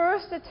 was the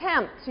first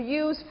attempt to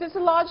use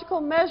physiological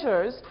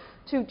measures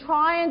to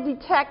try and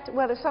detect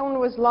whether someone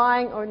was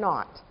lying or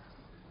not.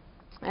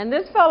 And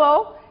this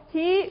fellow,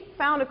 he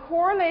found a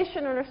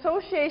correlation or an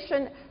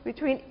association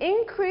between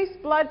increased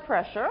blood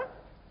pressure.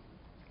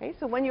 Okay,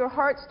 so when your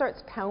heart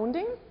starts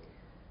pounding,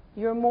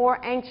 you're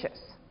more anxious.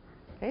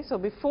 Okay, so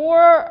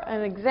before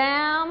an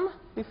exam,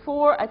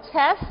 before a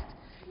test,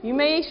 You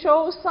may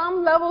show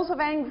some levels of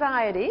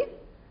anxiety,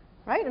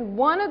 right? And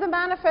one of the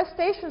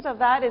manifestations of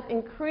that is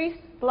increased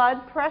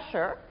blood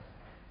pressure.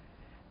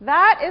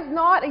 That is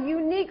not a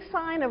unique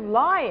sign of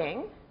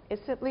lying.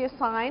 It's simply a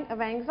sign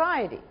of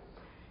anxiety.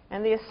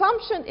 And the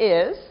assumption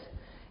is,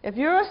 if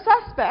you're a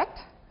suspect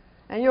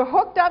and you're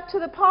hooked up to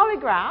the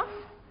polygraph,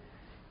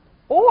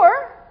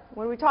 or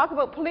when we talk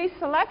about police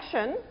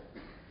selection,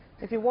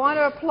 if you want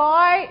to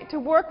apply to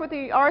work with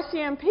the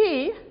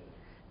RCMP,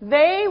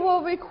 they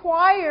will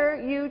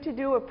require you to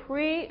do a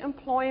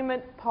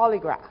pre-employment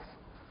polygraph.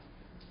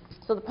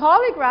 So the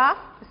polygraph,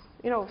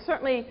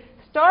 certainly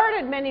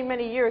started many,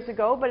 many years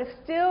ago, but it's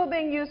still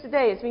being used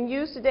today. It's being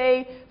used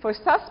today for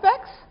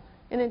suspects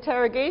in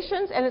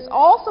interrogations, and it's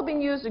also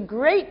being used a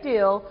great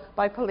deal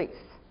by police.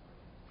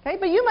 Okay?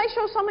 But you might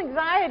show some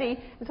anxiety,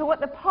 and so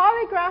what the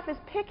polygraph is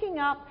picking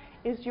up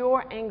is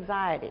your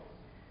anxiety,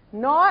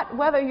 not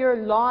whether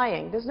you're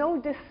lying. There's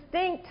no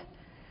distinct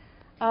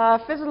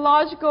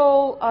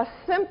physiological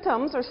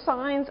symptoms or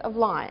signs of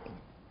lying.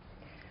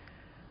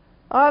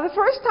 The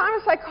first time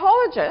a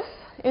psychologist,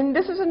 and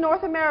this is in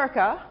North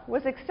America,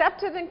 was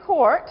accepted in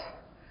court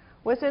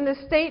was in the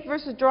State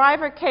versus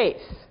Driver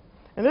case.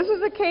 And this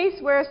is a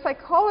case where a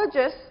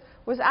psychologist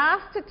was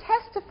asked to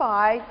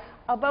testify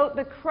about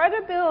the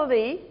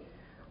credibility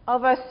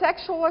of a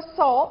sexual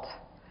assault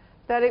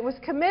that it was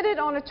committed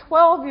on a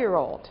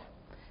 12-year-old.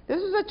 This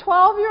was a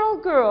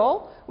 12-year-old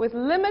girl with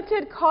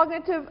limited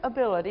cognitive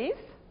abilities,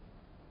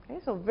 okay,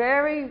 so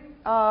very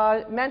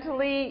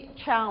mentally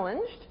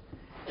challenged.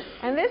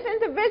 And this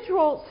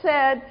individual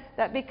said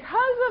that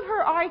because of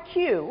her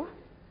IQ,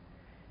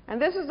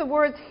 and this is the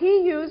words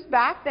he used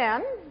back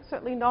then,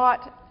 certainly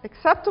not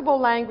acceptable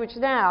language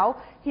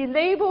now, he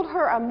labeled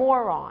her a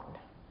moron.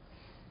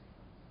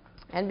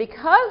 And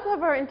because of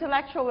her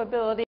intellectual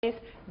abilities,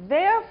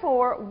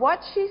 therefore, what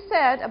she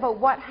said about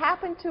what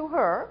happened to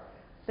her,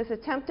 this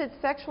attempted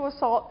sexual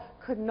assault,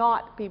 could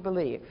not be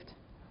believed.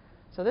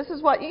 So this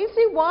is what, you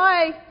see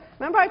why,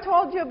 remember I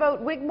told you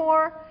about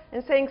Wigmore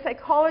and saying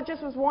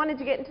psychologists was wanting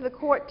to get into the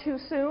court too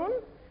soon?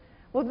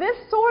 Well, this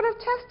sort of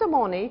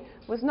testimony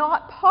was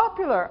not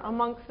popular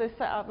amongst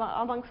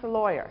the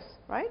lawyers,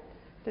 right?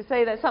 To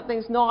say that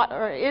something's not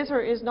or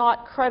is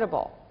not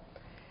credible.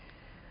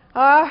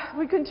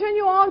 We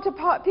continue on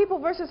to People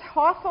versus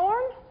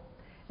Hawthorne.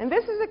 And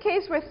this is a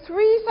case where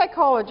 3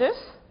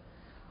 psychologists,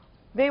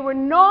 they were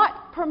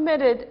not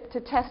permitted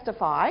to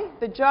testify.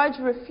 The judge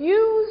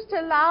refused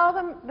to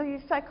allow the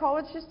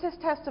psychologists to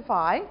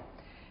testify.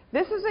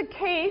 This is a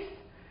case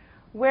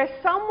where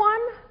someone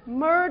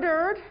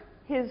murdered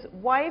his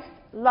wife's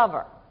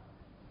lover.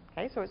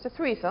 Okay, so it's a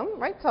threesome,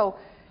 right? So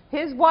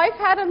his wife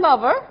had a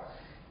lover.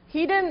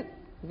 He didn't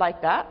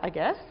like that, I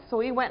guess, so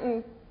he went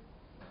and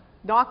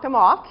knocked him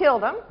off,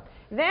 killed him.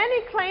 Then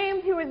he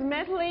claimed he was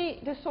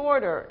mentally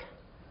disordered.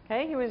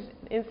 Okay, he was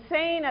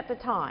insane at the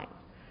time.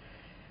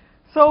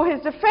 So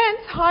his defense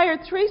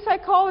hired 3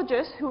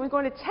 psychologists who were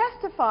going to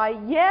testify,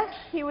 yes,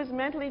 he was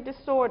mentally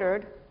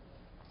disordered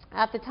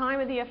at the time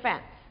of the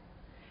offense.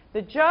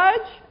 The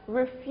judge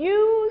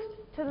refused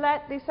to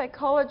let the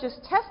psychologists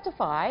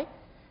testify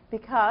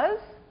because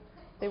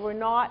they were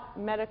not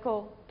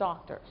medical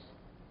doctors.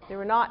 They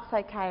were not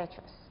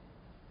psychiatrists.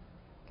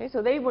 Okay,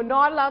 so they were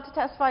not allowed to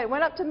testify. It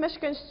went up to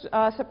Michigan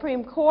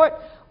Supreme Court,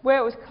 where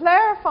it was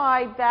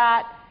clarified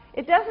that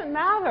it doesn't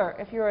matter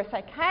if you're a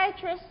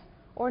psychiatrist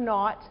or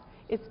not.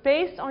 It's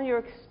based on your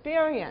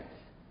experience,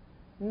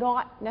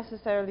 not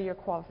necessarily your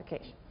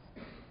qualifications.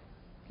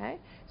 Okay?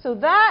 So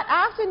that,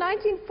 after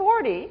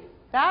 1940,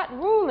 that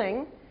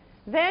ruling,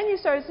 then you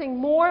started seeing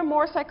more and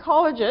more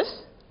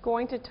psychologists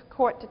going to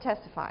court to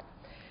testify.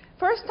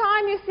 First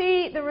time you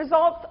see the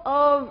results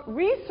of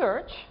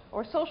research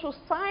or social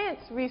science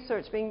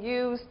research being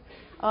used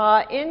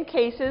in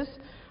cases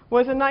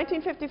was in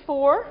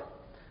 1954.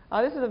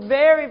 This is a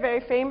very,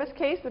 very famous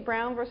case, the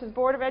Brown versus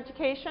Board of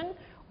Education,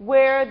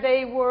 where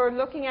they were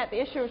looking at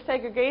the issue of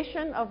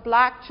segregation of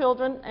black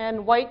children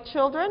and white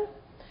children.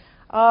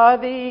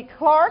 The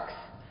Clarks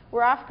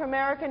were African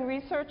American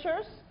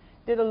researchers,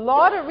 did a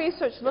lot of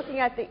research looking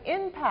at the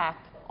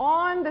impact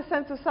on the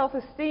sense of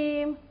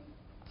self-esteem,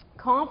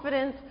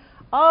 confidence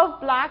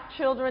of black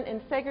children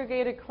in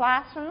segregated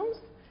classrooms.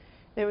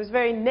 There was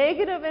very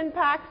negative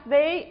impacts.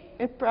 They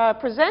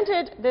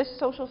presented this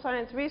social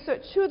science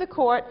research to the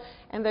court,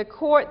 and the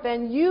court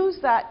then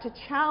used that to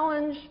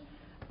challenge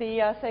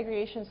the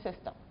segregation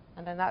system.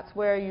 And then that's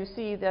where you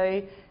see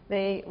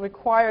they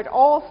required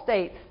all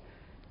states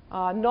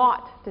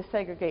not to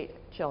segregate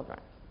children.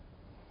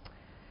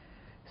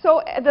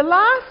 So the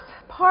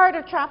last part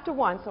of Chapter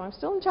 1, so I'm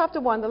still in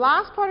Chapter 1, the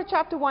last part of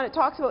Chapter 1, it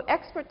talks about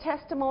expert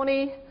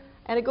testimony,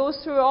 and it goes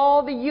through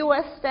all the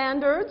U.S.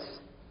 standards.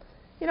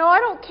 You know, I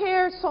don't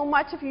care so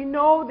much if you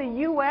know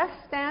the U.S.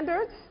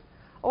 standards.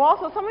 Oh,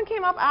 also, someone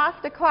came up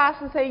after class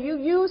and say, you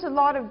use a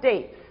lot of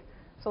dates.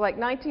 So like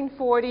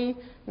 1940,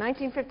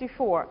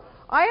 1954.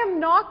 I am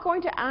not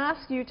going to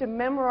ask you to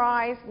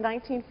memorize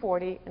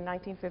 1940 and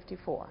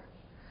 1954.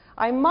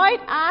 I might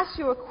ask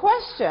you a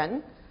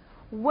question,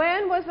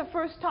 when was the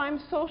first time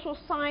social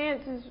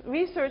sciences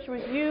research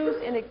was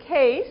used in a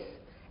case,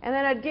 and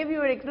then I'd give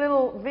you a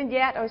little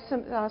vignette or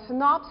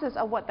synopsis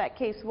of what that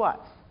case was.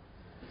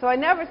 So I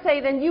never say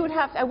then you would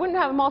have to, I wouldn't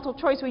have a multiple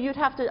choice where you'd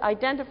have to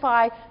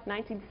identify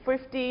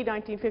 1950,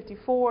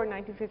 1954,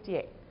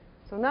 1958.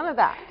 So none of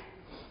that.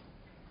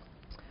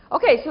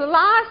 Okay, so the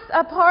last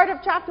part of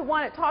chapter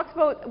 1, it talks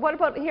about what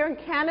about here in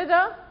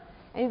Canada,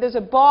 and there's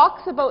a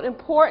box about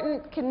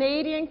important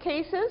Canadian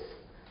cases.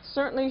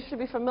 Certainly you should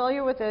be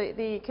familiar with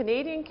the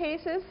Canadian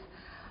cases.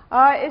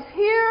 Is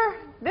here,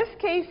 this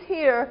case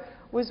here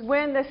was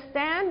when the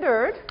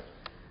standard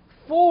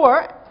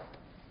for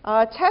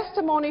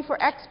testimony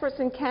for experts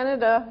in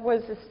Canada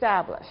was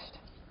established.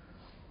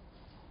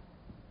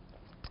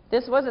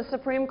 This was a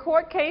Supreme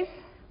Court case,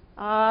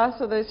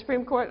 so the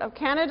Supreme Court of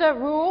Canada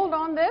ruled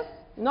on this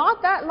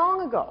not that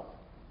long ago.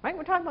 Right?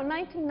 We're talking about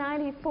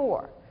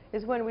 1994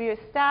 is when we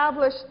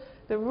established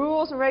the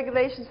rules and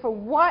regulations for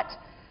what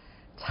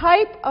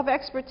type of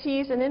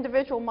expertise an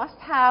individual must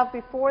have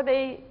before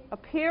they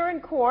appear in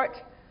court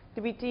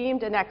to be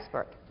deemed an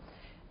expert.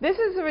 This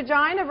is the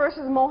Regina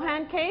versus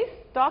Mohan case.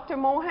 Dr.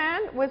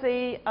 Mohan was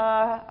a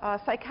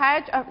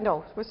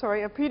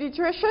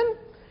pediatrician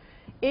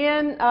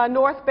in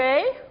North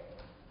Bay.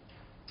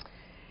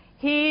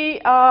 He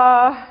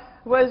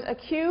was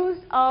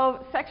accused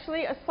of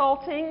sexually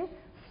assaulting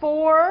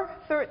 4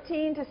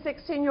 13 to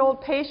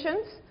 16-year-old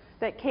patients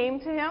that came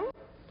to him.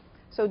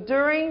 So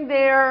during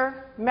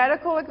their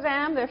medical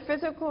exam, their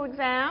physical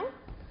exam,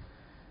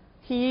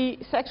 he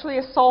sexually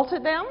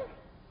assaulted them.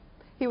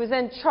 He was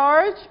then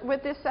charged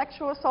with this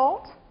sexual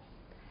assault.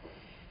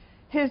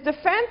 His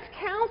defense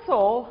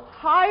counsel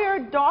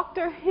hired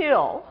Dr.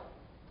 Hill.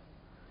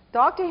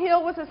 Dr.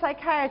 Hill was a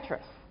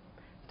psychiatrist.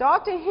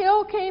 Dr.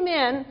 Hill came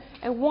in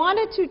and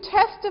wanted to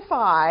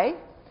testify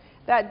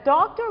that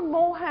Dr.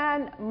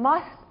 Mohan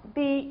must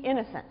be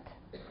innocent.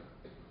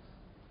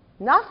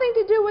 Nothing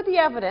to do with the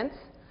evidence,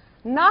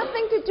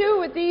 nothing to do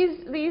with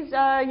these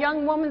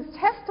young women's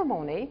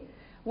testimony.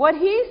 What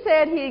he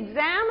said, he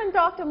examined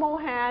Dr.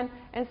 Mohan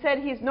and said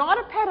he's not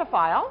a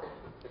pedophile,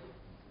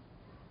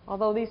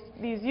 although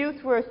these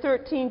youth were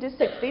 13 to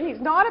 16.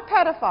 He's not a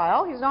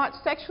pedophile. He's not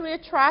sexually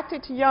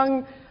attracted to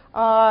young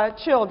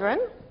children.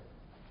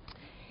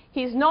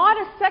 He's not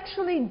a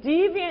sexually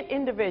deviant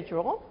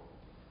individual.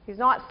 He's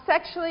not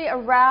sexually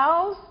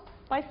aroused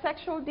by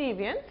sexual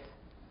deviance.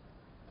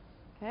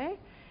 Okay?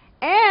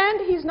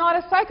 And he's not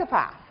a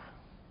psychopath.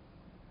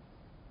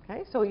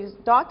 Okay? So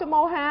Dr.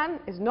 Mohan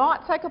is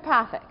not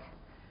psychopathic.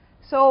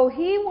 So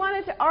he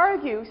wanted to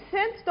argue,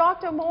 since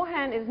Dr.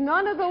 Mohan is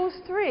none of those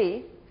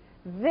three,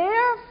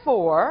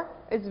 therefore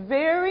it's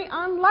very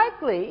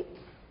unlikely,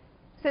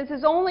 since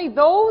it's only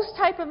those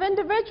type of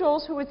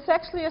individuals who would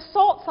sexually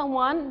assault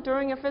someone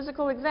during a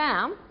physical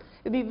exam,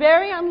 it would be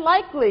very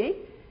unlikely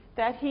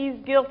that he's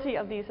guilty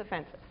of these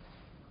offenses.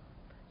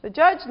 The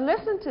judge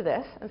listened to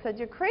this and said,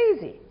 you're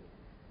crazy.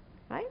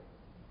 Right?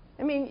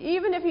 I mean,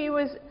 even if he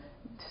was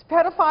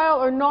pedophile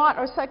or not,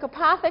 or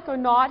psychopathic or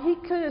not, he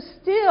could have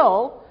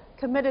still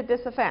committed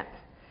this offense.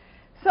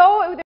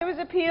 So there was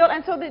appeal,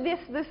 and so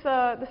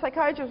the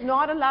psychiatrist was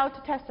not allowed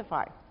to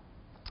testify.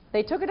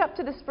 They took it up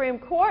to the Supreme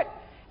Court,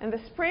 and the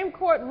Supreme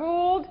Court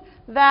ruled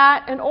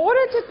that in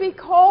order to be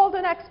called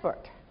an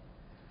expert,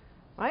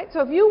 right? So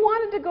if you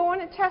wanted to go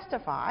in and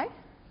testify,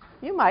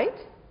 you might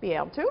be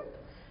able to.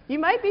 You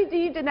might be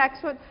deemed an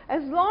expert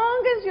as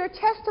long as your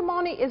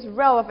testimony is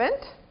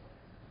relevant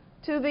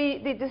to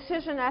the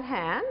decision at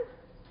hand.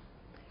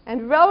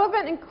 And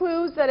relevant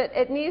includes that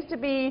it needs to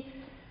be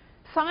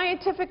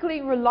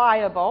scientifically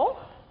reliable.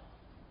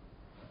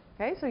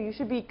 Okay, so you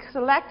should be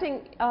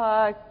selecting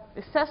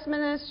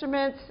assessment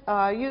instruments,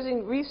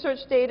 using research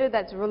data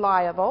that's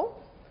reliable.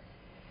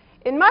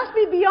 It must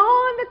be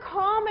beyond the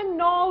common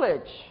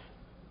knowledge.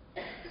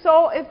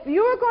 So if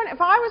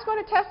I was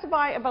going to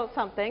testify about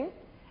something,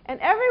 and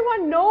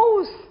everyone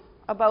knows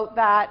about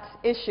that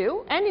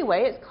issue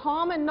anyway, it's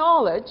common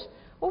knowledge,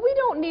 well, we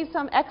don't need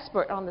some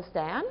expert on the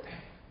stand,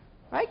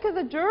 right? Because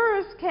the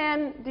jurors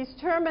can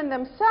determine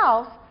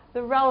themselves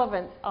the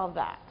relevance of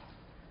that.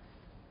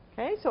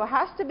 Okay, so it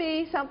has to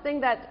be something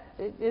that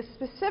is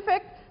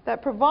specific,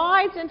 that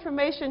provides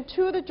information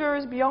to the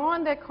jurors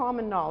beyond their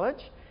common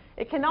knowledge.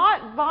 It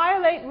cannot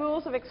violate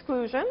rules of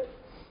exclusion.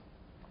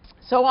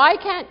 So I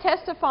can't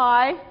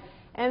testify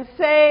and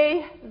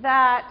say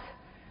that,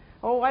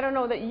 oh, I don't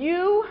know, that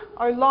you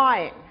are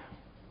lying.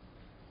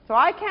 So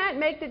I can't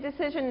make the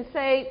decision and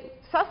say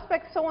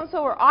suspect so-and-so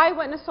or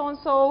eyewitness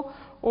so-and-so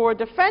or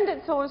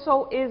defendant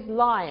so-and-so is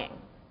lying.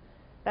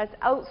 That's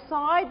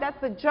outside, that's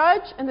the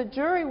judge and the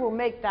jury will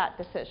make that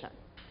decision.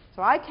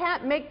 So I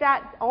can't make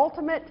that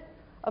ultimate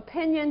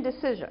opinion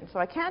decision. So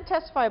I can't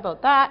testify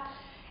about that.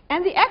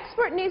 And the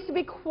expert needs to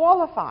be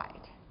qualified.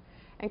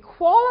 And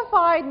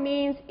qualified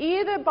means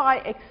either by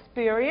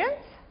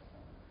experience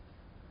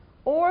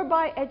or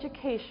by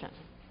education.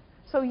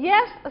 So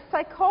yes, a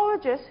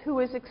psychologist who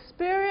is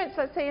experienced,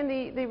 let's say in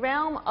the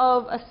realm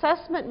of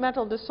assessment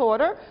mental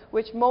disorder,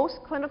 which most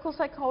clinical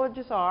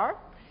psychologists are,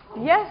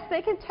 yes,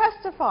 they can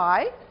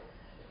testify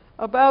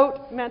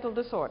about mental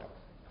disorder.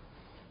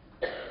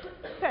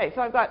 Okay,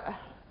 so I've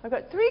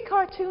got 3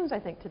 cartoons, I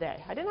think,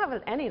 today. I didn't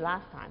have any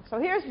last time. So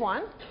here's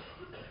one.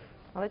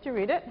 I'll let you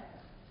read it.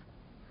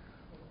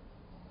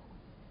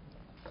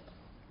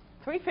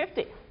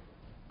 $3.50.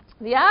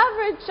 The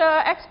average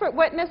expert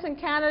witness in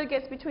Canada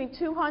gets between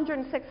 200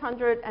 and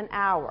 600 an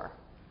hour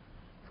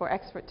for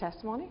expert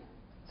testimony.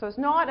 So it's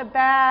not a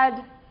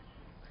bad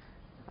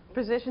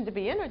position to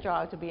be in or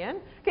job to be in.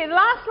 Okay, the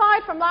last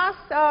slide from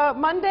last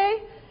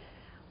Monday.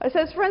 It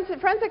says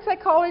forensic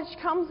psychology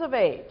comes of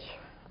age.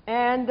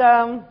 And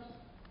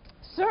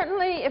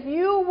certainly if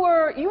you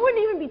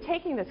wouldn't even be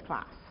taking this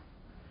class.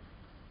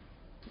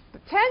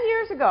 But 10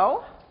 years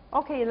ago,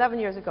 okay, 11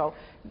 years ago,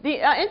 the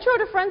Intro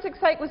to Forensic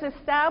Psych was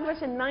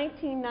established in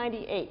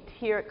 1998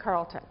 here at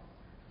Carleton.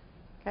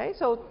 Okay,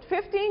 so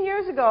 15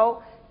 years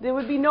ago, there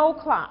would be no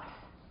class.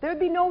 There would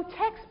be no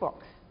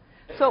textbooks.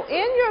 So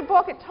in your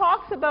book, it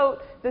talks about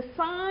the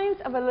signs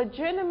of a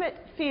legitimate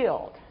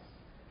field.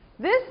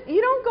 This,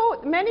 you don't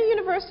go, many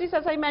universities,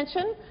 as I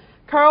mentioned,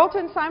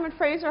 Carleton, Simon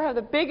Fraser have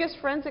the biggest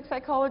forensic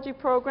psychology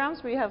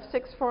programs. We have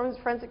 6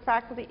 forensic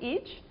faculty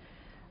each.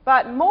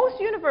 But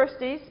most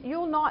universities,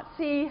 you'll not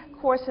see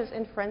courses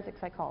in forensic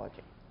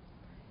psychology.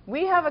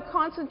 We have a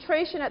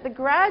concentration at the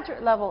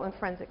graduate level in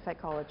forensic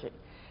psychology.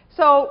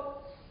 So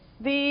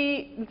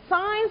the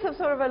signs of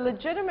sort of a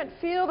legitimate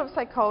field of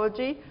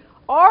psychology,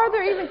 are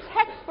there even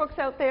textbooks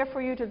out there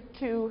for you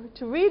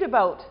to read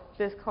about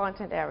this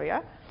content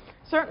area?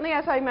 Certainly,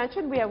 as I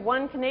mentioned, we have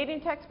 1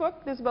 Canadian textbook.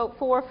 There's about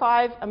 4 or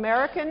 5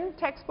 American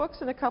textbooks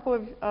and a couple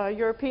of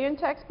European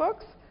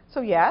textbooks.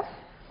 So yes.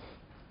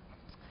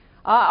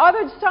 Are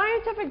there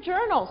scientific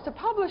journals to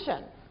publish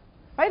in?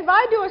 Right? If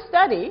I do a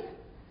study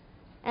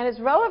and it's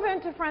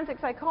relevant to forensic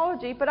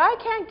psychology, but I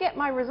can't get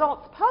my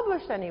results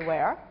published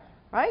anywhere,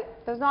 right?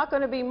 There's not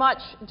going to be much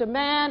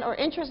demand or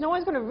interest. No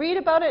one's going to read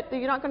about it.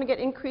 You're not going to get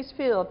increased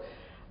field.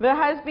 There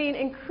has been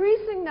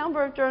increasing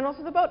number of journals.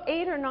 There's about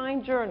 8 or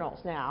 9 journals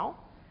now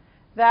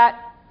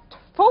that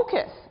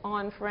focus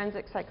on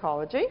forensic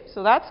psychology,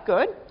 so that's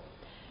good.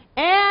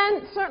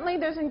 And certainly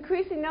there's an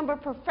increasing number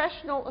of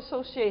professional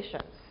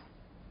associations.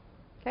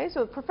 Okay,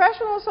 so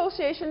professional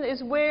association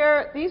is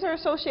where, these are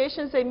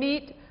associations, they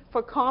meet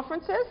for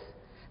conferences.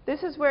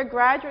 This is where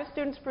graduate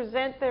students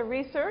present their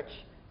research.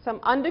 Some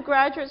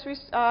undergraduate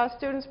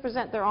students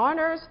present their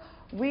honors.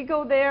 We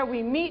go there,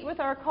 we meet with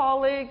our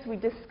colleagues, we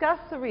discuss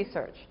the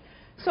research.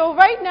 So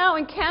right now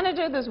in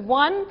Canada, there's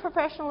 1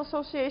 professional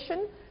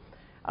association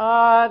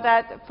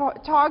that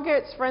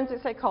targets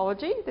forensic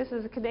psychology. This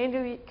is the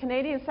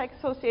Canadian Psych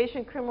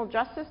Association Criminal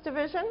Justice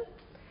Division.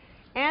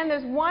 And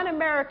there's 1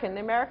 American,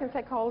 the American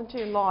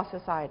Psychology and Law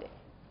Society.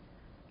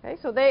 Okay,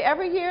 so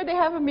every year they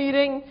have a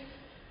meeting.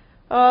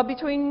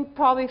 Between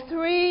probably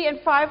 300 and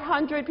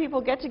 500 people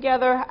get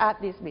together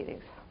at these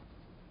meetings.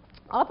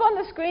 Up on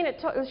the screen,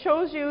 it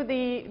shows you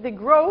the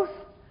growth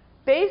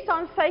based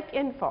on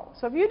PsycInfo.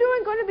 So if you're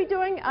going to be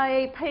doing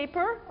a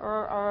paper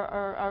or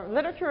a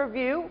literature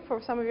review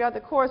for some of your other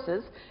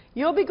courses,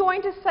 you'll be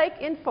going to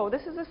PsycInfo.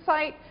 This is a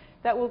site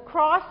that will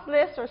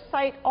cross-list or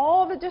cite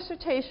all the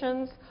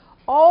dissertations,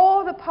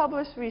 all the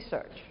published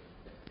research.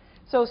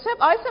 So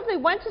I simply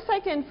went to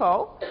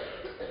PsycInfo,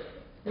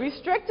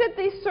 restricted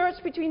the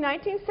search between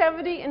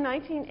 1970 and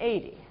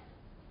 1980.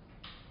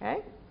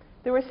 Okay?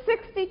 There were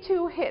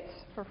 62 hits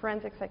for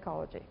forensic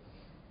psychology.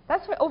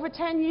 That's for over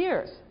 10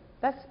 years.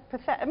 That's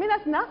pathetic. I mean,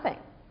 that's nothing,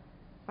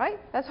 right?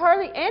 That's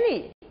hardly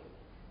any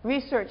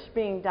research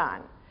being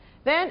done.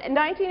 Then in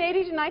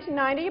 1980 to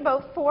 1990,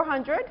 about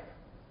 400.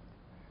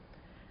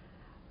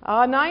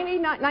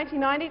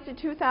 1990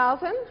 to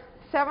 2000,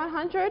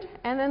 700.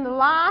 And then the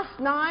last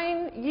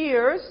 9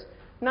 years,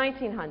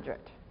 1900.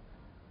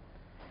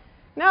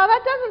 Now,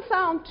 that doesn't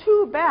sound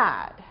too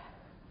bad,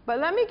 but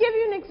let me give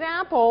you an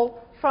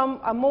example from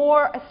a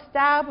more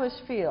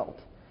established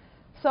field.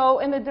 So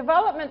in the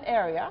development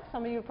area,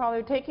 some of you are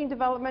probably taking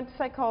development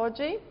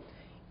psychology,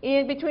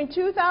 in between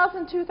 2000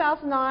 and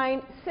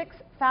 2009,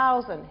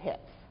 6,000 hits.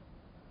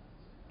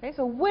 Okay,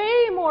 so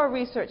way more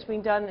research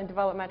being done in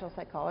developmental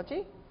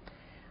psychology.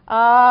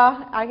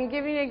 I can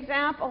give you an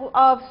example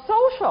of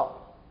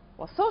social.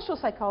 Well, social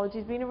psychology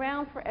has been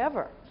around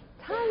forever.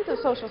 Tons of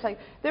social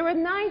psychology. There were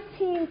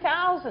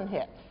 19,000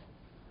 hits.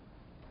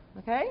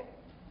 Okay?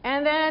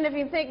 And then if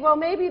you think, well,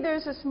 maybe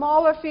there's a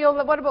smaller field,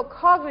 what about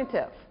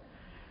cognitive?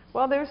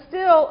 Well, there's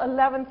still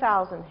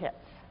 11,000 hits.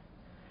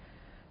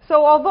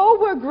 So although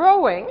we're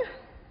growing,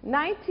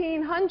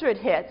 1,900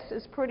 hits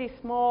is pretty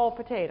small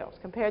potatoes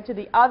compared to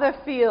the other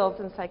fields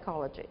in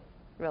psychology,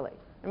 really.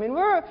 I mean,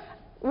 we're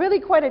really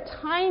quite a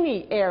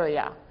tiny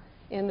area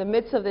in the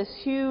midst of this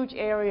huge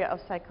area of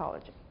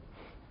psychology.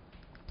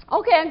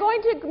 Okay, I'm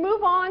going to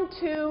move on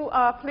to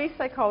police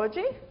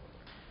psychology.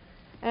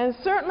 And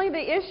certainly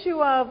the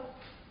issue of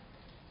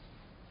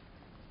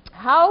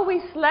how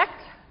we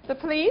select the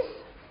police,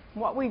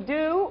 what we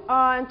do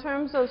in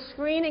terms of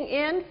screening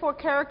in for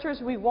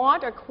characters we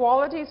want or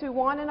qualities we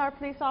want in our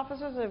police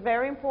officers are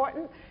very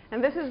important.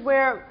 And this is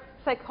where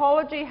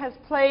psychology has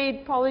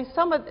played probably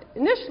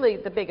initially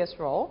the biggest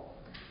role.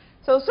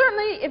 So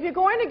certainly, if you're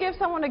going to give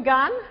someone a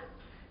gun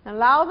and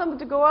allow them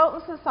to go out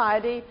in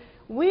society,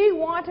 we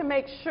want to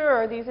make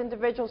sure these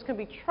individuals can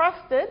be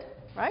trusted,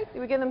 right?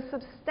 We give them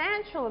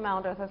substantial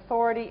amount of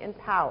authority and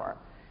power.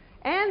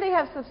 And they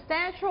have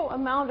substantial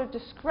amount of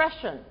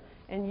discretion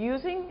in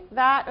using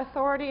that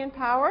authority and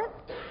power.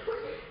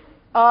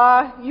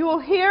 You will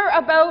hear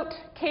about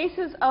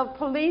cases of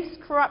police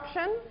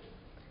corruption,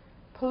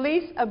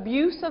 police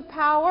abuse of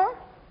power.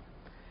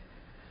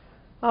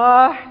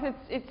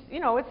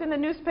 It's in the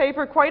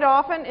newspaper quite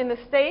often, in the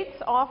States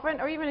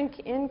often, or even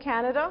in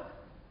Canada.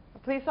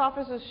 Police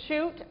officers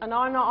shoot an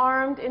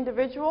unarmed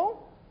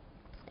individual.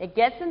 It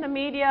gets in the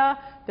media.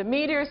 The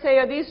media say,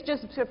 are these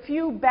just a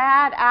few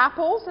bad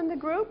apples in the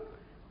group?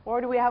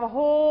 Or do we have a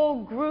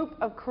whole group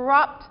of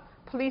corrupt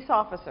police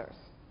officers?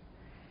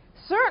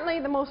 Certainly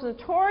the most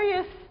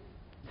notorious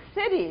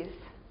cities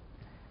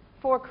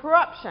for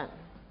corruption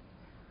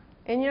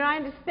in the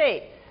United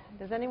States.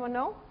 Does anyone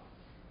know?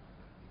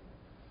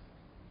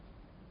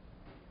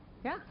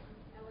 Yeah?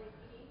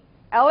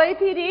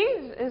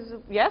 LAPD is,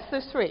 yes,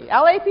 there's 3.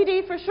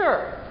 LAPD for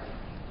sure.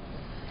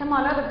 Come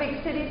on, other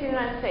big cities in the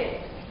United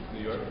States. New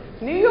York.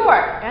 New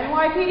York.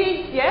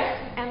 NYPD,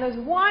 yes. And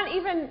there's one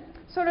even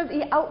sort of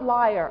the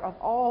outlier of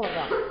all of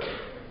them.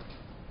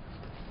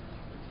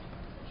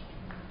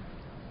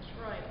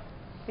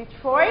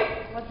 Detroit.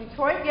 Was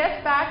Detroit?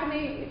 Yes, back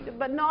in the,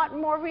 but not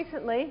more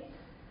recently.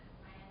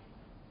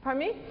 Pardon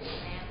me?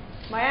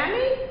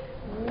 Miami?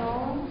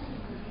 No.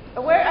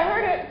 Where? I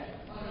heard it.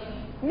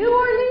 New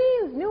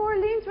Orleans. New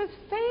Orleans was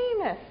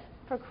famous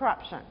for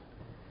corruption.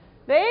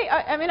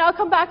 I'll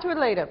come back to it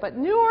later, but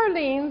New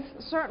Orleans,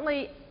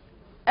 certainly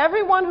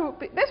everyone who,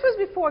 this was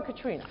before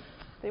Katrina.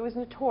 It was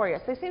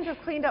notorious. They seem to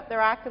have cleaned up their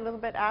act a little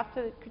bit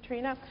after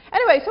Katrina.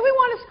 Anyway, so we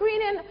want to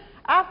screen in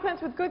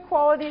applicants with good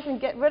qualities and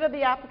get rid of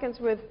the applicants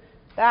with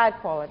bad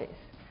qualities.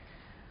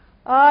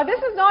 This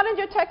is not in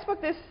your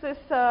textbook, this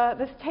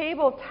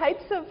table,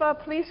 types of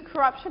police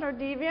corruption or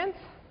deviance.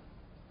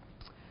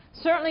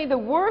 Certainly the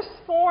worst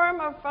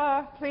form of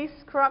police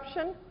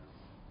corruption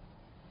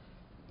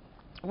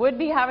would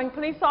be having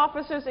police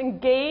officers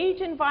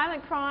engage in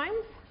violent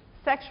crimes,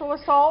 sexual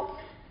assaults,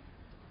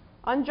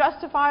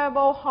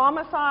 unjustifiable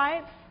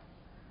homicides.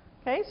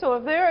 Okay, so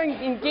if they're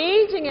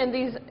engaging in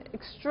these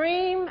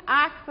extreme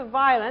acts of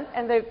violence,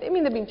 and they've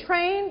been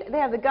trained, they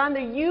have the gun,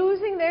 they're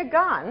using their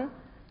gun,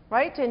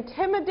 right, to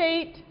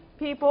intimidate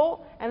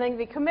people, and then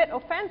they commit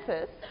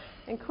offenses,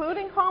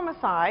 including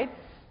homicide,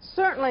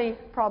 certainly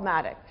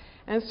problematic.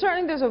 And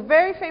certainly there's a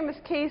very famous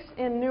case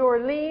in New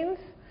Orleans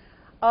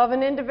of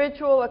an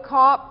individual, a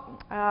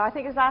cop, I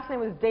think his last name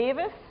was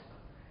Davis.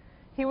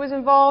 He was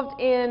involved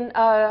in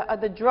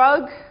the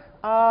drug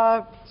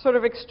sort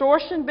of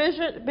extortion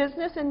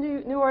business in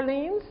New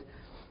Orleans.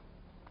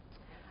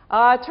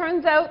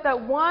 Turns out that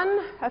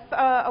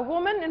a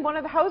woman in one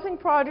of the housing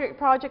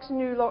projects in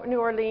New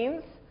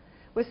Orleans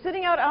was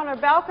sitting out on her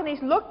balcony,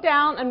 looked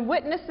down and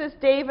witnesses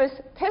Davis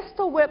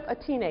pistol whip a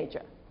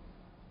teenager.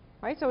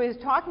 Right, so he was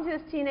talking to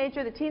this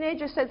teenager. The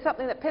teenager said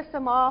something that pissed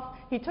him off.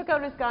 He took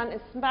out his gun and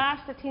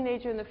smashed the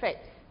teenager in the face.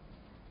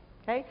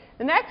 Okay?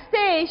 The next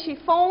day, she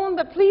phoned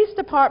the police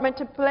department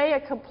to lay a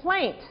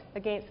complaint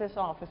against this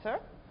officer.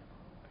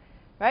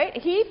 Right?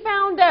 He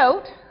found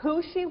out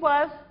who she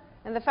was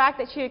and the fact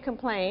that she had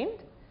complained.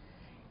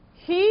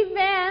 He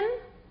then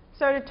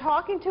started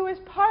talking to his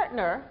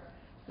partner,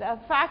 the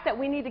fact that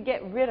we need to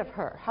get rid of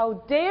her. How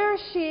dare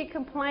she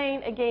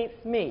complain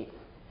against me?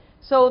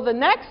 So the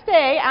next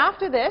day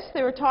after this,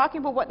 they were talking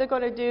about what they're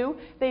going to do.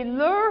 They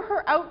lure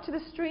her out to the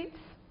streets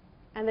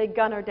and they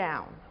gun her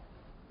down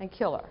and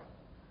kill her.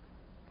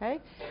 Okay?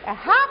 It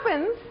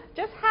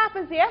just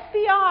happens, the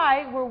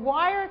FBI were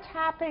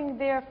wiretapping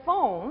their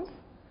phones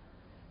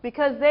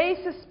because they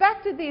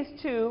suspected these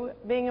two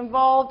being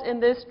involved in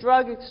this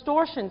drug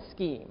extortion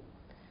scheme.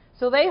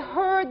 So they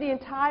heard the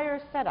entire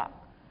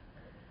setup.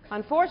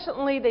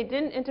 Unfortunately, they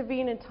didn't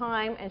intervene in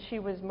time and she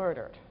was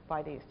murdered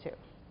by these two.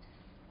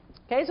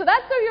 Okay, so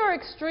that's your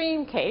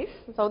extreme case.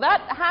 So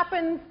that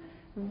happens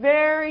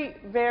very,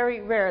 very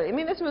rarely.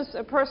 This was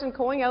a person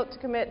going out to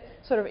commit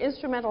sort of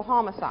instrumental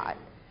homicide.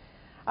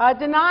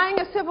 Denying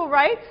of civil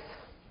rights,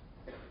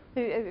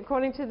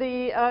 according to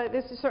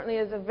this certainly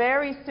is a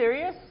very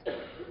serious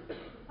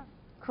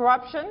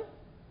corruption.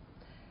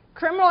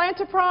 Criminal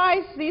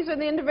enterprise, these are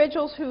the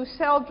individuals who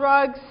sell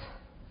drugs,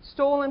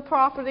 stolen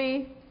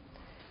property,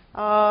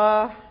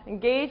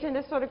 engage in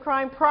this sort of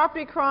crime.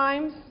 Property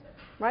crimes.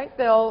 Right?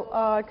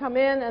 They'll come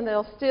in and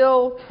they'll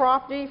steal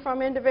property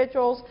from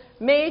individuals.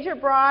 Major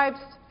bribes,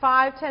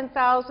 $5,000,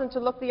 $10,000 to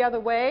look the other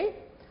way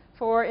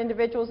for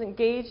individuals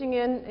engaging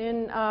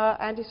in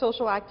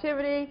antisocial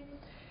activity.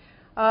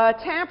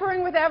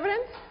 Tampering with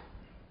evidence.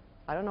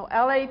 I don't know,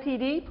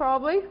 LAPD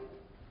probably.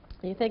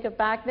 You think of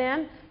back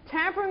then.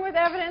 Tampering with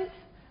evidence,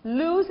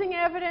 losing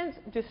evidence,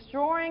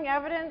 destroying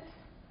evidence.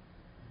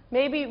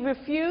 Maybe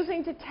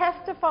refusing to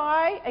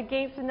testify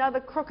against another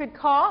crooked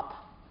cop.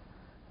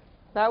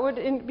 That would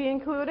be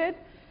included.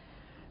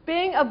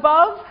 Being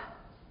above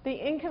the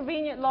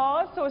inconvenient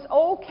laws. So it's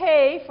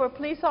okay for a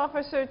police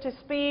officer to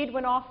speed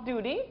when off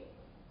duty,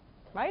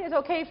 right? It's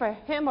okay for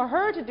him or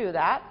her to do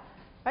that,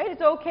 right?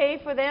 It's okay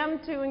for them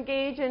to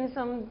engage in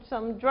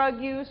some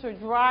drug use or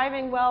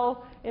driving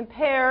while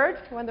impaired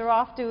when they're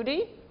off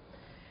duty.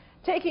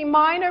 Taking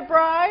minor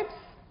bribes,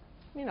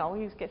 you know,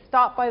 you get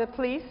stopped by the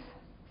police.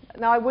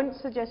 Now, I wouldn't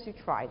suggest you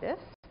try this.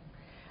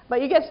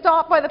 But you get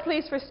stopped by the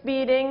police for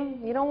speeding.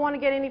 You don't want to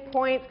get any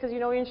points because you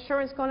know your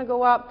insurance is going to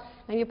go up.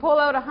 And you pull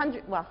out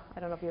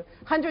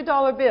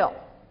 $100 bill,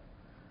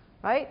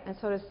 right? And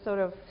sort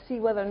of see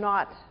whether or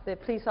not the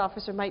police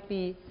officer might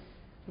be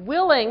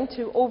willing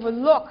to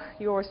overlook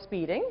your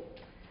speeding.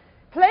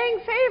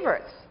 Playing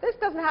favorites. This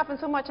doesn't happen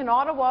so much in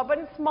Ottawa, but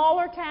in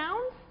smaller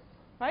towns,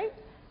 right?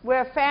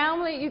 Where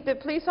family, the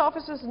police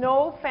officers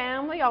know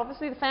family,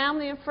 obviously the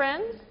family and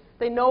friends.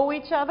 They know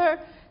each other.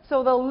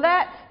 So they'll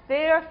let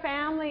their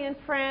family and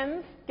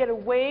friends get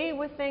away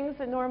with things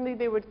that normally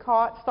they would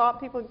stop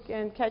people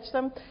and catch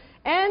them.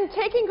 And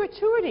taking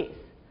gratuities,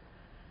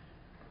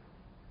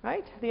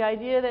 right? The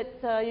idea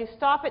that you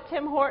stop at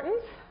Tim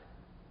Hortons.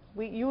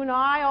 You and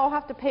I all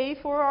have to pay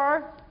for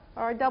our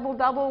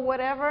double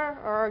whatever,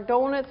 or our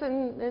donuts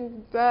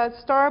in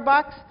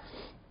Starbucks.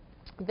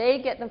 They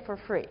get them for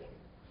free.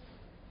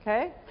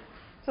 Okay?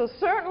 So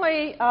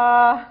certainly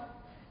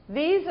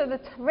these are the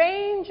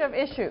range of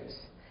issues.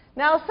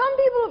 Now, some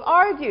people have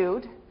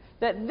argued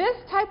that this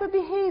type of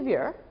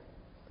behavior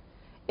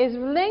is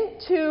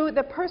linked to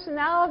the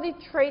personality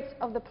traits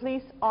of the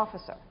police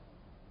officer.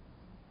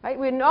 Right?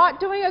 We're not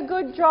doing a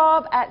good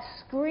job at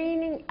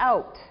screening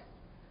out.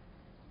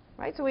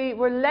 Right? So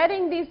we're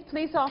letting these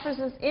police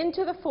officers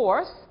into the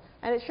force,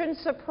 and it shouldn't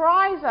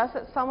surprise us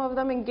that some of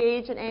them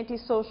engage in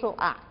antisocial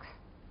acts.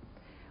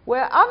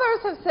 Where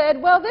others have said,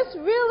 well, this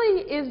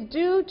really is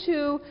due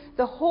to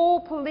the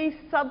whole police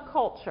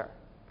subculture.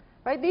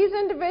 Right? These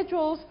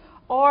individuals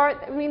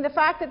the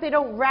fact that they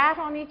don't rat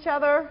on each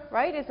other,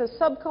 right? It's a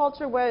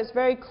subculture where it's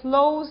very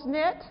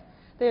close-knit.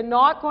 They're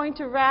not going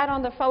to rat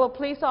on the fellow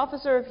police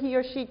officer if he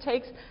or she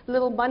takes a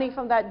little money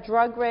from that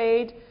drug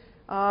raid,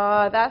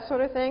 that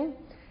sort of thing.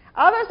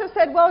 Others have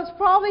said, well, it's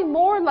probably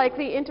more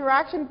likely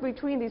interaction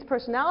between these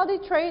personality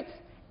traits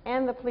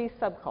and the police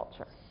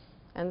subculture.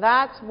 And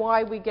that's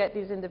why we get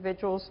these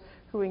individuals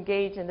who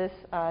engage in this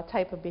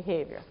type of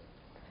behavior.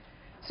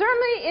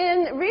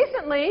 Certainly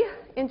recently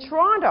in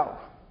Toronto,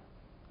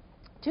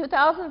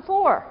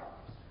 2004,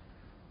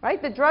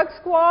 right? The drug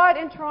squad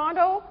in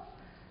Toronto,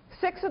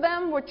 6 of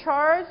them were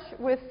charged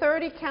with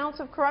 30 counts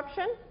of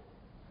corruption.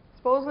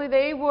 Supposedly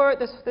they were,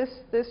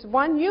 this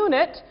one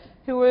unit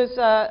who was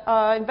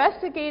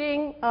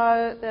investigating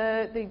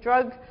the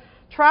drug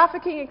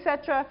trafficking,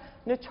 etc.,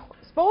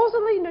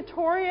 supposedly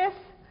notorious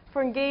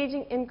for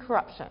engaging in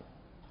corruption.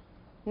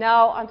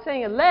 Now, I'm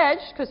saying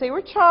alleged because they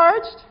were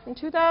charged in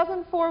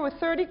 2004 with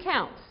 30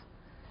 counts.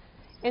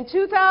 In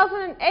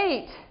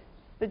 2008,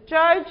 the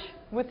judge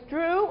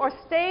withdrew or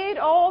stayed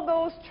all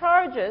those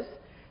charges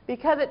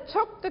because it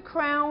took the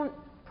Crown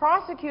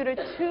prosecutor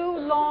too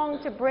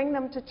long to bring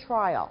them to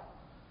trial.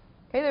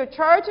 Okay, they were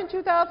charged in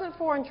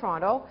 2004 in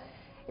Toronto.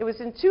 It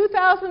was in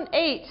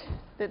 2008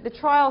 that the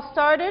trial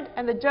started,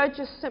 and the judge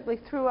just simply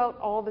threw out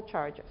all the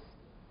charges.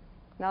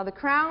 Now, the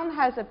Crown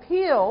has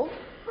appealed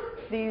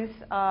these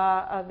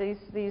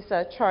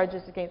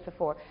charges against the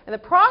 4. And the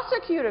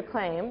prosecutor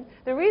claimed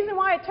the reason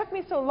why it took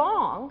me so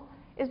long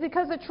is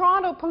because the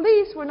Toronto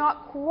police were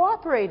not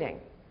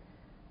cooperating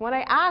when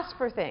I asked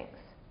for things.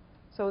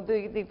 So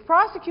the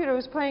prosecutor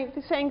was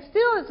saying,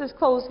 still it's as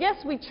closed.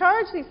 Yes, we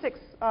charged these 6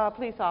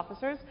 police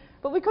officers,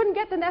 but we couldn't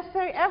get the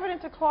necessary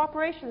evidence of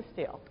cooperation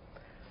still.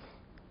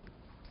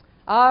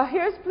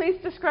 Here's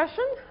police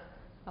discretion.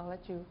 I'll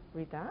let you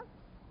read that.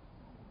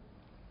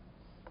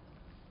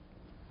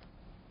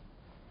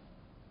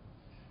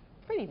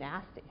 Pretty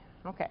nasty.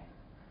 Okay.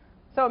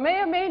 So it may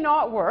or may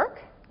not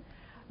work.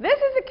 This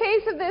is a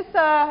case of this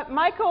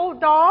Michael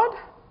Dodd,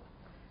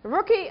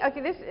 rookie.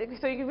 Okay,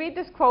 so you can read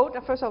this quote.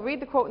 First, I'll read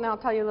the quote, and then I'll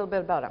tell you a little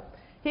bit about him.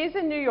 He's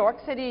a New York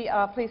City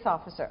police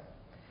officer.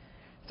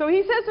 So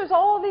he says there's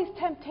all these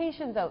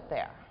temptations out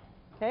there.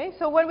 Okay,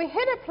 so when we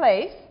hit a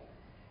place,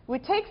 we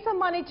take some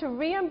money to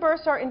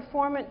reimburse our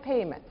informant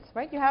payments.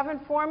 Right? You have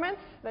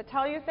informants that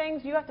tell you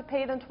things. You have to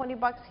pay them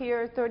 $20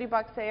 here,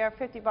 $30 there,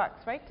 $50,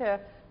 right, to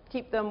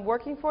keep them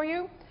working for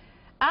you.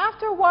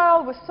 After a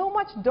while, with so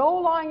much dough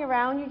lying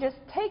around, you just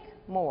take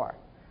more.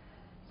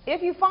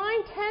 If you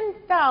find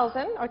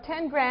 10,000 or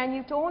 10 grand,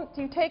 you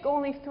take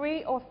only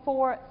 3,000 or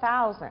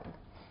 4,000.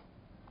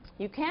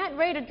 You can't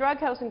raid a drug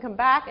house and come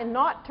back and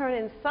not turn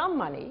in some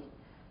money.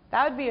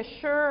 That would be a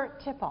sure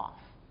tip-off.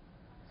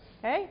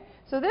 Okay?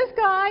 So this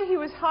guy, he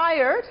was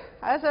hired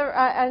as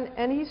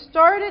and he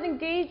started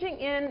engaging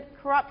in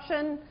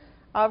corruption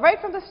right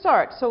from the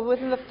start. So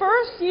within the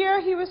first year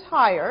he was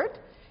hired,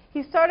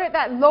 he started at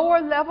that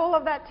lower level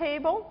of that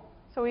table.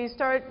 So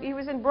he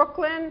was in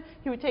Brooklyn.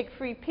 He would take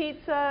free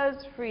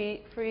pizzas,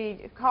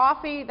 free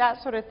coffee,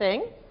 that sort of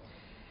thing.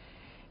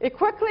 It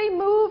quickly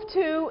moved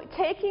to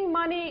taking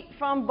money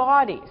from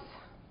bodies.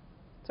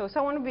 So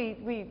someone would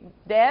be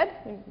dead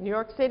in New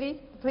York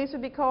City, the police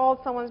would be called,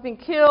 someone's been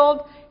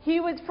killed.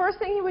 First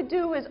thing he would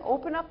do is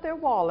open up their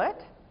wallet,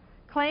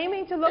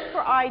 claiming to look for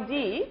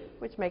ID,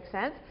 which makes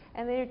sense,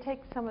 and then he'd take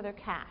some of their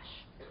cash.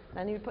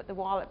 Then he would put the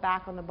wallet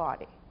back on the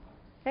body.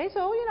 Okay,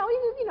 so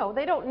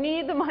they don't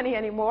need the money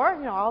anymore.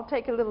 I'll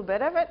take a little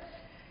bit of it.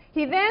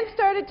 He then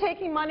started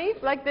taking money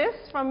like this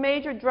from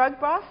major drug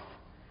busts.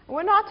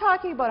 We're not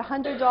talking about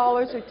 $100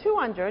 or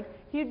 $200.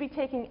 He'd be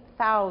taking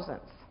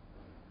thousands.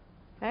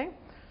 Okay?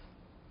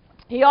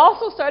 He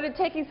also started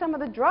taking some of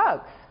the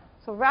drugs.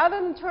 So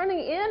rather than turning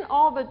in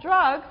all the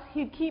drugs,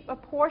 he'd keep a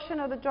portion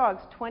of the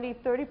drugs, 20,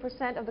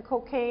 30% of the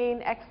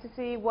cocaine,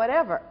 ecstasy,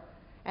 whatever.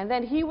 And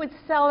then he would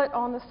sell it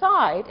on the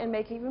side and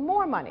make even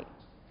more money.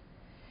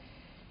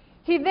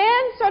 He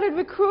then started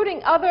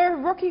recruiting other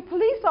rookie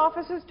police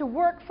officers to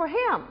work for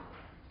him.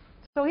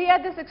 So he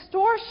had this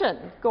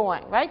extortion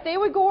going, right? They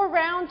would go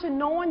around to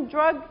known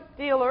drug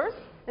dealers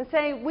and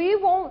say, we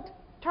won't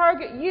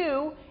target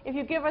you if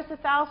you give us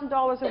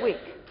 $1,000 a week.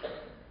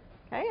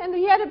 Okay? And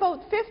he had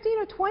about 15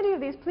 or 20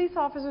 of these police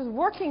officers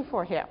working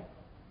for him.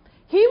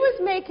 He was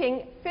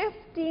making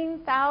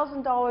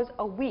 $15,000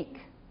 a week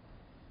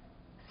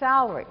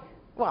salary.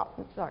 Well,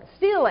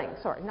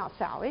 not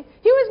salary.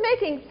 He was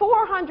making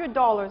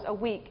 $400 a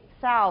week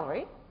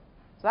salary.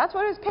 So that's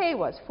what his pay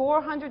was,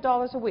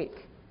 $400 a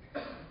week.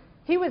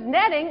 He was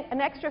netting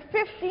an extra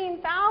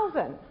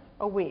 $15,000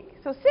 a week,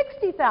 so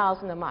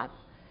 $60,000 a month.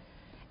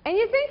 And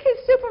you think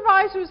his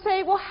supervisor would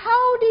say, well,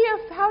 how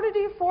did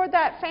he afford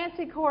that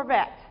fancy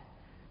Corvette?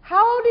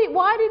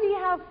 Why did he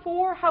have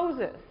 4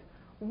 houses?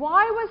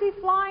 Why was he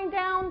flying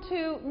down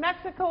to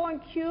Mexico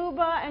and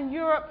Cuba and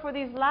Europe for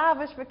these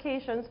lavish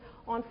vacations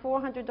on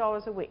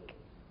 $400 a week?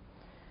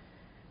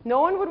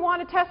 No one would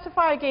want to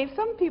testify against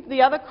him.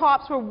 The other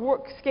cops were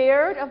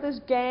scared of this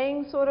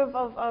gang sort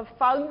of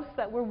thugs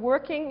that were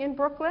working in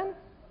Brooklyn.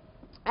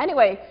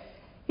 Anyway,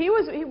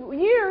 years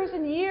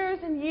and years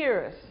and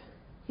years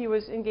he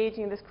was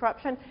engaging in this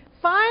corruption.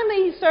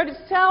 Finally, he started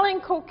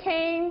selling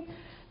cocaine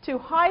to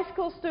high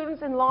school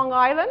students in Long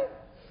Island.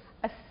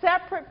 A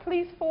separate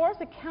police force,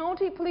 a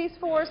county police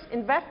force,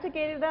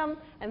 investigated them,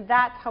 and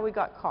that's how he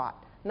got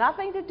caught.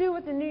 Nothing to do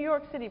with the New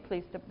York City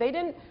police. They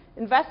didn't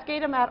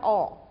investigate him at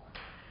all.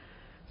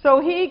 So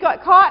he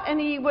got caught, and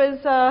he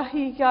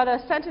got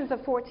a sentence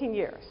of 14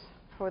 years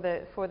for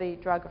the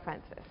drug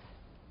offenses.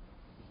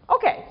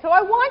 Okay, so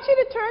I want you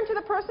to turn to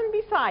the person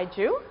beside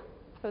you.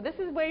 So this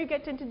is where you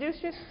get to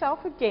introduce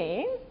yourself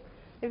again,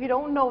 if you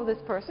don't know this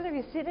person, if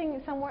you're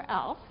sitting somewhere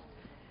else.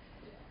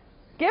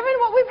 Given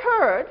what we've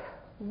heard,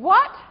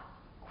 what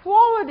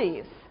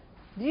qualities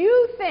do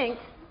you think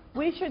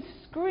we should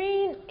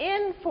screen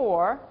in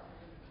for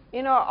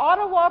in our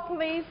Ottawa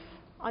Police,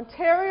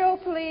 Ontario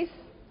Police,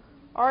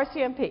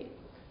 RCMP?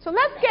 So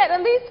let's get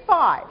at least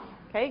 5.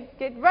 Okay,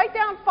 write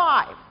down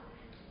 5.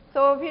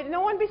 So if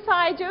no one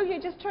beside you, you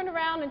just turn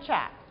around and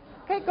chat.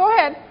 Okay, go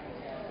ahead.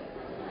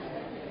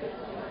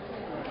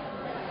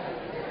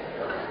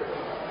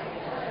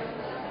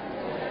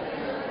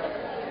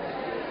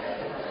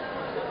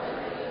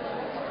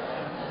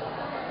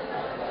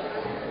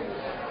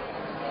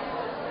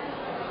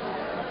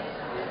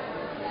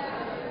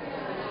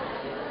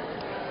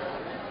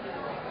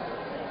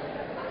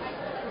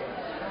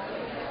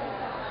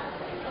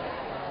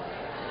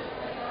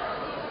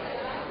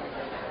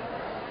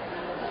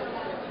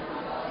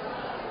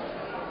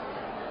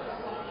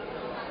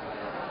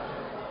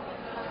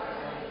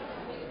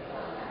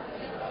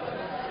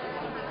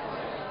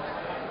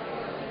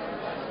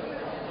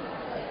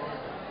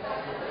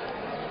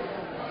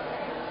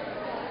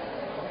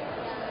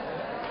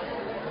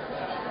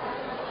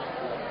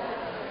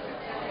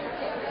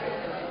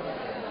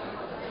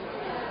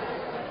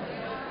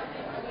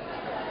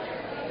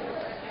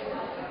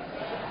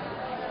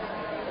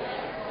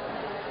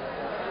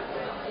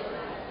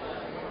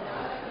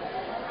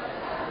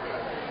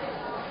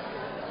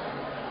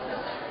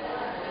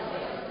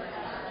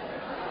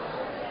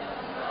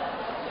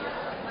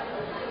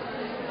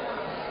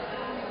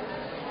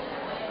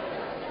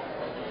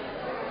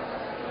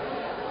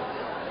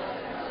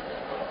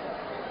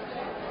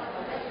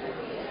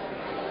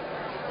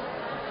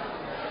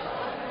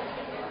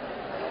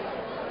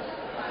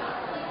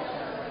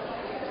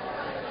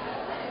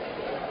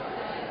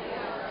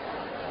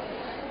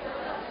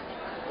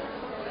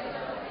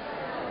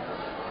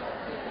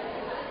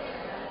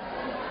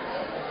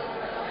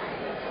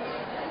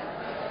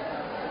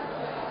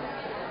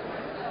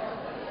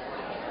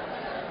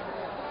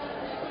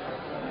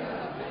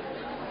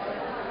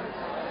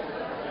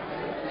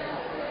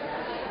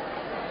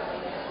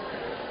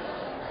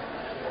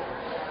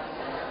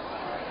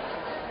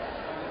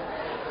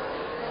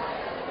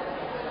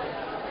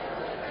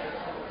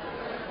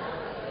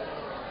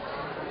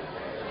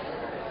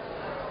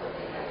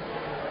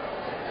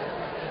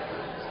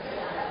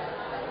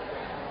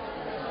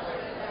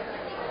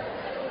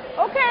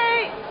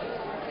 Okay.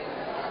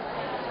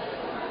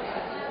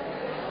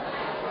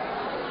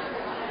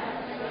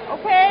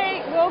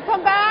 Okay, we'll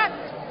come back.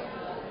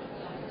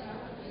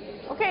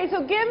 Okay, so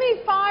give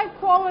me 5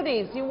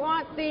 qualities. You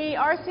want the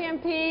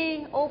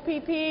RCMP,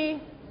 OPP?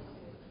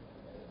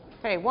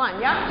 Okay, 1,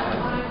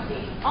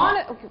 yeah?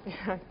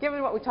 Honesty.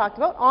 Given what we talked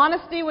about,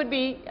 honesty would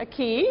be a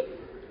key.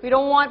 We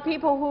don't want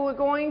people who are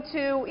going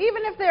to,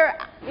 even if they're,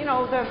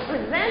 they're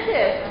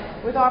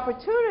presented with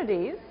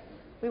opportunities,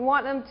 we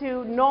want them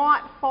to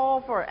not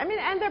fall for it.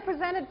 And they're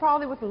presented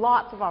probably with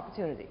lots of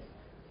opportunities,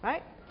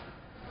 right?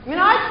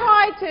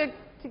 I tried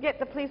to get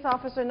the police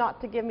officer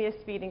not to give me a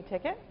speeding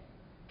ticket,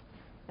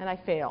 and I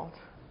failed.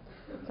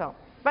 But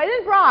I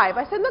didn't bribe.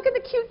 I said, look at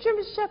the cute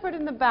German Shepherd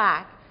in the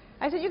back.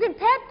 I said, you can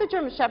pet the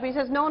German Shepherd. He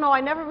says, no,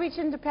 I never reach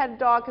in to pet a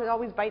dog because it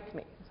always bites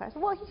me. So I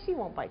said, well, she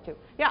won't bite you.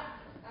 Yeah.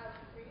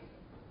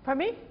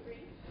 Pardon me?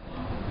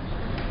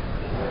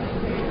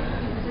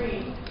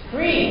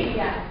 Greed.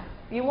 Yeah.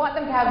 You want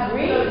them to have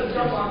greed?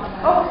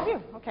 Oh,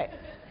 phew. Okay.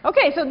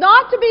 Okay, so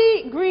not to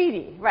be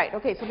greedy. Right.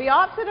 Okay, so the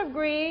opposite of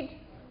greed,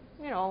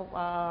 I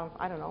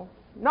don't know,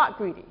 not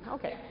greedy.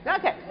 Okay.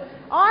 Okay.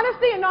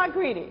 Honesty and not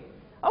greedy.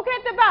 Okay,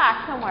 at the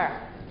back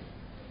somewhere.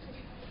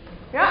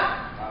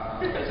 Yeah?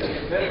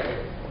 Physically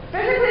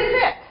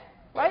fit.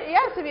 Right?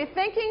 Yes, if you're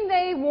thinking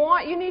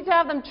you need to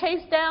have them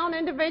chase down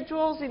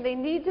individuals, and they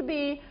need to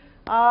be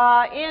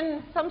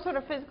in some sort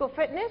of physical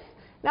fitness.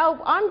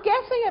 Now, I'm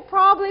guessing at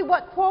probably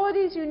what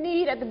qualities you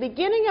need at the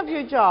beginning of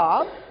your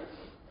job,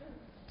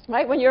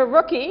 right? When you're a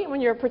rookie,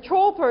 when you're a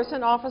patrol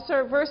person,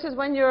 officer, versus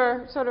when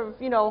you're sort of,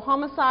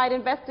 homicide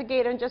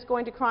investigator and just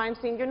going to crime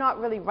scene, you're not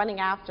really running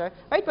after,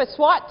 right? But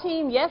SWAT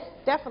team, yes,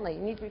 definitely,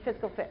 you need to be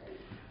physical fit.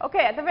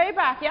 Okay, at the very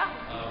back,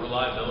 yeah?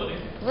 Reliability.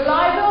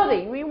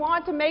 Reliability. We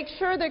want to make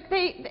sure that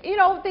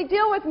they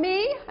deal with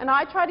me, and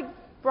I try to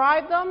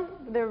bribe them.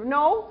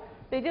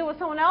 They deal with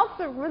someone else,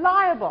 they're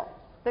reliable.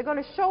 They're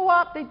going to show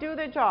up, they do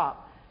their job.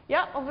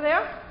 Yeah, over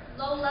there?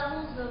 Low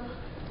levels of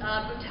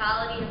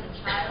brutality as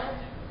a child.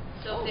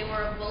 So if they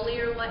were a bully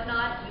or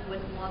whatnot, you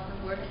wouldn't want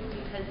them working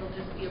because they'll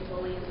just be a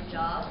bully in the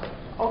job.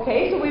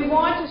 Okay, so we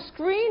want to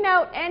screen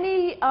out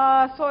any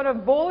sort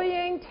of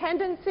bullying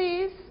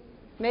tendencies,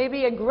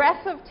 maybe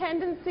aggressive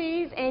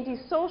tendencies,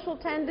 antisocial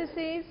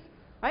tendencies,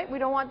 right? We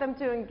don't want them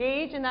to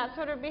engage in that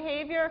sort of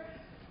behavior.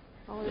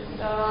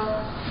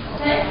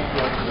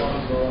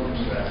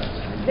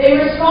 They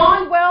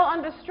respond well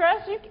under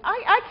stress.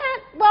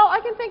 I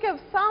can think of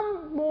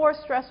some more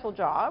stressful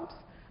jobs,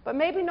 but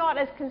maybe not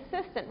as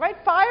consistent, right?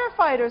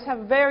 Firefighters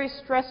have very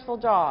stressful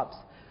jobs.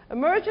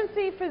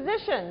 Emergency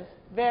physicians,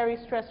 very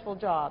stressful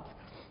jobs.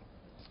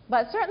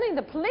 But certainly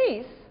the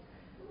police,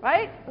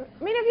 right?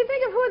 If you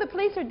think of who the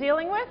police are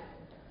dealing with,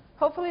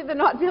 hopefully they're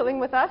not dealing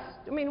with us.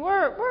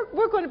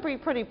 We're going to be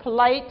pretty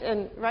polite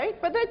and, right?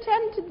 But they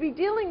tend to be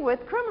dealing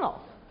with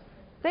criminals.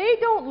 They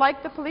don't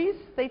like the police.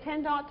 They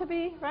tend not to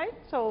be, right?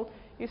 So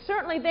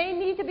they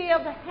need to be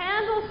able to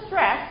handle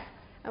stress,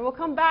 and we'll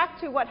come back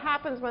to what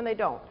happens when they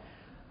don't.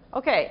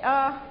 Okay,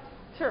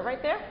 sure,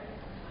 right there.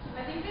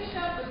 I think they should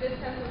have a good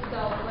sense of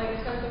self, like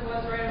a sense of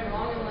what's right and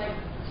wrong, and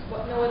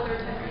know what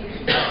their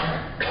temptations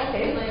are.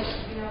 Okay.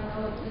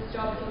 Know this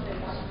job is what they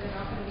want. They're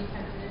not going to be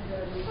tempted into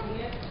losing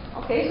it.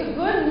 Okay, so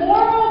good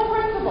moral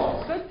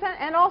principles,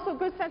 and also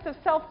good sense of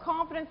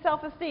self-confidence,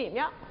 self-esteem.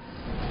 Yeah.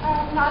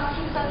 Not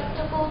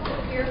susceptible to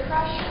peer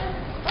pressure.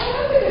 Oh,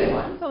 that's a good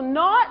one. So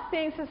not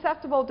being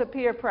susceptible to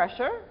peer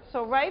pressure.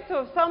 So if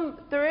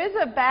there is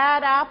a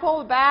bad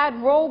apple, a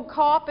bad rogue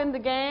cop in the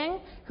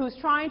gang who's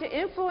trying to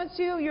influence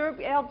you, you're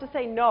able to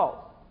say no.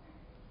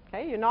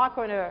 Okay, you're not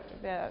going to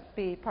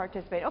be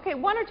participating. Okay,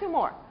 1 or 2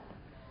 more.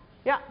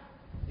 Yeah.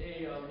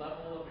 A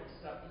level of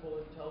acceptable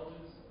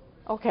intelligence.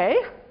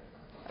 Okay.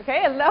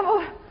 Okay, a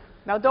level.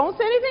 Now don't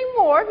say anything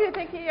more if you're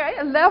thinking, right?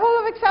 A level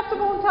of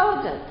acceptable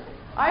intelligence.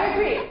 I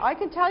agree. I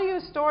can tell you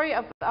a story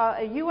of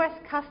a U.S.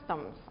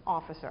 Customs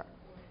officer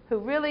who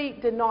really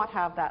did not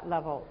have that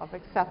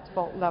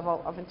acceptable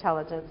level of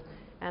intelligence.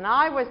 And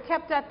I was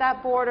kept at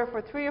that border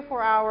for 3 or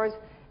 4 hours,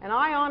 and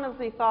I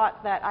honestly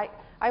thought that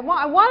I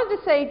wanted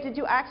to say, did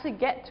you actually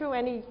get through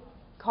any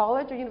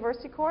college or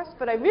university course?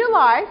 But I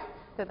realized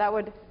that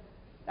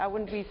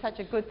wouldn't be such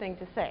a good thing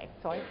to say,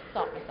 so I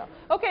stopped myself.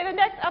 Okay, the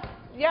next up,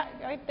 yeah,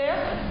 right there.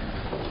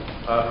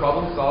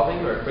 Problem solving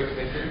or quick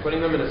thinking,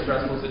 putting them in a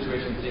stressful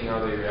situation, seeing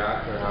how they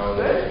react or how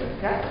they...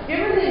 Okay.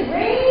 Given the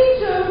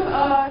range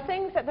of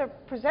things that they're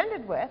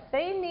presented with,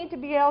 they need to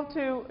be able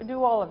to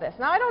do all of this.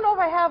 Now, I don't know if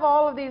I have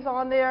all of these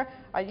on there.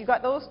 You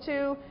got those 2.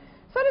 Sort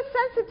of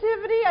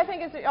sensitivity, I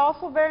think, is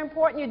also very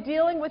important. You're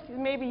dealing with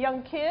maybe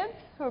young kids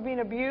who are being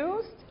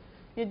abused.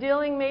 You're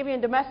dealing maybe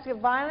in domestic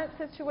violence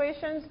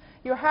situations.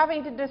 You're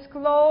having to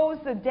disclose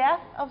the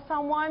death of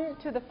someone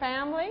to the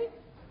family.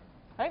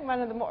 Right?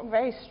 One of the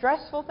very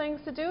stressful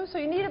things to do. So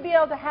you need to be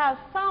able to have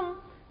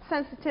some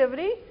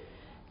sensitivity.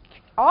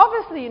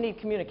 Obviously, you need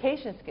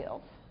communication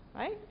skills,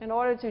 right? In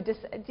order to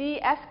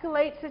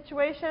de-escalate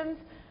situations,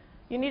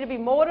 you need to be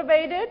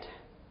motivated,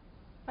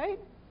 right?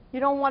 You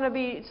don't want to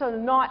be sort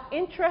of not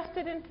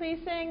interested in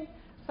policing.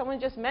 Someone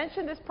just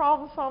mentioned this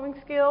problem-solving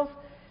skills.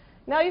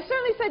 Now, you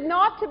certainly said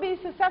not to be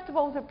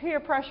susceptible to peer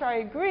pressure. I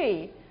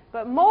agree.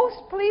 But most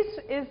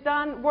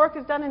work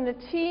is done in the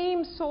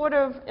team sort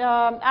of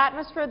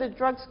atmosphere, the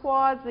drug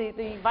squads,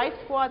 the vice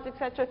squads,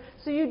 etc.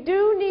 So you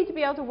do need to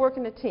be able to work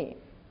in a team.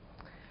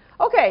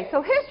 Okay,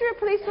 so history of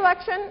police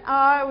selection.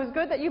 It was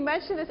good that you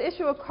mentioned this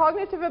issue of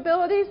cognitive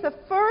abilities. The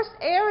first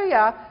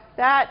area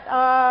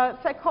that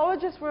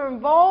psychologists were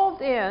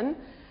involved in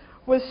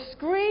was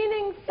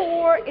screening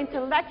for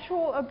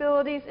intellectual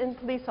abilities in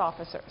police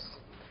officers.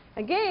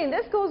 Again,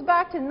 this goes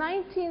back to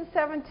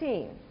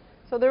 1917.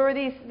 So there were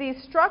these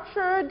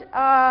structured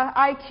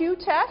IQ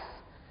tests,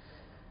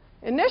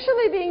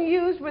 initially being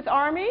used with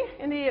Army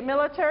in the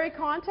military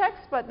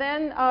context, but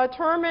then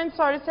Terman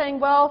started saying,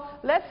 well,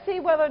 let's see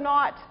whether or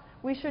not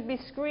we should be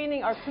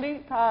screening our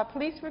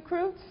police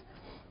recruits.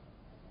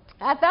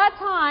 At that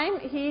time,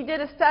 he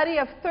did a study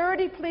of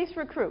 30 police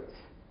recruits.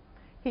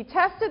 He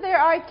tested their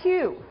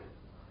IQ.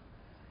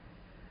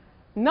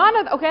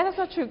 Okay, that's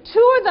not true.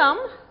 2 of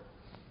them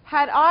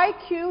had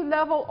IQ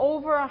level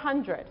over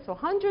 100. So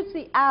 100's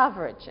the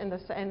average in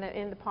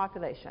the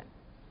population.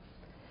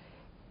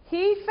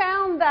 He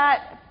found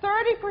that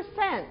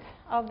 30%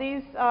 of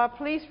these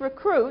police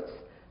recruits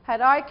had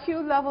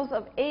IQ levels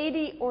of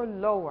 80 or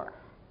lower.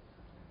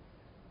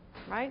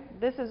 Right?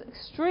 This is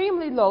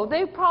extremely low.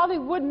 They probably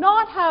would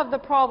not have the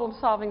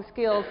problem-solving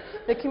skills,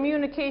 the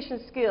communication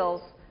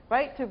skills,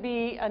 right, to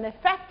be an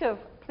effective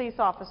police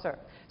officer.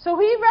 So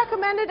he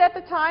recommended at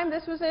the time,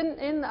 this was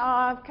in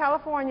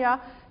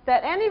California,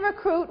 that any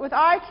recruit with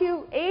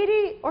IQ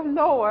 80 or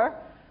lower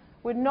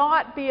would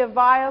not be a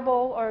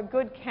viable or a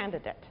good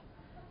candidate.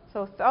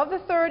 So of the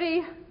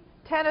 30,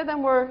 10 of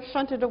them were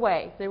shunted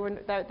away.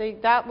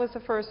 That was the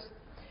first.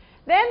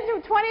 Then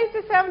through 20s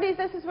to 70s,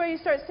 this is where you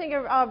start seeing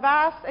a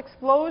vast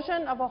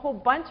explosion of a whole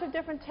bunch of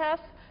different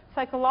tests,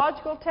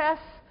 psychological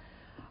tests,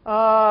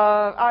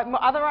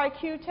 other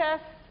IQ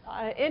tests,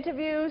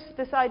 interviews,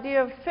 this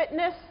idea of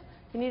fitness.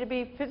 You need to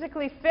be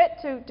physically fit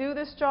to do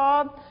this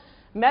job.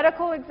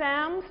 Medical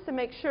exams to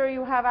make sure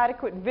you have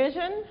adequate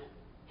vision,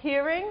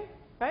 hearing,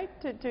 right,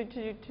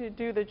 to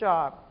do the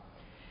job.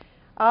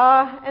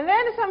 And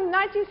then from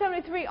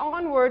 1973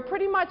 onward,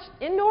 pretty much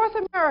in North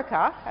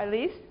America, at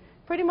least,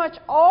 pretty much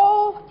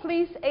all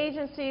police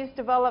agencies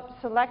developed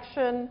a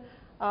selection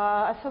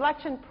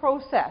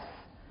process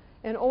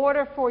in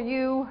order for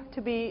you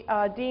to be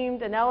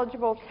deemed an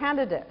eligible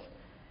candidate.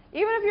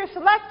 Even if you're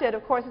selected,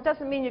 of course, it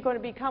doesn't mean you're going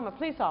to become a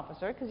police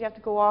officer because you have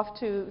to go off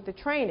to the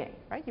training,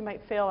 right? You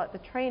might fail at the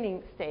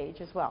training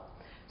stage as well.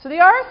 So the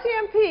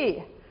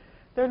RCMP,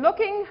 they're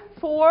looking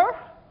for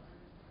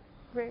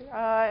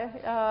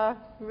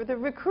the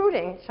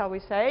recruiting, shall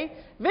we say,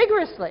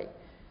 vigorously.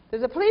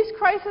 There's a police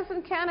crisis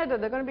in Canada.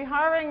 They're going to be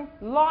hiring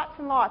lots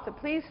and lots of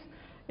police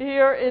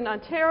here in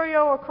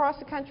Ontario, across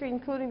the country,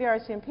 including the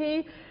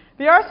RCMP.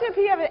 The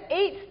RCMP have an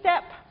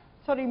 8-step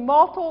sort of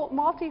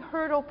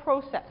multi-hurdle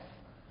process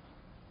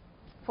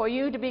for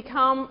you to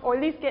become, or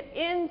at least get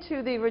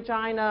into the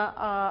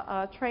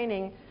Regina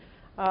training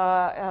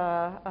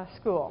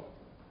school.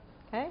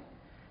 Okay?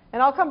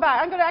 And I'll come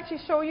back. I'm going to actually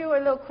show you a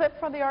little clip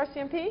from the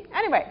RCMP.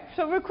 Anyway,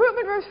 so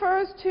recruitment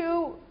refers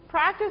to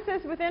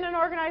practices within an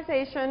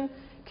organization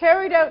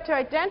carried out to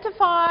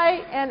identify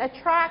and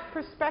attract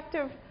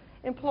prospective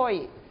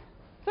employees.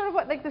 Sort of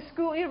what like the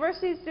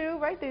universities do,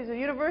 right? There's a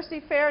university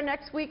fair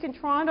next week in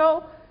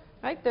Toronto,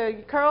 right?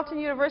 The Carleton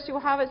University will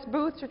have its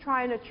booth to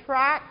try and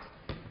attract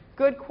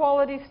good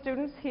quality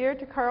students here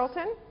to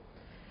Carleton.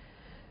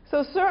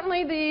 So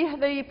certainly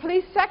the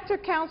Police Sector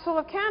Council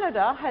of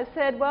Canada has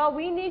said, well,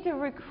 we need to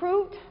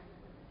recruit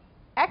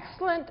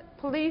excellent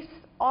police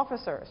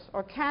officers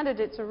or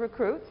candidates or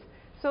recruits.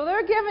 So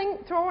they're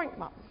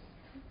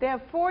they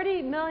have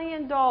 $40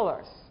 million.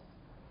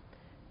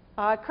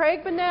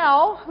 Craig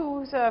Bunnell,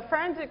 who's a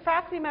forensic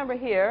faculty member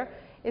here,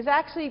 is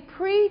actually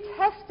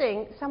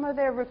pre-testing some of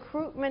their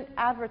recruitment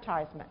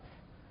advertisements.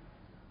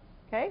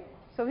 Okay?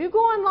 So if you go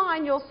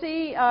online, you'll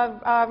see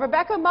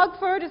Rebecca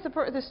Mugford is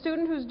the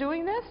student who's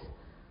doing this.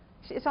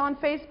 It's on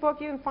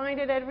Facebook. You can find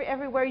it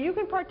everywhere. You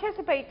can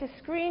participate to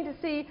screen to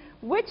see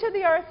which of the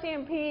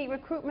RCMP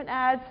recruitment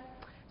ads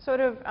sort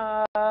of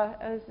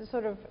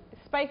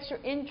spikes your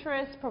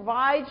interest,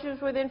 provides you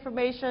with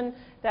information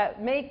that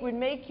would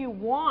make you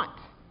want,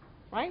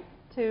 right,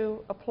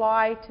 to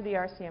apply to the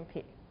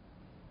RCMP.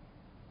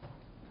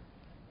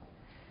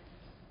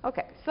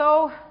 Okay,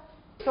 so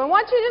I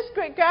want you to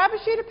just grab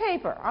a sheet of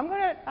paper. I'm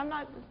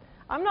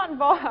not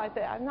involved.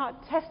 I'm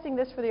not testing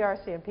this for the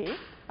RCMP.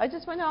 I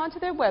just went on to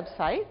their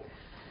website,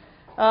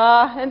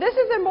 and this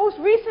is their most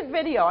recent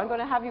video. I'm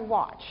going to have you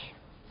watch.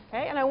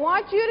 Okay, and I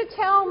want you to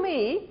tell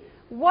me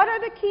what are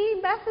the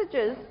key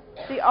messages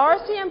the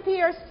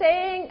RCMP are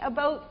saying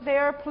about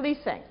their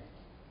policing.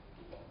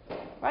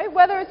 Right?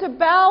 Whether it's a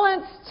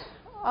balanced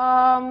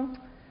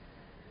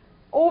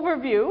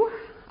overview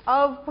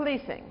of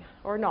policing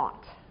or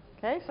not.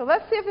 Okay, so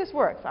let's see if this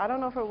works. I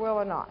don't know if it will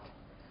or not.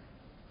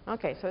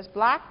 Okay, so it's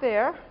black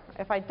there.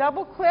 If I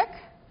double click,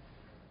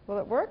 will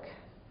it work?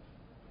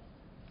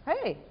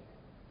 Hey,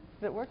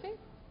 is it working?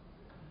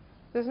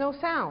 There's no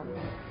sound.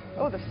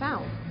 Oh, the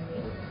sound.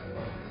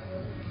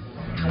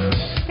 Can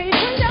you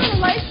turn down the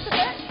lights a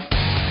bit?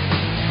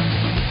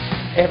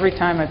 Every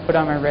time I put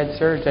on my red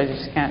serge, I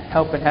just can't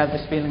help but have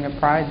this feeling of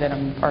pride that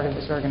I'm part of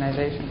this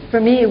organization. For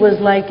me, it was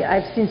like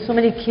I've seen so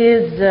many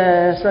kids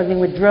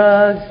struggling with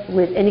drugs,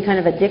 with any kind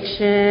of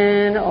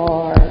addiction,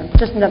 or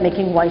just not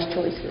making wise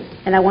choices.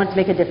 And I want to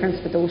make a difference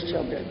for those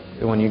children.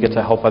 When you get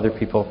to help other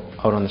people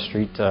out on the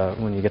street,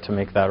 when you get to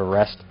make that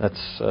arrest,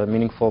 that's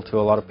meaningful to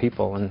a lot of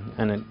people,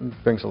 and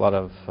it brings a lot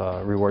of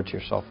reward to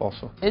yourself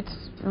also. It's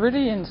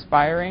really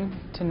inspiring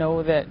to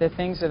know that the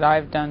things that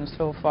I've done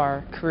so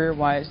far,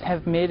 career-wise,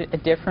 have made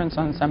a difference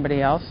on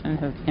somebody else and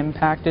have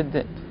impacted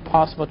the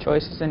possible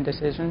choices and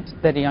decisions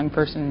that a young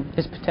person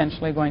is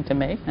potentially going to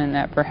make, and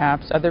that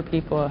perhaps other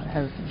people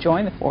have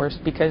joined the force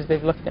because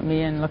they've looked at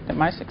me and looked at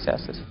my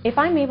successes. If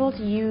I'm able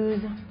to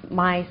use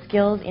my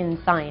skills in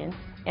science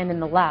and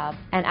in the lab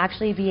and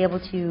actually be able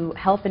to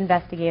help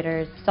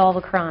investigators solve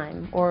a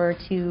crime or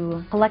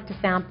to collect a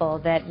sample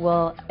that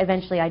will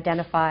eventually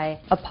identify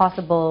a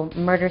possible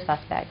murder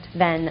suspect,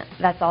 then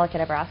that's all I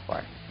could ever ask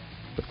for.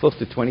 With close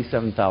to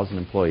 27,000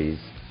 employees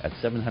at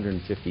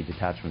 750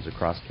 detachments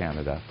across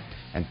Canada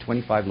and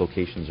 25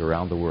 locations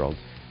around the world,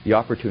 the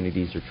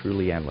opportunities are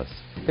truly endless.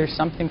 There's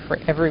something for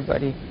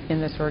everybody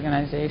in this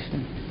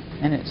organization,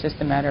 and it's just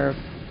a matter of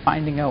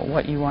finding out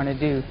what you want to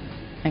do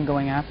and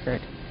going after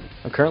it.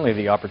 Currently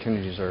the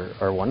opportunities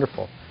are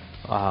wonderful.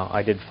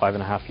 I did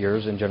 5.5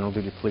 years in general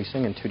duty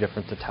policing in 2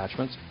 different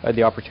detachments. I had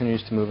the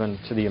opportunities to move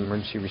into the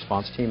emergency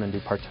response team and do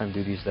part-time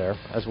duties there,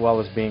 as well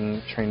as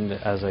being trained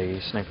as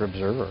a sniper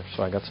observer,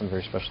 so I got some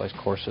very specialized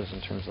courses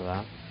in terms of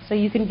that. So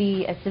you can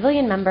be a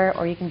civilian member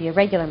or you can be a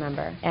regular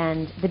member,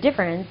 and the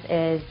difference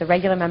is the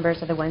regular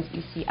members are the ones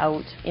you see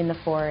out in the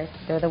force.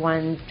 They're the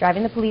ones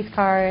driving the police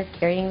cars,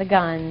 carrying the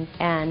guns,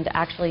 and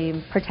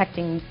actually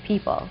protecting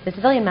people. The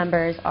civilian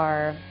members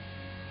are,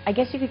 I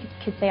guess you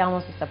could say,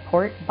 almost a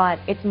support, but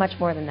it's much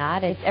more than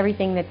that. It's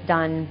everything that's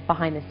done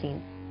behind the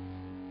scenes.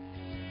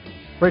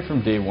 Right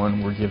from day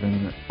one, we're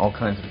given all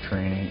kinds of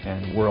training,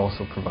 and we're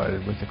also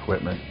provided with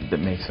equipment that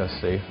makes us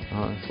safe.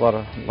 It's a lot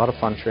of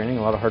fun training,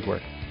 a lot of hard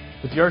work.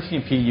 With the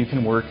RCMP, you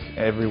can work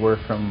everywhere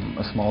from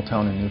a small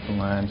town in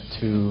Newfoundland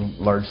to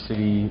large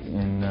city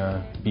in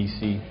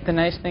BC. The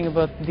nice thing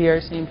about the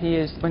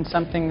RCMP is when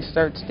something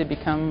starts to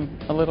become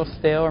a little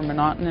stale or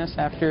monotonous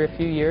after a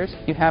few years,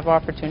 you have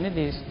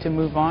opportunities to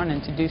move on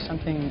and to do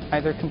something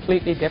either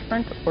completely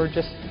different or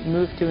just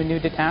move to a new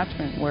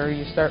detachment where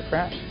you start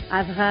fresh.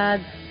 I've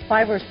had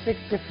 5 or 6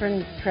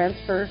 different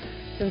transfers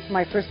since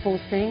my first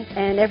posting,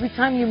 and every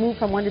time you move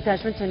from one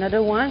detachment to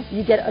another one,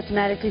 you get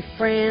automatically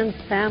friends,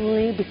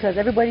 family, because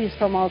everybody is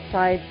from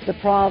outside the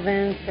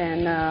province,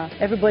 and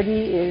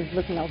everybody is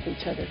looking out for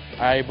each other.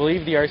 I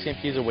believe the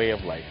RCMP is a way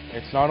of life.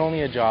 It's not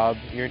only a job,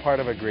 you're part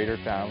of a greater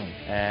family,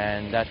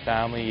 and that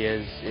family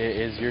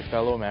is your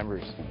fellow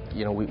members.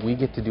 You know, we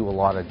get to do a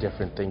lot of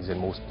different things than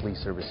most police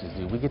services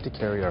do. We get to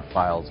carry our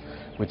files,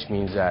 which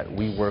means that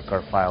we work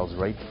our files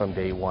right from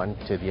day one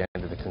to the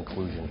end of the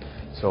conclusion.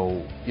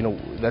 So, you know,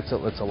 that's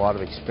a lot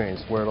of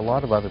experience, where at a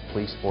lot of other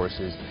police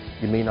forces,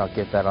 you may not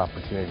get that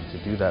opportunity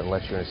to do that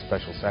unless you're in a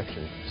special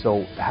section.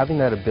 So having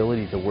that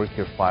ability to work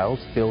your files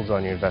builds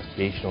on your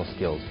investigational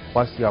skills.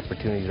 Plus the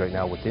opportunities right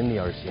now within the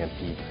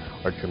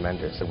RCMP are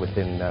tremendous.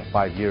 Within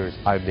 5 years,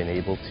 I've been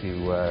able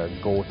to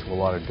go to a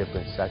lot of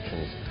different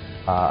sections.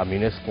 A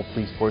municipal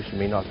police force, you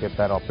may not get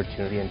that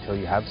opportunity until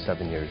you have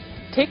 7 years.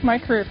 Take my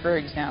career, for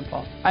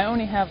example. I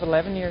only have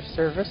 11 years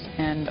service,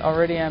 and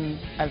already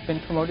I've been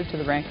promoted to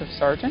the rank of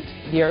sergeant.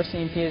 The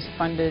RCMP has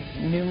funded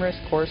numerous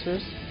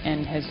courses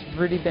and has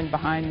really been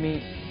behind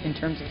me in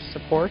terms of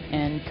support,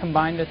 and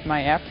combined with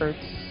my efforts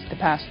the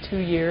past 2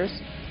 years,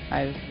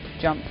 I've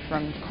jumped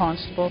from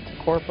constable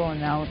to corporal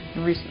and now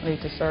recently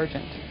to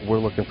sergeant. We're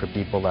looking for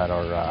people that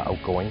are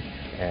outgoing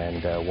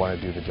and want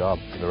to do the job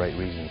for the right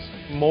reasons.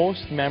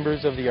 Most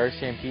members of the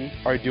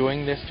RCMP are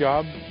doing this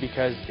job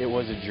because it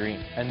was a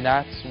dream, and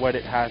that's what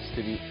it has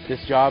to be.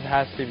 This job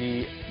has to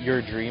be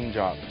your dream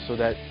job, so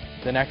that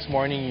the next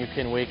morning you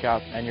can wake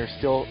up and you're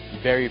still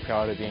very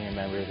proud of being a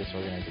member of this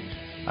organization.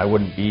 I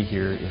wouldn't be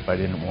here if I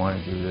didn't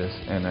want to do this,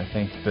 and I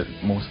think that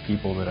most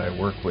people that I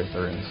work with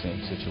are in the same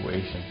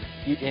situation.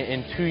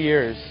 In 2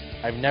 years,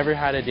 I've never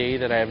had a day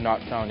that I have not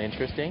found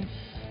interesting,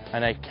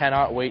 and I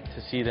cannot wait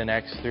to see the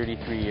next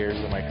 33 years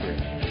of my career.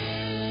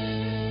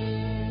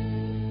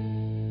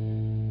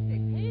 They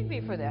paid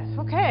me for this.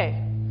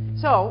 Okay.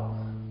 So,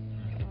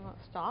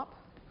 let's stop.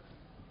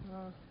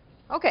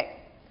 Okay.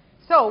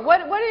 So,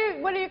 what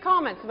are your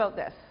comments about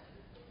this?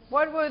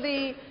 What were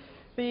the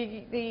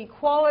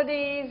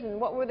qualities, and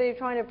what were they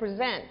trying to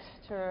present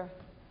to?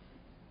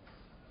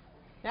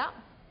 Yeah.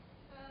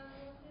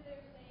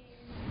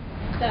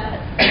 That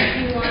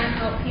you want to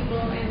help people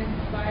and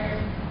inspire.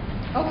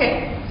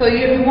 Okay, so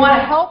you want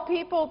to help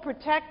people,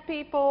 protect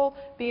people,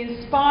 be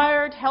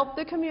inspired, help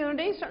the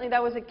community. Certainly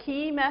that was a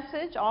key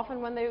message often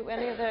when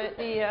any of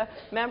the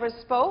members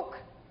spoke.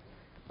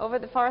 Over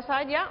at the far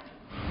side, yeah?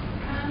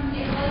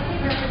 It was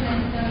a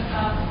representative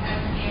of a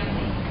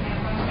family,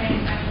 and one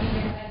friend actually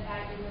even said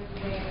that it was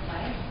a way of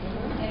life.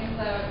 And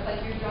so it's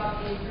like your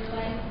job is your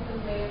life, the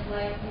way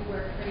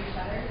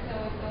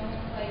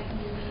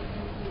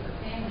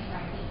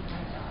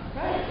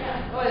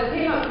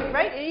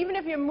right? Even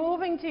if you're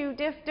moving to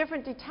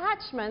different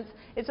detachments,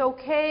 it's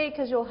okay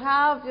because you'll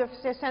have your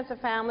sense of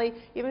family.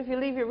 Even if you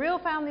leave your real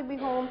family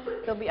home,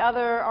 there'll be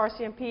other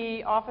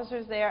RCMP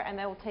officers there, and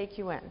they will take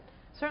you in.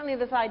 Certainly,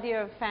 this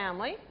idea of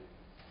family.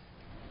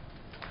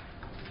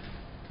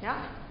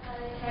 Yeah.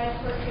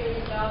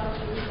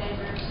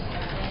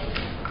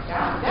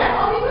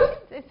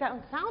 It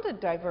sounded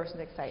diverse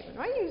and excitement,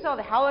 right? You saw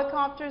the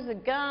helicopters, the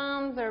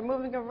guns, they're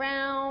moving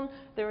around.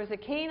 There was a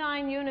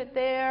canine unit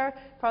there,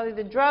 probably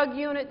the drug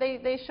unit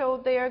they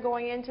showed there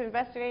going in to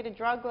investigate a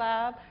drug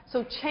lab.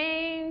 So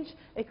change,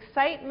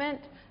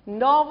 excitement,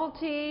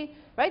 novelty,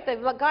 right?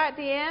 The guy at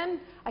the end,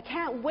 I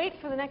can't wait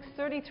for the next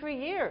 33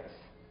 years,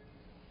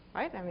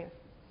 right? I mean,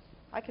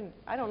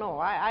 I don't know.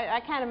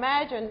 I can't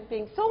imagine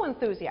being so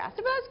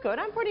enthusiastic, but that's good.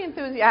 I'm pretty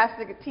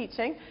enthusiastic at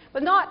teaching,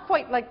 but not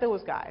quite like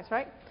those guys,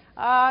 right?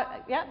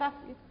 Yeah, that's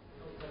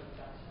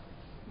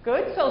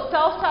good. So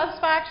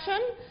self-satisfaction,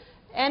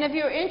 and if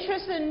you're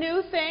interested in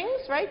new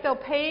things, right, they'll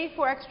pay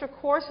for extra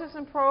courses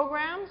and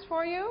programs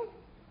for you.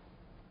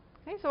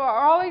 Okay, so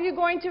are all of you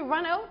going to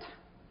run out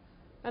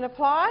and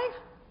apply?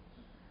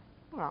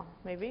 Well,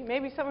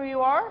 maybe some of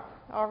you are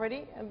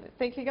already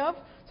thinking of.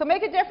 So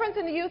make a difference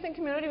in the youth and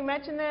community. We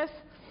mentioned this.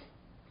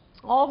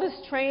 All this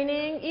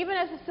training, even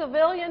as a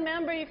civilian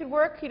member, you could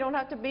work. You don't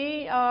have to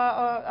be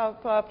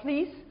a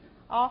police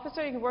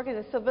officer. You can work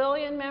as a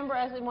civilian member,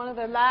 as in one of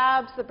the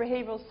labs, the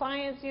behavioral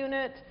science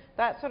unit,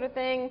 that sort of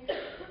thing.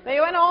 They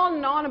went on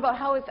and on about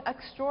how it's an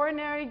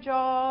extraordinary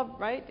job,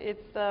 right?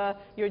 It's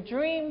your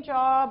dream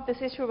job,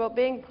 this issue about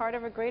being part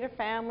of a greater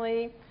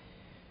family.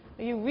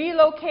 You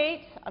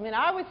relocate. I mean,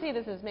 I would see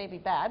this as maybe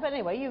bad, but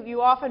anyway,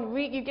 you often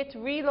you get to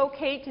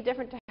relocate to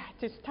different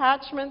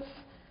detachments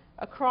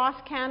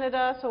across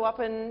Canada, so up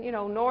in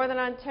northern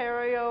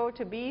Ontario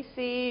to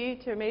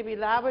BC to maybe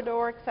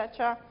Labrador,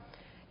 etc.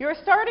 Your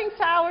starting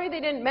salary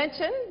they didn't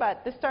mention,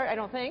 but the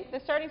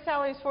starting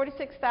salary is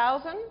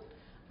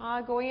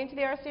 $46,000 going into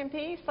the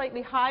RCMP,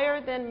 slightly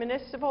higher than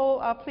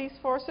municipal police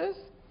forces.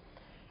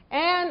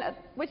 And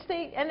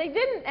they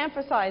didn't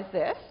emphasize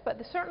this, but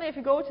certainly if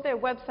you go to their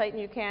website, and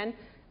you can,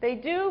 they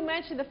do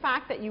mention the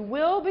fact that you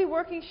will be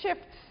working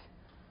shifts.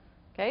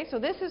 Okay, so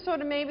this is sort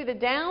of maybe the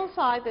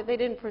downside that they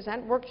didn't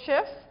present, work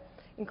shifts,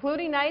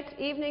 including nights,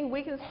 evening,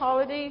 weekends,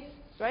 holidays,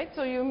 right?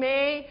 So you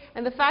may,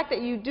 and the fact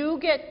that you do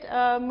get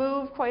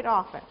moved quite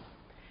often.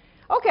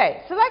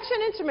 Okay,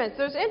 selection instruments,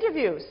 there's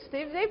interviews.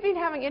 They've been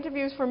having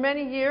interviews for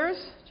many years,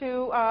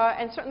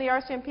 and certainly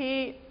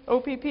RCMP,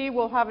 OPP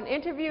will have an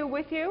interview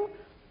with you.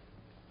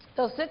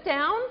 They'll sit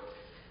down.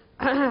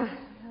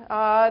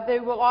 They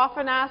will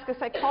often ask a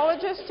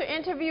psychologist to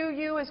interview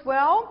you as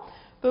well.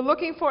 They're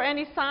looking for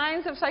any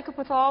signs of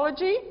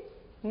psychopathology,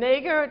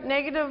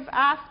 negative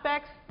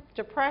aspects,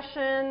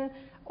 depression,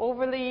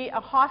 overly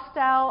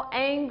hostile,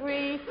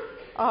 angry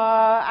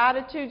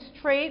attitudes,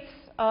 traits,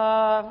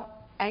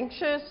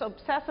 anxious,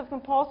 obsessive,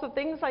 compulsive,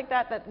 things like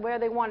that, where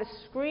they want to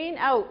screen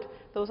out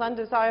those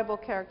undesirable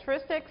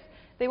characteristics.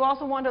 They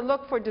also want to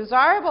look for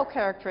desirable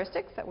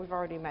characteristics that we've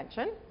already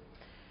mentioned.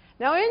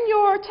 Now, in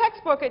your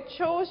textbook, it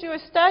shows you a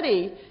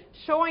study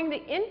showing the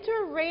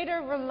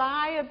inter-rater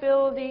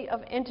reliability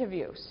of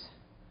interviews,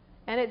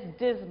 and it's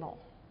dismal.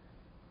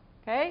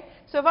 Okay?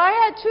 So if I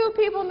had two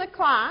people in the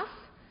class,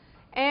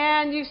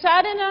 and you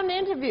sat in on an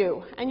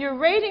interview, and you're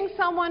rating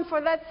someone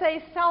for, let's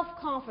say,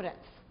 self-confidence.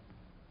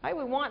 Right?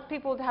 We want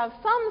people to have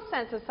some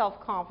sense of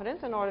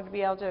self-confidence in order to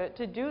be able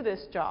to do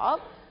this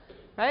job.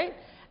 Right?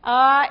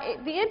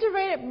 The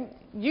inter-rater,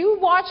 you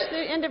watch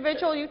the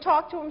individual, you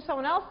talk to him,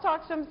 someone else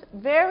talks to him,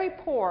 very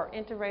poor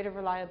inter-rater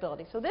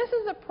reliability. So this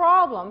is a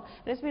problem,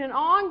 and it's been an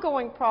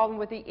ongoing problem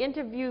with the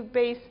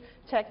interview-based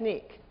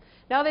technique.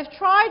 Now they've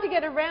tried to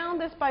get around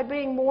this by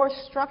being more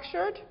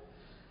structured,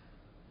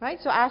 right?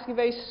 So asking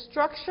very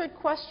structured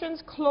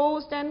questions,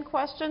 closed-end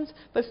questions,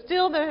 but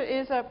still there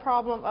is a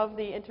problem of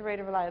the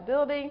inter-rater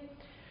reliability.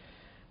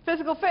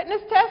 Physical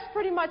fitness test,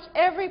 pretty much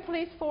every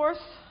police force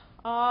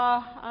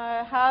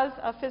has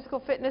a physical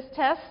fitness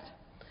test.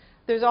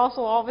 There's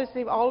also,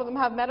 obviously, all of them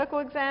have medical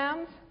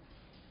exams.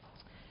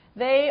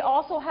 They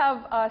also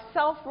have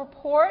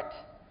self-report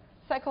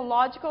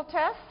psychological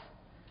tests.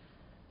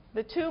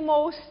 The two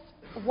most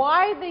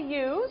widely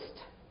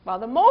used, well,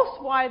 the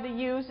most widely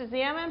used is the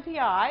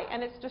MMPI,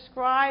 and it's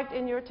described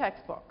in your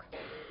textbook.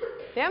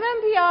 The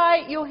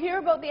MMPI, you'll hear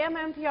about the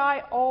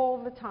MMPI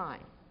all the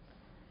time.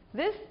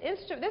 This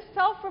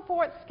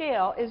self-report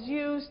scale is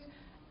used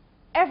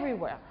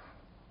everywhere.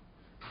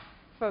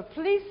 For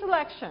police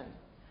selection,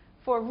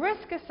 for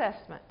risk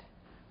assessment,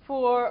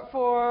 for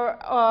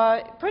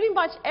pretty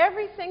much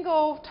every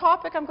single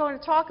topic I'm going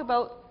to talk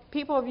about,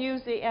 people have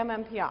used the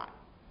MMPI.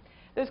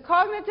 There's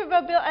cognitive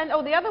ability, and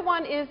the other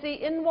one is the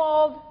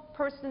INWALD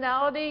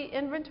personality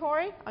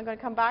inventory. I'm going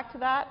to come back to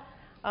that.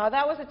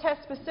 That was a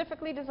test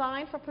specifically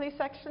designed for police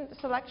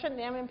selection.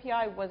 The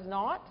MMPI was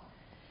not.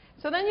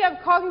 So then you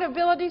have cognitive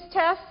abilities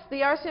tests. The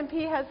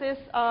RCMP has this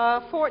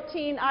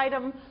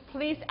 14-item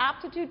police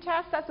aptitude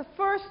test. That's the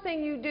first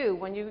thing you do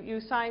when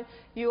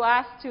you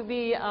ask to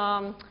be,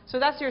 so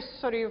that's your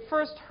sort of your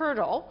first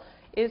hurdle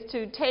is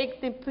to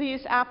take the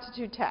police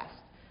aptitude test.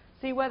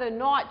 See whether or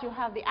not you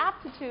have the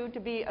aptitude to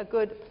be a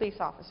good police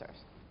officer.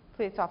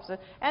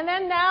 And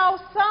then now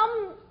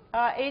some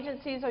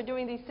agencies are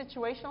doing these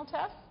situational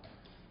tests,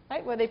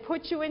 right, where they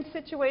put you in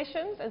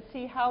situations and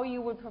see how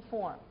you would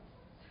perform.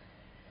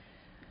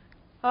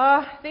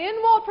 The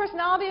Inwald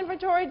Personality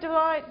Inventory,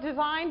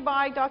 designed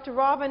by Dr.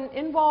 Robin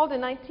Inwald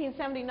in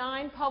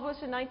 1979,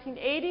 published in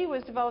 1980,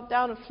 was developed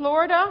down in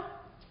Florida.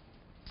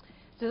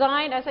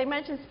 Designed, as I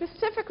mentioned,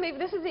 specifically,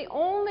 this is the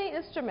only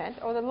instrument,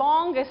 or the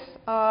longest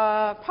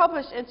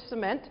published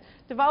instrument,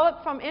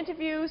 developed from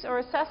interviews or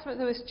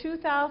assessments with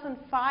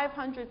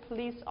 2,500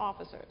 police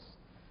officers.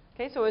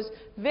 Okay, so it's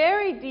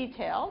very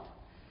detailed.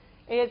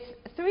 It's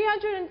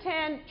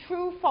 310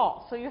 true,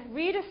 false. So you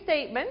read a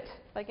statement,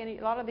 like a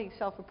lot of these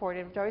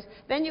self-reported inventories,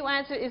 then you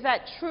answer, is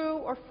that true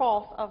or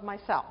false of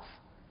myself?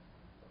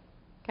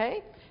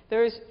 Okay?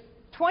 There's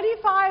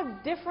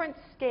 25 different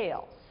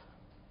scales.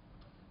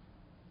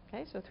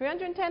 Okay, so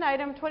 310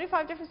 items,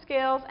 25 different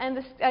scales,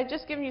 and I've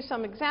just given you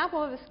some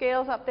example of the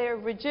scales up there.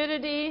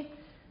 Rigidity,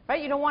 right?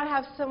 You don't want to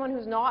have someone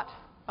who's not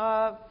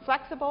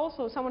flexible,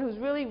 so someone who's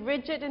really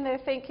rigid in their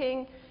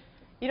thinking.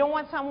 You don't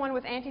want someone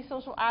with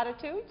antisocial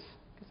attitudes,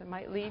 because it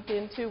might lead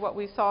into what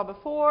we saw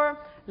before.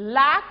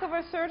 Lack of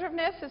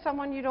assertiveness is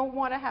someone you don't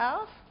want to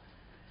have.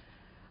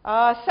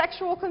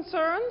 Sexual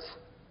concerns.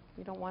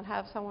 You don't want to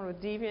have someone with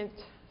deviant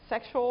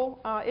sexual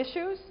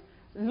issues.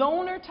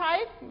 Loner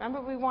type. Remember,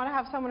 we want to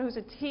have someone who's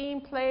a team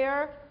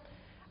player.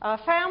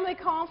 Family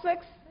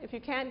conflicts. If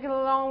you can't get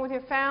along with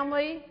your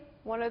family,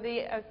 one of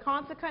the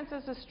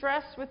consequences of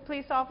stress with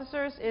police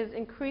officers is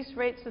increased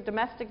rates of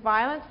domestic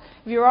violence.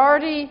 If you're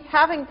already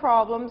having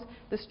problems,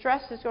 the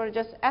stress is going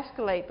to just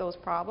escalate those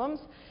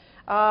problems.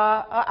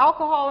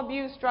 Alcohol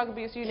abuse, drug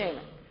abuse, you name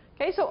it.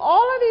 Okay, so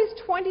all of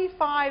these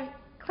 25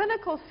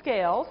 clinical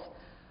scales,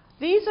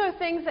 these are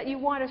things that you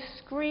want to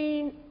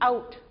screen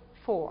out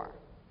for.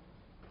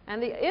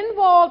 And the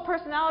Inwald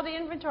Personality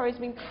Inventory has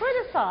been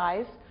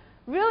criticized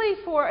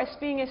really for as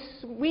being a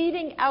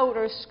weeding out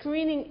or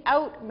screening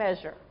out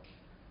measure.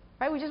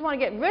 Right? We just want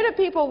to get rid of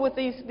people with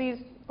these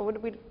or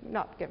we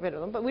not get rid of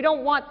them, but we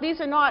don't want,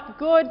 these are not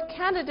good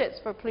candidates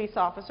for police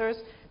officers,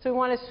 so we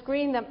want to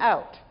screen them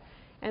out.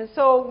 And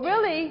so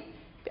really,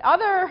 the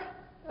other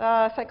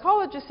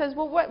psychologist says,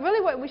 well,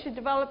 what we should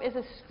develop is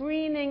a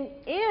screening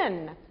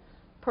in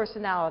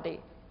personality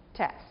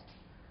test.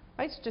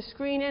 Right? So to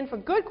screen in for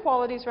good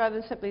qualities rather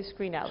than simply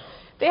screen out.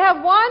 They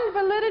have one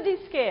validity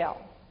scale.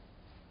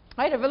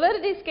 Right? A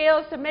validity scale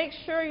is to make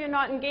sure you're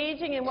not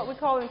engaging in what we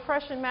call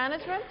impression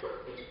management.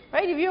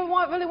 Right? If you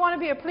really want to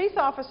be a police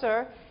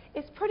officer,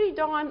 it's pretty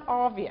darn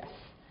obvious.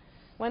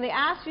 When they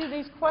ask you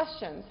these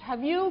questions,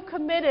 have you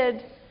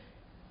committed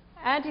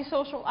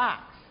antisocial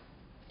acts?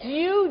 Do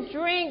you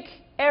drink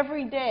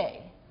every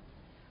day?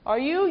 Are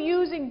you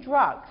using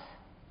drugs?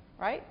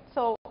 Right?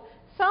 So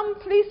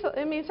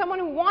someone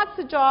who wants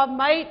the job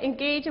might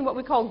engage in what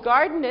we call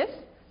guardedness,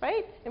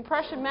 right?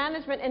 Impression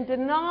management, and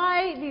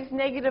deny these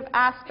negative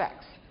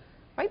aspects.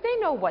 Right? They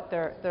know what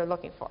they're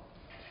looking for.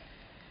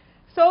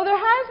 So there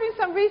has been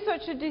some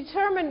research to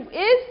determine,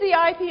 is the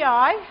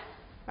IPI,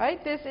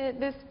 right,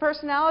 this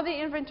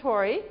personality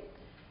inventory,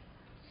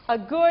 a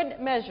good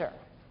measure?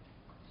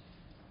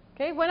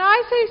 Okay, when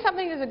I say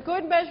something is a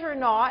good measure or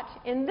not,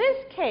 in this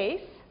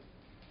case,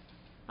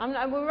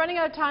 we're running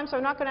out of time, so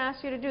I'm not going to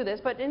ask you to do this,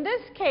 but in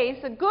this case,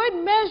 a good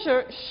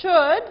measure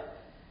should,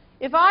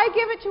 if I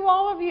give it to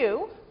all of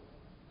you,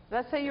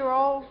 let's say you're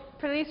all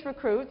police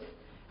recruits,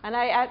 and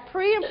at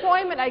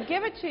pre-employment I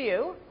give it to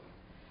you,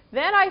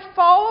 then I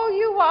follow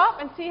you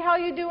up and see how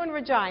you do in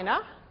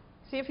Regina,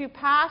 see if you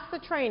pass the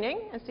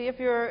training, and see if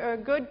you're a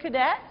good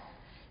cadet.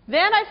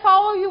 Then I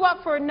follow you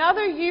up for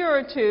another year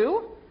or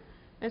two,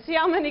 and see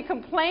how many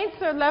complaints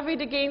are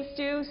levied against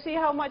you, see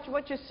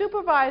what your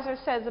supervisor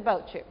says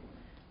about you.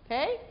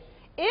 Okay?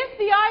 If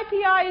the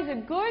IPI is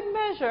a good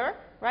measure,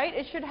 right,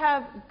 it should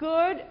have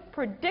good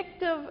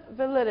predictive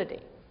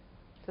validity.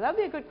 So that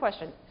would be a good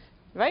question.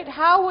 Right?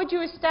 How would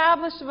you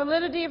establish the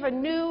validity of a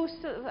new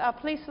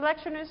police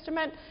selection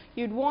instrument?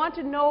 You'd want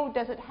to know,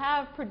 does it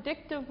have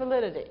predictive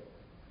validity?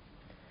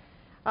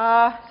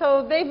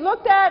 So they've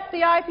looked at the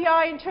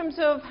IPI in terms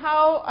of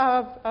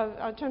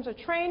in terms of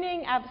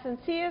training,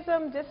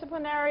 absenteeism,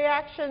 disciplinary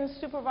actions,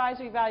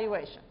 supervisory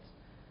evaluations.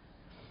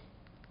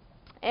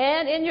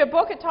 And in your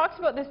book, it talks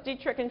about this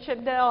Dietrich and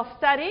Shibdell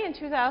study in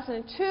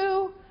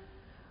 2002,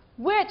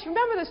 which,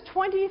 remember, there's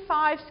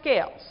 25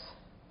 scales,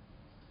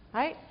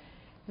 right?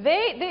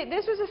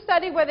 This was a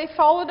study where they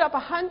followed up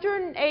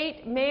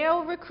 108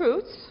 male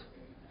recruits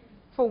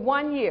for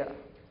 1 year,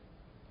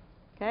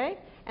 okay?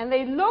 And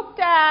they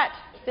looked at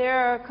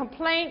their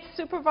complaints,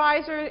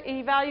 supervisor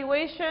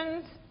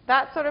evaluations,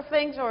 that sort of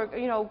things, or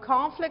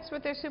conflicts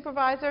with their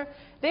supervisor.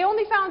 They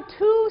only found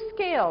 2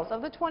 scales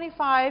of the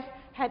 25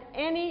 had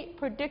any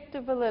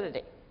predictive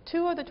validity.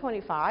 2 of the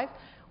 25.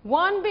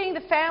 One being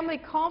the family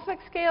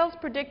conflict scales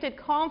predicted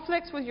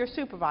conflicts with your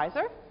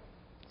supervisor.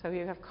 So if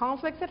you have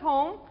conflicts at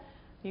home,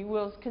 you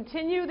will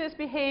continue this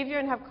behavior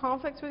and have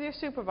conflicts with your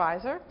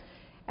supervisor.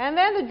 And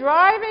then the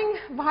driving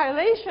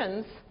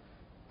violations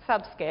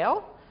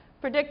subscale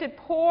predicted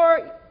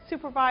poor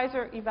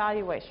supervisor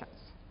evaluations.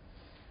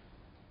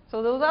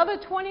 So those other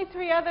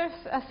 23 other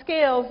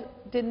scales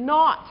did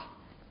not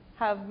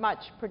have much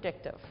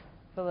predictive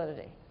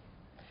validity.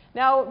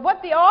 Now,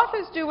 what the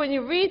authors do when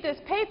you read this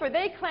paper,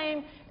 they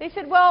claim, they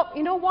said, well,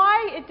 you know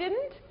why it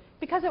didn't?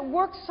 Because it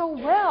worked so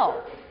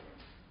well.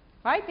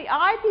 Right? The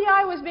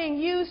IPI was being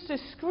used to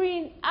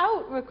screen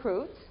out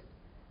recruits,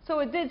 so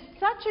it did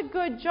such a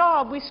good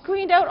job. We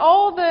screened out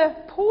all the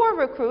poor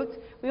recruits.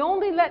 We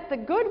only let the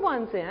good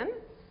ones in,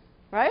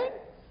 right?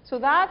 So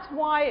that's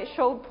why it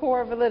showed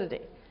poor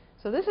validity.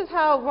 So this is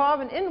how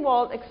Robin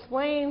Inwald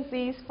explains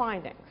these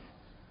findings.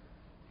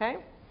 Okay?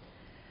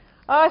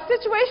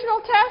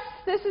 Situational tests.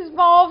 This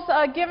involves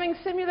giving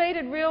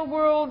simulated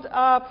real-world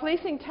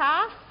policing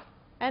tasks.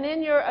 And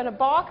in a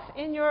box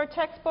in your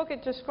textbook,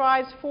 it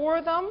describes 4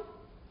 of them.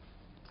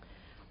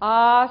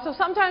 So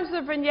sometimes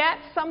they're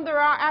vignettes, some there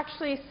are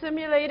actually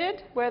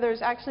simulated, where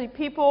there's actually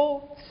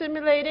people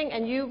simulating,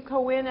 and you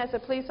go in as a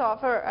police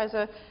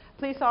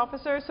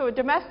officer. So a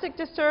domestic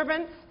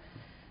disturbance,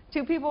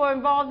 2 people are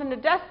involved in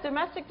a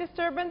domestic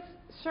disturbance.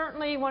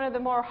 Certainly one of the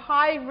more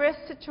high-risk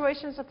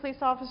situations a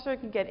police officer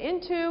can get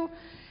into.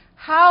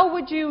 How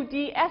would you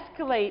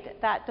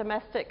de-escalate that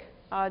domestic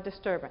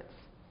disturbance?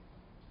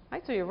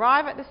 Right, so you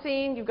arrive at the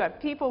scene, you've got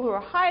people who are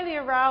highly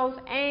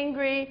aroused,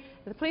 angry,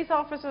 the police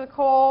officers are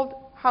called.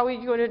 How are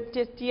you going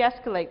to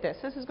de-escalate this?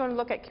 This is going to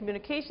look at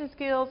communication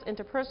skills,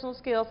 interpersonal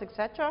skills,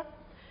 etc.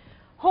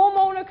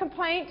 Homeowner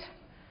complaint.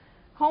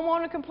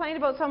 Homeowner complaint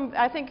about some,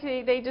 I think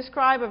they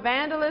describe a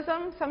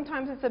vandalism.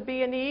 Sometimes it's a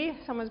B&E,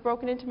 someone's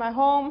broken into my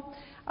home.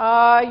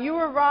 You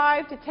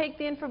arrive to take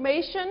the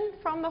information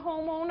from the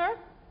homeowner.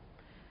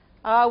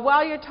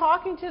 While you're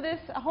talking to this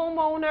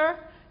homeowner,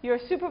 your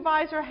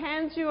supervisor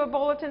hands you a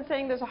bulletin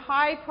saying there's a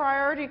high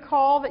priority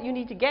call that you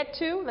need to get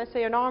to. Let's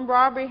say an armed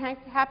robbery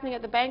happening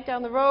at the bank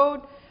down the road.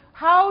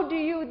 How do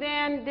you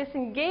then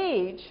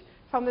disengage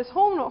from this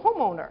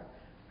homeowner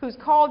who's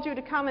called you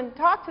to come and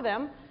talk to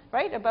them,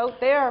 right, about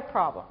their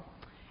problem?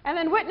 And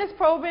then witness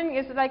probing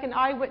is like an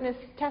eyewitness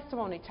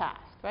testimony task,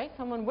 right?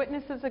 Someone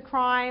witnesses a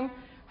crime.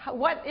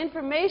 What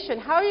information,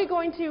 how are you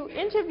going to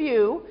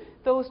interview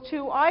those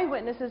 2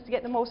 eyewitnesses to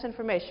get the most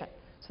information?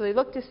 So they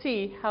look to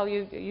see how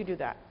you do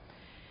that.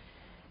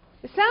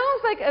 It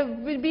sounds like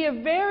it would be a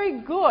very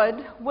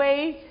good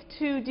way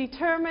to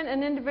determine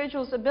an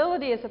individual's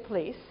ability as a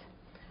police.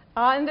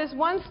 In this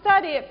one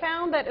study, it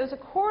found that it was a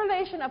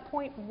correlation of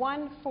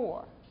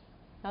 0.14.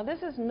 Now,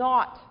 this is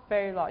not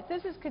very large.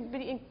 This could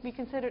be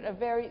considered a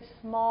very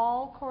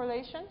small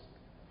correlation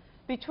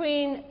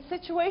between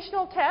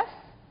situational tests,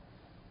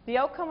 the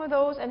outcome of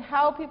those, and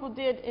how people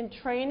did in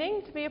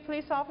training to be a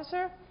police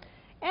officer,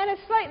 and a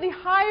slightly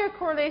higher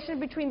correlation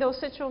between those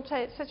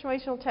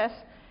situational tests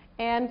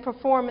and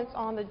performance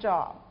on the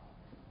job.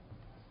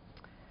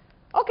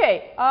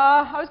 Okay,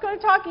 I was going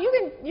to talk,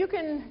 you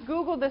can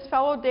Google this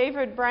fellow,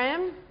 David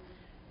Bram.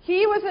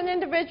 He was an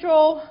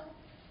individual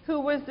who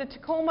was the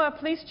Tacoma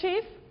police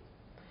chief.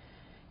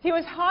 He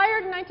was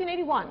hired in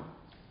 1981.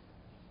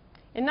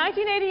 In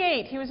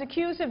 1988, he was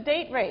accused of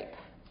date rape.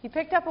 He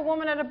picked up a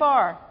woman at a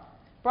bar,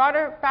 brought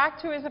her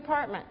back to his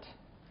apartment,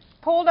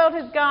 pulled out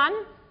his gun,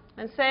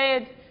 and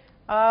said,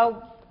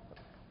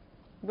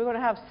 we're going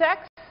to have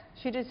sex.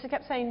 She just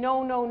kept saying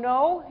no, no,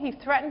 no. He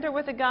threatened her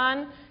with a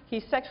gun.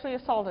 He sexually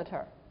assaulted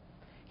her.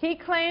 He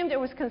claimed it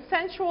was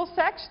consensual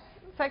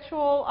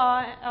sexual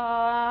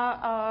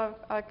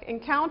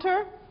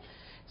encounter.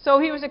 So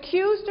he was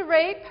accused of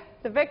rape.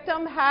 The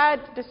victim had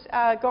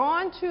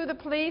gone to the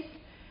police.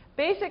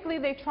 Basically,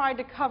 they tried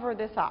to cover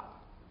this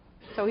up.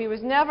 So he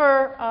was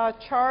never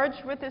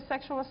charged with this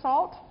sexual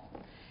assault.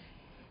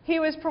 He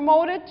was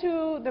promoted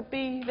to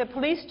be the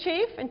police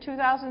chief in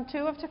 2002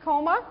 of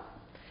Tacoma.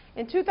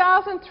 In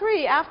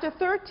 2003, after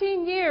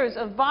 13 years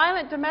of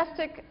violent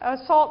domestic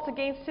assaults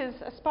against his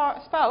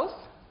spouse,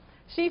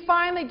 she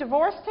finally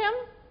divorced him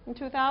in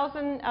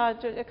 2000,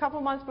 a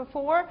couple months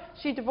before.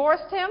 She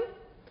divorced him.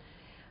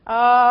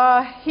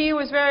 He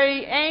was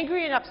very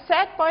angry and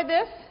upset by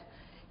this.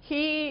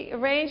 He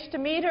arranged to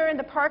meet her in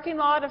the parking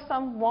lot of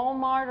some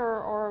Walmart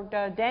or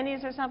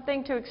Denny's or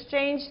something to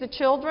exchange the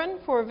children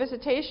for a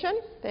visitation.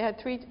 They had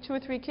 2 or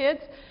 3 kids.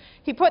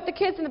 He put the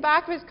kids in the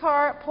back of his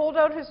car, pulled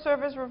out his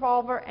service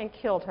revolver, and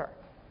killed her.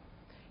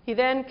 He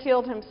then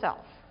killed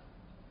himself.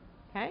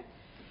 Okay?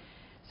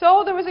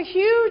 So there was a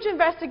huge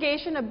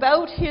investigation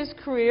about his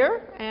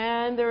career,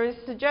 and there is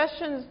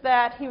suggestions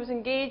that he was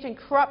engaged in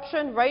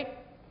corruption right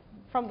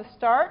from the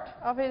start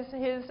of his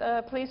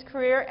police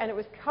career, and it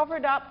was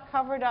covered up,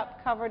 covered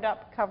up, covered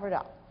up, covered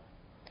up.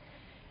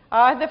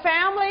 The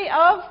family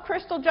of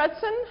Crystal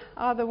Judson,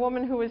 the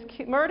woman who was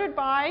murdered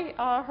by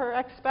her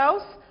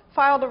ex-spouse,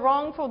 filed a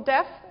wrongful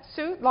death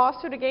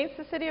lawsuit against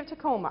the city of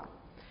Tacoma.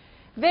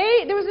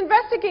 There was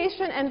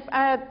investigation, and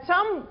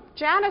some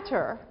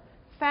janitor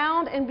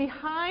found in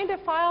behind a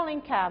filing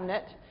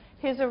cabinet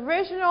his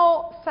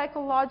original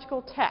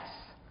psychological tests.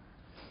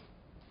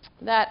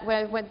 that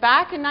went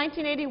back in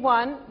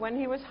 1981 when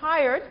he was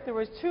hired. There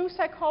were 2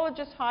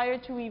 psychologists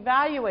hired to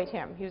evaluate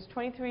him. He was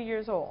 23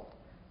 years old.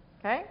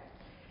 Okay?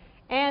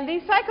 And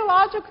these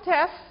psychological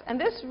tests, and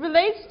this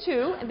relates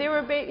to, and they were,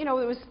 it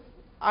was,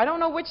 I don't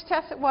know which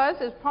test it was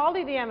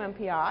probably the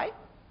MMPI.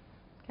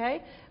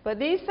 Okay? But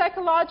these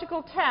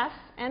psychological tests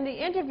and the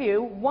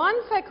interview, one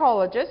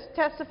psychologist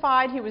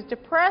testified he was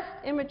depressed,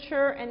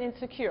 immature, and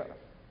insecure.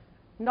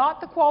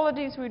 Not the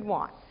qualities we'd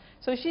want.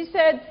 So she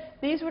said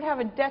these would have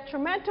a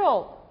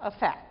detrimental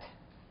effect.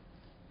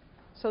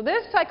 So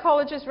this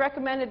psychologist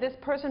recommended this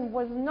person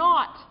was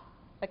not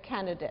a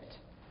candidate.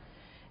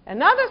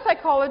 Another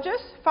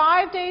psychologist,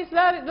 5 days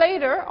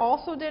later,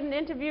 also did an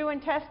interview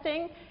and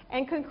testing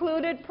and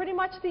concluded pretty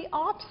much the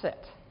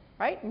opposite.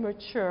 Right?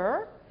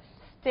 Mature,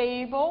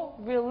 stable,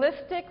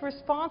 realistic,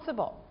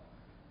 responsible.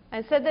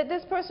 And said that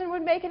this person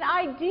would make an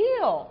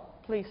ideal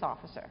police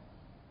officer.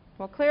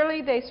 Well,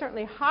 clearly they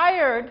certainly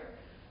hired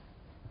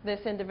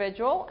this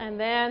individual, and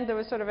then there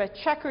was sort of a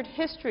checkered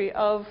history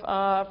of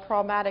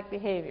problematic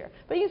behavior.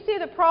 But you see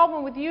the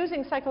problem with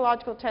using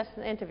psychological tests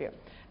in the interview.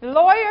 The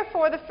lawyer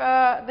for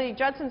the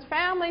Judson's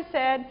family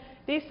said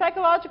these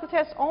psychological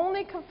tests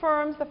only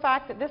confirms the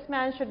fact that this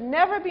man should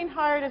never have been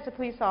hired as a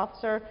police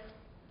officer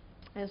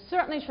and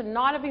certainly should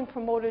not have been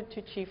promoted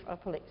to chief of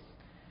police.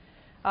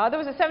 There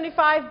was a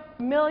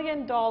 $75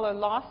 million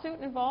lawsuit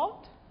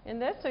involved in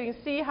this, so you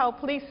see how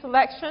police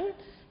selection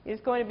is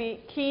going to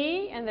be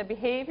key in the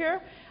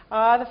behavior.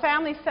 The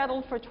family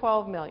settled for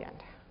 $12 million.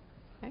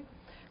 Okay?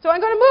 So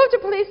I'm going to move to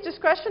police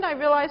discretion. I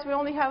realize we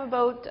only have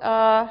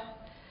about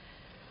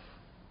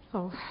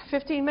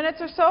 15 minutes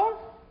or so.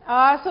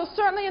 So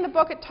certainly in the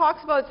book it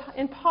talks about it's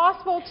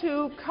impossible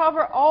to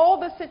cover all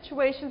the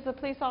situations the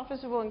police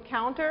officer will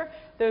encounter.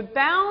 There's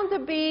bound to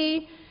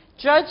be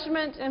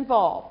judgment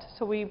involved.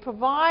 So we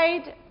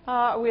provide,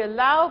 we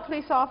allow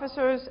police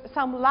officers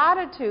some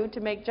latitude to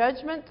make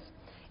judgments.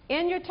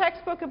 In your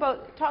textbook, it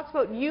talks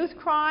about youth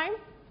crime,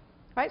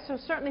 right? So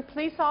certainly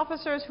police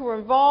officers who are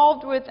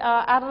involved with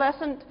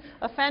adolescent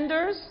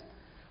offenders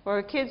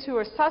or kids who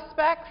are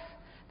suspects,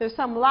 there's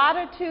some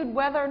latitude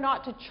whether or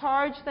not to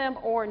charge them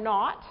or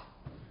not,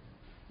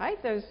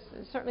 right? There's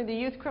certainly the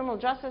Youth Criminal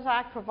Justice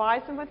Act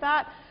provides them with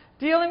that.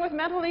 Dealing with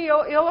mentally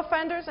ill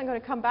offenders, I'm going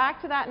to come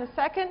back to that in a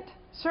second.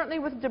 Certainly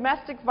with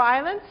domestic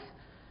violence,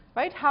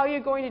 right? How you're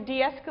going to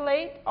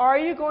de-escalate. Are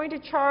you going to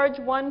charge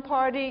one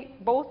party,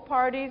 both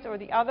parties, or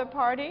the other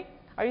party?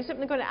 Are you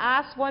simply going to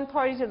ask one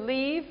party to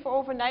leave for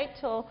overnight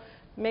till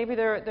maybe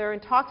they're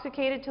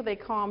intoxicated till they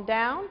calm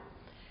down?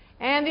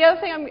 And the other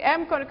thing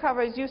I'm going to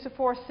cover is use of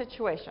force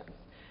situations.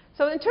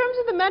 So in terms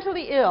of the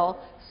mentally ill,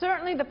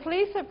 certainly the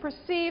police have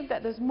perceived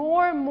that there's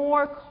more and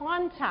more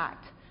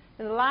contact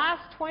in the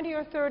last 20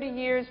 or 30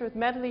 years with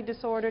mentally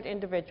disordered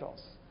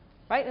individuals.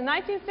 Right? In the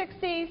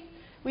 1960s,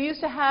 we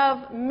used to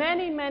have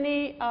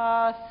many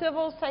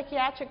civil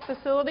psychiatric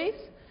facilities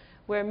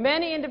where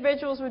many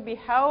individuals would be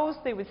housed.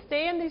 They would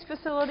stay in these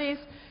facilities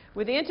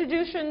with the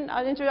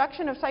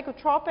introduction of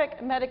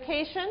psychotropic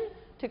medication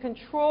to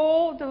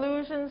control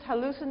delusions,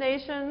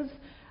 hallucinations,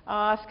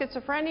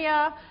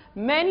 schizophrenia.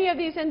 Many of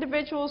these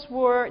individuals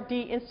were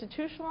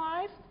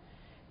deinstitutionalized.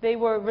 They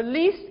were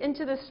released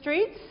into the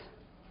streets.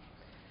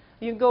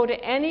 You can go to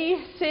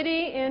any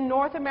city in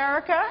North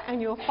America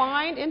and you'll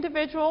find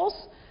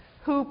individuals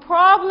who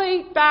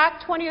probably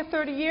back 20 or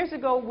 30 years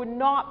ago would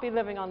not be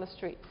living on the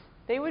streets.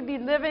 They would be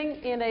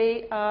living in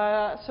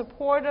a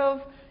supportive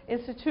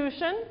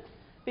institution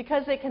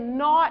because they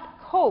cannot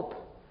cope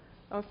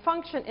or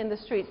function in the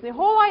streets. And the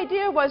whole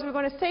idea was we're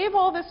going to save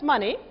all this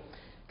money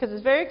because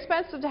it's very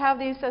expensive to have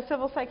these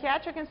civil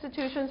psychiatric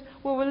institutions.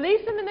 We'll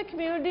release them in the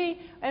community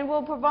and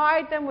we'll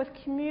provide them with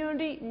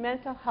community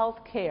mental health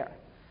care.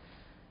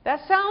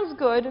 That sounds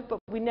good, but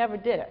we never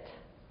did it.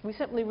 We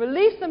simply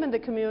released them in the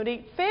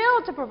community,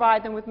 failed to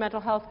provide them with mental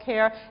health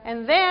care,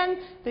 and then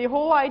the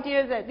whole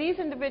idea that these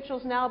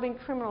individuals now being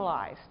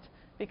criminalized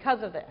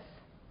because of this.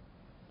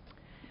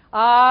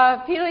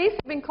 Police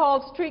have been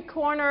called street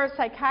corner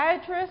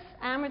psychiatrists,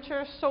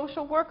 amateur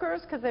social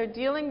workers, because they're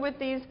dealing with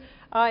these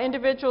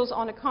individuals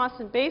on a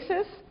constant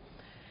basis.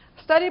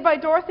 A study by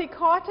Dorothy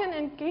Cotton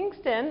in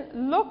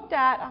Kingston looked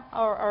at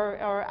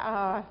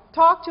or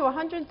talked to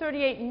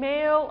 138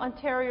 male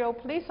Ontario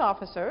police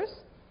officers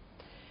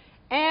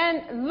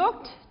and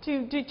looked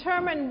to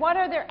determine what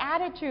are their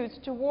attitudes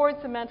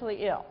towards the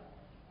mentally ill.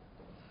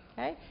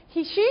 Okay?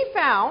 She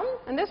found,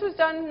 and this was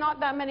done not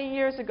that many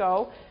years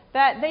ago,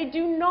 that they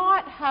do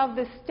not have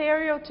the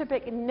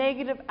stereotypic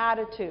negative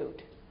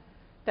attitude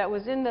that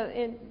was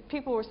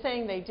people were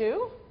saying they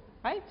do.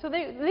 Right? So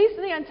at least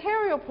in the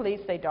Ontario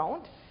police they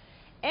don't.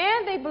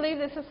 And they believe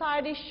that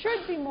society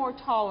should be more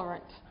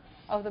tolerant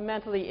of the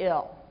mentally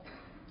ill.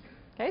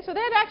 Okay? So they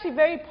had actually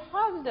very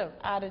positive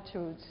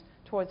attitudes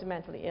towards the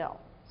mentally ill.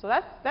 So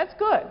that's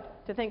good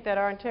to think that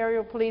our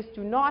Ontario police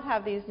do not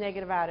have these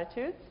negative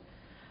attitudes.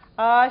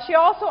 She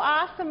also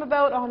asked them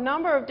about a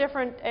number of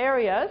different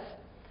areas.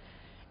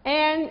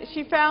 And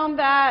she found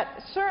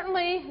that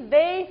certainly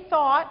they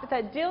thought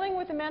that dealing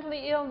with the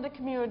mentally ill in the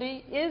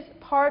community is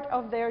part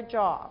of their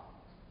job.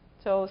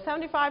 So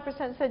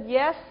 75% said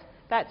yes,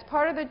 that's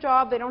part of the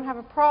job, they don't have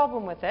a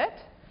problem with it.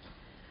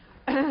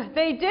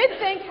 They did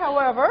think,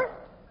 however,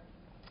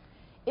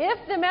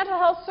 if the mental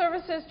health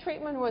services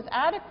treatment was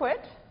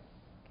adequate,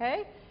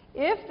 okay,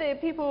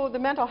 if the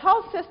mental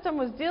health system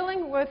was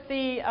dealing with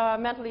the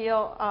mentally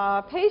ill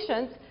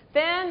patients,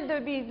 then there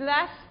would be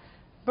less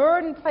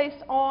burden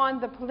placed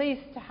on the police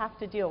to have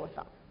to deal with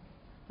them.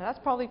 Now, that's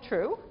probably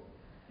true.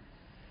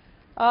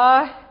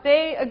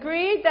 They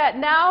agreed that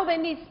now they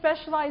need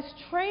specialized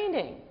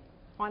training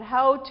on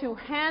how to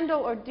handle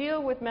or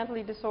deal with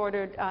mentally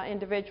disordered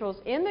individuals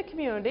in the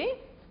community.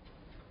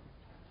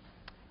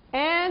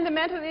 And the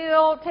mentally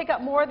ill take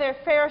up more of their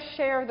fair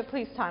share of the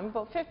police time.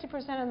 About 50%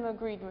 of them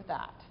agreed with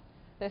that.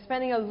 They're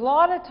spending a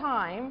lot of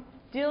time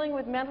dealing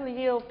with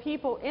mentally ill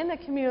people in the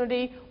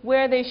community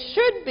where they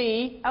should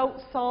be out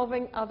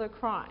solving other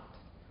crimes.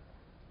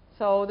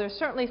 So there's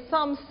certainly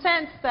some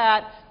sense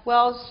that,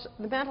 well,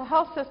 the mental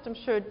health system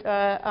should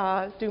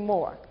do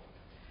more.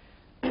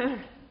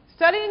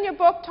 Study in your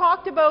book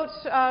talked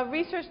about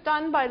research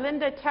done by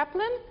Linda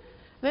Teplin.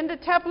 Linda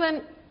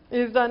Teplin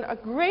has done a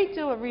great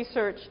deal of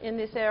research in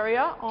this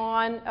area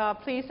on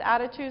police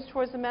attitudes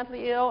towards the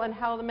mentally ill and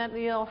how the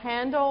mentally ill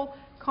handle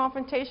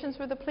confrontations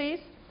with the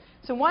police.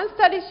 So one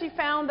study she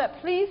found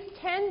that police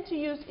tend to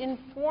use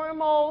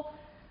informal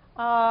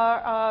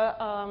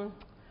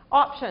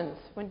options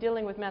when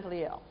dealing with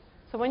mentally ill.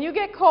 So when you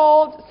get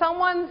called,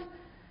 someone's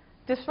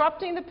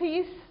disrupting the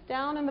peace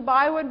down in the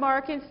Bywood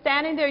Market,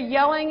 standing there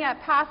yelling at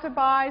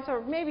passerbys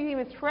or maybe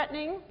even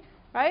threatening,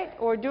 right?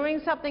 Or doing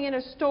something in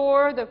a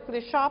store,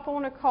 the shop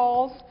owner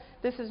calls.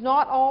 This is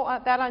not all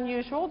that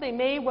unusual. They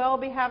may well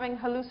be having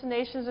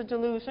hallucinations or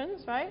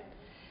delusions, right?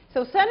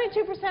 So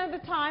 72% of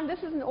the time, this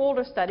is an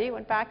older study,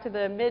 went back to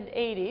the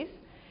mid-80s,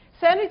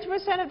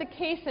 72% of the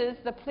cases,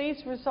 the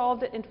police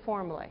resolved it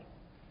informally.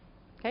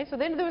 Okay, so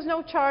then there was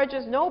no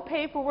charges, no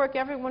paperwork,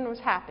 everyone was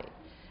happy.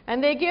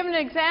 And they give an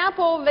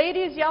example,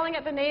 ladies yelling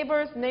at the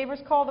neighbors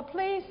call the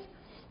police.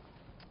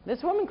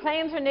 This woman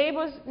claims her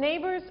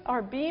neighbors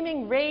are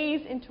beaming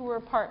rays into her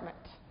apartment.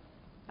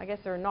 I guess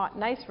they're not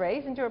nice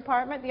rays into her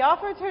apartment. The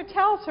officer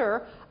tells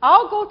her,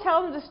 I'll go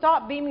tell them to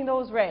stop beaming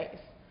those rays.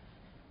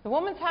 The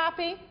woman's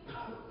happy,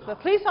 the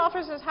police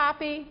officer's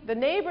happy, the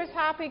neighbor's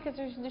happy because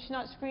she's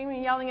not screaming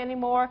and yelling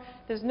anymore.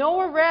 There's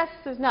no arrests,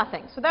 there's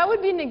nothing. So that would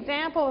be an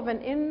example of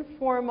an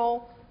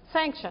informal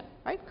sanction,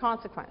 right?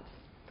 Consequence.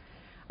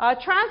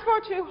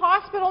 Transport to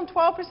hospital in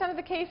 12% of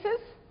the cases,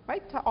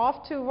 right?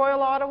 Off to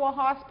Royal Ottawa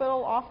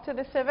Hospital, off to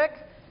the Civic,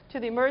 to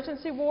the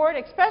emergency ward,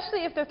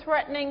 especially if they're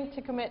threatening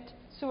to commit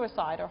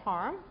suicide or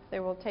harm. They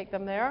will take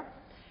them there.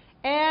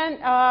 And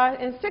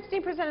in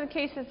 16% of the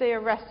cases, they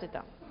arrested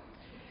them.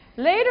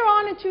 Later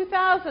on in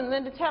 2000,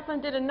 Linda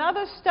Teplin did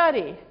another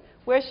study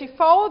where she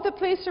followed the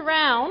police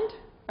around,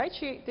 right?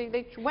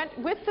 They went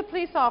with the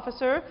police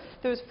officer.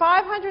 There was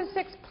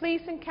 506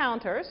 police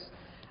encounters.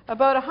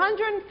 About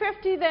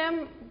 150 of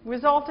them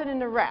resulted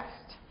in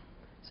arrest.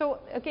 So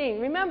again,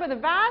 remember the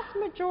vast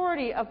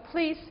majority of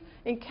police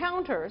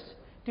encounters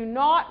do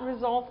not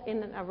result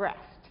in an arrest.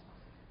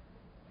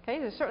 Okay,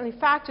 there's certainly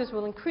factors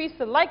will increase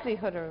the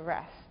likelihood of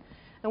arrest.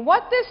 And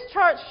what this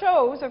chart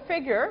shows, or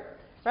figure,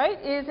 right,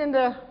 is in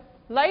the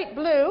light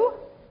blue,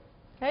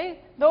 okay,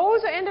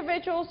 those are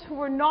individuals who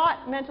were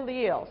not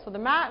mentally ill. So the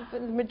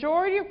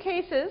majority of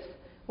cases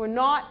were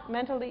not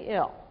mentally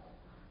ill.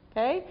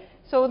 Okay?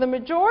 So the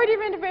majority of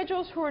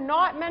individuals who were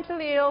not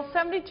mentally ill,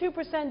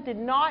 72% did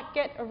not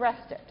get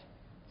arrested.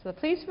 So the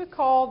police were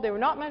called, they were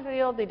not mentally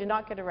ill, they did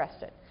not get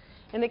arrested.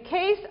 In the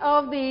case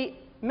of the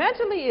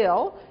mentally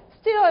ill,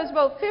 still is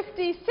about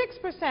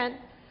 56%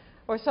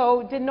 or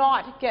so did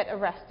not get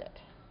arrested.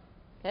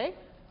 Okay?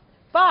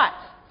 But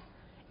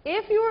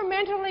if you were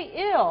mentally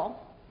ill,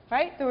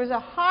 right, there was a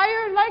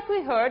higher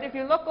likelihood, if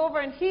you look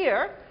over in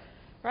here,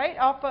 right,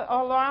 up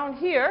around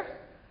here,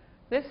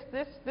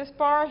 this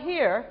bar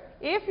here,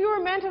 if you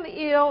were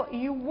mentally ill,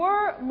 you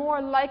were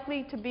more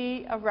likely to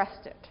be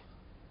arrested.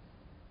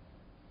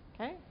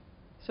 Okay?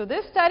 So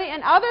this study,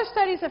 and other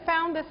studies have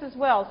found this as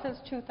well since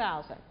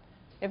 2000.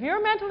 If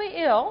you're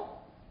mentally ill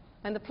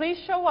and the police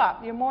show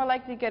up, you're more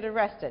likely to get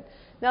arrested.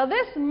 Now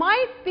this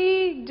might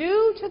be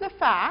due to the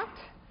fact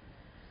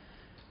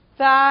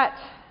that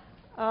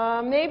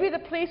maybe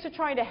the police are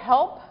trying to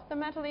help the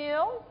mentally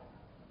ill.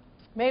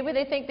 Maybe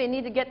they think they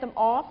need to get them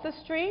off the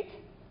street,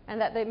 and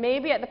that they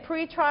maybe at the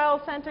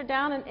pre-trial center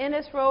down in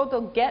Innes Road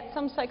they'll get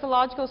some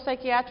psychological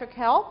psychiatric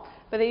help,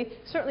 but they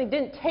certainly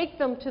didn't take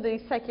them to the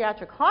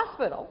psychiatric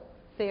hospital.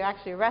 They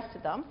actually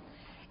arrested them.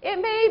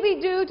 It may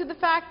be due to the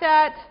fact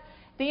that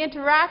the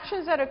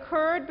interactions that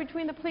occurred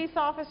between the police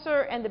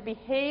officer and the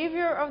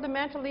behavior of the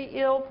mentally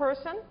ill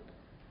person,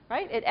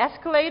 right? It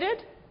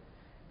escalated.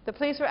 The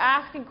police were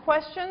asking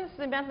questions.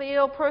 The mentally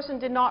ill person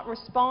did not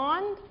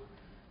respond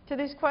to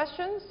these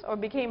questions or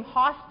became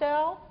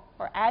hostile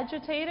or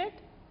agitated.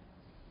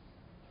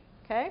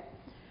 Okay?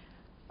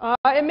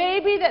 It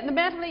may be that the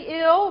mentally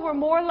ill were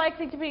more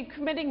likely to be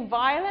committing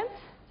violence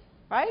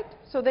right?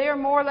 So they are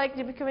more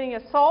likely to be committing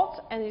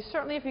assault, and you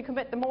certainly if you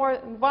commit, the more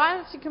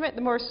violence you commit,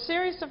 the more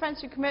serious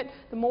offense you commit,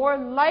 the more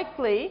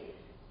likely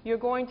you're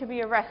going to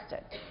be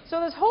arrested.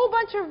 So there's a whole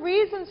bunch of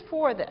reasons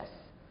for this.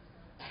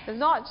 It's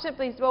not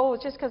simply, oh,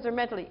 it's just because they're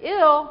mentally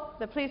ill.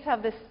 The police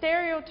have this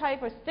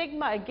stereotype or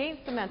stigma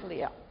against the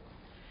mentally ill.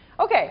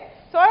 Okay,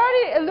 so I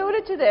already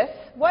alluded to this.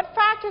 What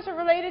factors are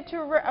related to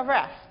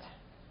arrest?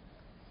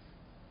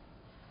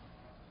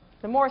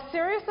 The more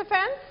serious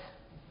offense,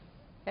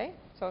 okay,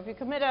 so if you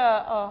commit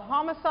a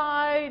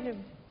homicide,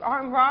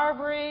 armed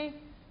robbery,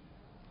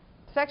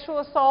 sexual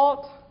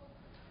assault,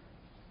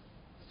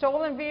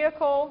 stolen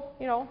vehicle,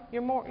 you know,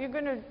 you're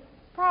going to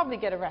probably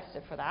get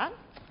arrested for that.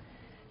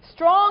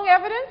 Strong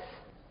evidence,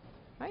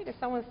 right? If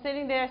someone's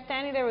standing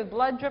there with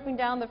blood dripping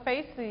down the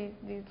face, the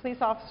police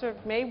officer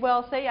may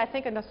well say, I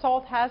think an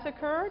assault has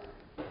occurred.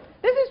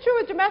 This is true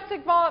with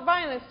domestic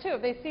violence too.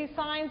 If they see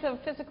signs of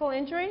physical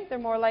injury, they're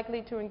more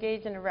likely to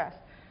engage in arrest.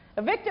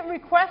 A victim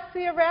requests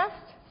the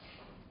arrest.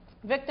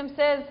 Victim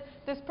says,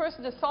 this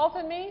person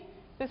assaulted me,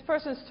 this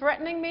person's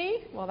threatening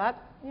me. Well, that,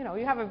 you know,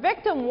 you have a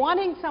victim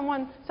wanting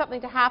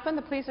something to happen,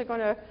 the police are going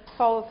to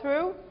follow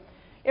through.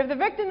 If the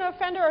victim and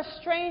offender are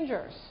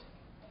strangers,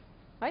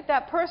 right,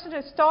 that person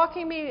is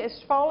stalking me,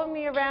 is following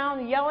me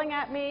around, yelling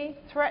at me,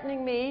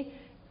 threatening me,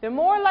 they're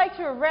more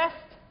likely to arrest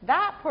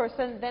that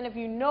person than if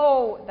you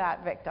know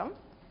that victim.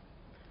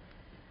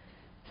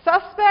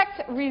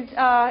 Suspect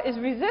is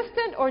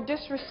resistant or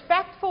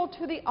disrespectful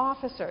to the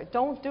officer.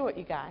 Don't do it,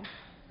 you guys.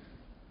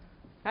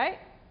 Right?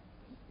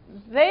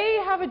 They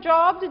have a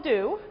job to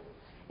do.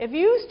 If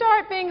you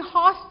start being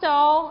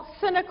hostile,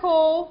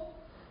 cynical,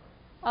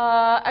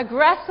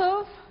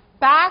 aggressive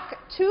back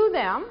to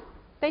them,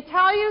 they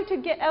tell you to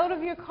get out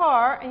of your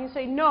car and you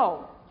say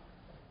no.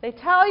 They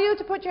tell you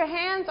to put your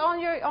hands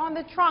on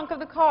the trunk of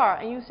the car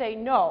and you say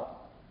no.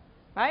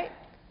 Right?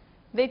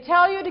 They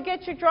tell you to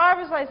get your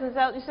driver's license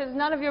out and you say it's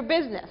none of your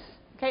business.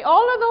 Okay?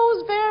 All of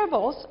those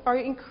variables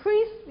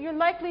increase your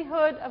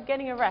likelihood of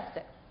getting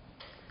arrested.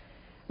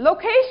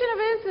 Location of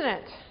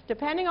incident.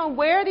 Depending on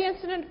where the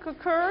incident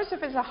occurs,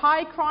 if it's a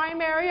high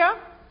crime area,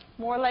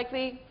 more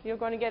likely you're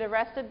going to get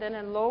arrested than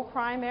in a low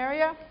crime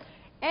area.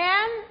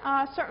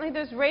 And certainly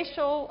there's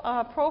racial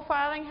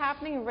profiling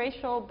happening,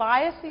 racial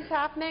biases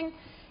happening.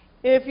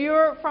 If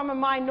you're from a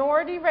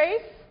minority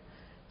race,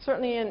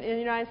 certainly in the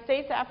United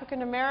States,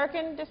 African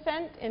American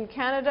descent, in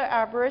Canada,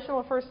 Aboriginal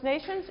or First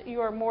Nations,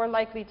 you are more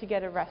likely to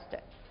get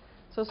arrested.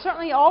 So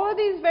certainly all of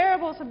these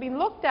variables have been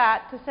looked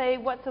at to say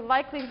what's the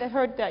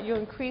likelihood that you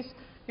increase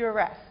your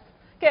arrest.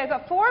 Okay, I've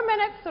got 4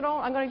 minutes, so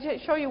I'm going to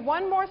show you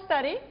one more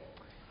study,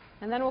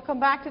 and then we'll come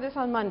back to this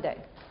on Monday.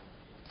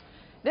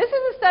 This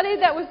is a study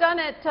that was done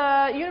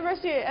at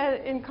University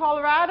in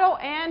Colorado,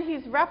 and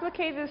he's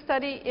replicated the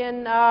study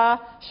in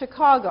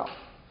Chicago.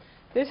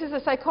 This is a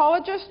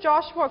psychologist,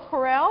 Joshua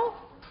Correll.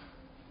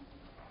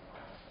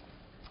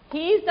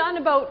 He's done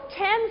about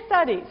 10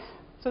 studies.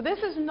 So this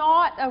is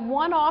not a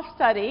one-off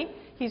study.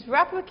 He's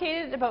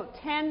replicated it about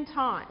 10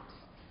 times.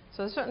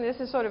 So certainly this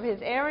is sort of his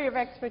area of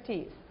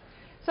expertise.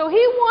 So he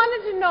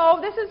wanted to know,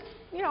 this is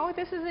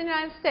the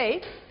United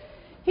States.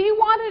 He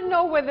wanted to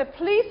know whether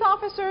police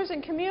officers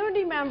and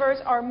community members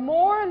are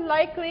more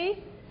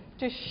likely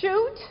to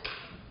shoot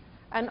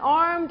an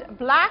armed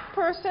black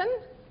person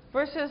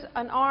versus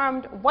an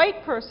armed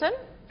white person,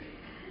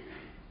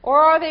 or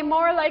are they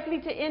more likely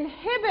to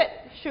inhibit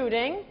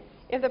shooting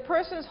if the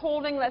person is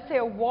holding, let's say,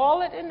 a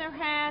wallet in their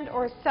hand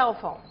or a cell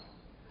phone.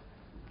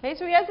 Okay,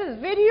 so he has this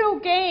video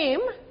game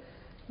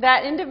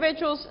that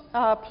individuals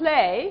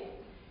play,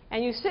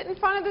 and you sit in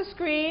front of the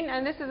screen,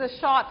 and this is a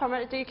shot from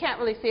it, so you can't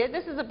really see it.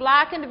 This is a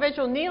black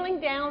individual kneeling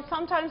down.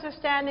 Sometimes they're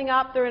standing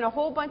up. They're in a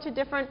whole bunch of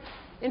different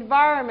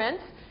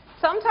environments.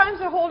 Sometimes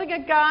they're holding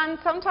a gun.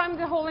 Sometimes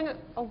they're holding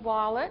a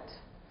wallet.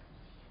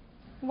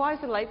 Why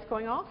is the lights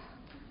going off?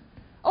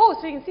 Oh,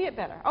 so you can see it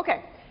better.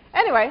 Okay.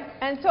 Anyway,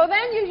 and so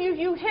then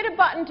you hit a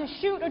button to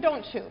shoot or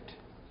don't shoot.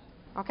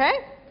 Okay?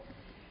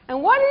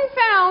 And what he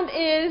found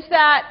is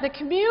that the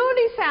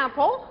community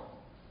sample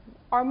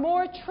are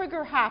more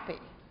trigger happy.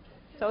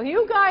 So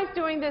you guys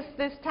doing this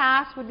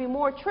task would be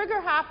more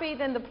trigger happy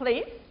than the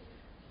police.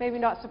 Maybe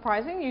not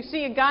surprising. You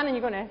see a gun and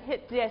you're going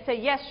to say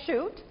yes,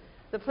 shoot.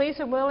 The police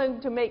are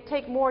willing to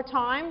take more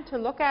time to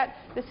look at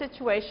the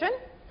situation.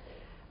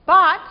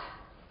 But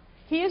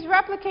he has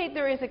replicated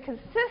there is a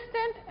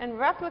consistent and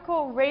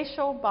replicable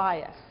racial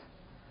bias.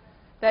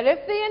 That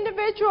if the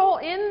individual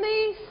in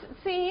the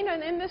scene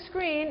and in the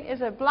screen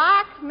is a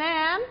black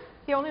man,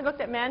 he only looked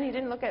at men, he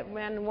didn't look at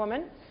man and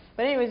woman,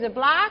 but anyway, he's a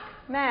black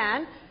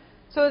man,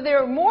 so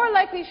they're more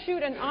likely to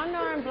shoot an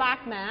unarmed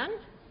black man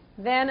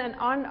than an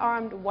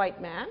unarmed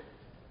white man,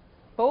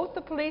 both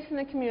the police and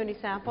the community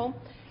sample,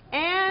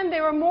 and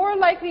they were more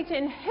likely to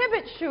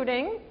inhibit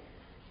shooting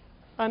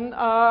an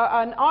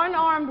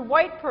unarmed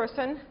white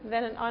person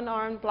than an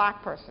unarmed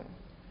black person.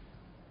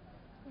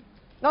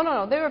 No.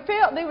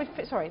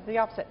 Sorry, the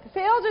opposite.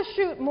 They failed to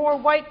shoot more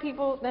white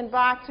people than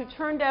blacks who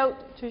turned out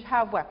to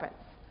have weapons.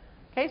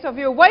 Okay, so if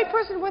you're a white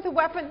person with a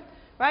weapon,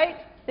 right,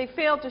 they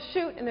failed to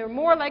shoot, and they're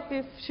more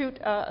likely to shoot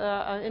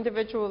an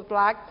individual with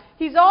black.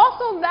 He's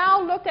also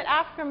now looked at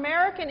African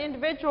American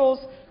individuals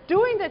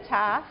doing the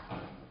task,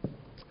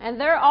 and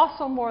they're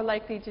also more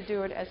likely to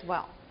do it as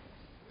well.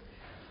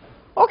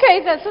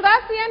 Okay, so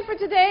that's the end for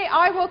today.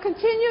 I will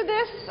continue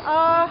this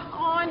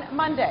on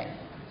Monday.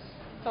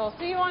 So I'll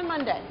see you on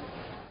Monday.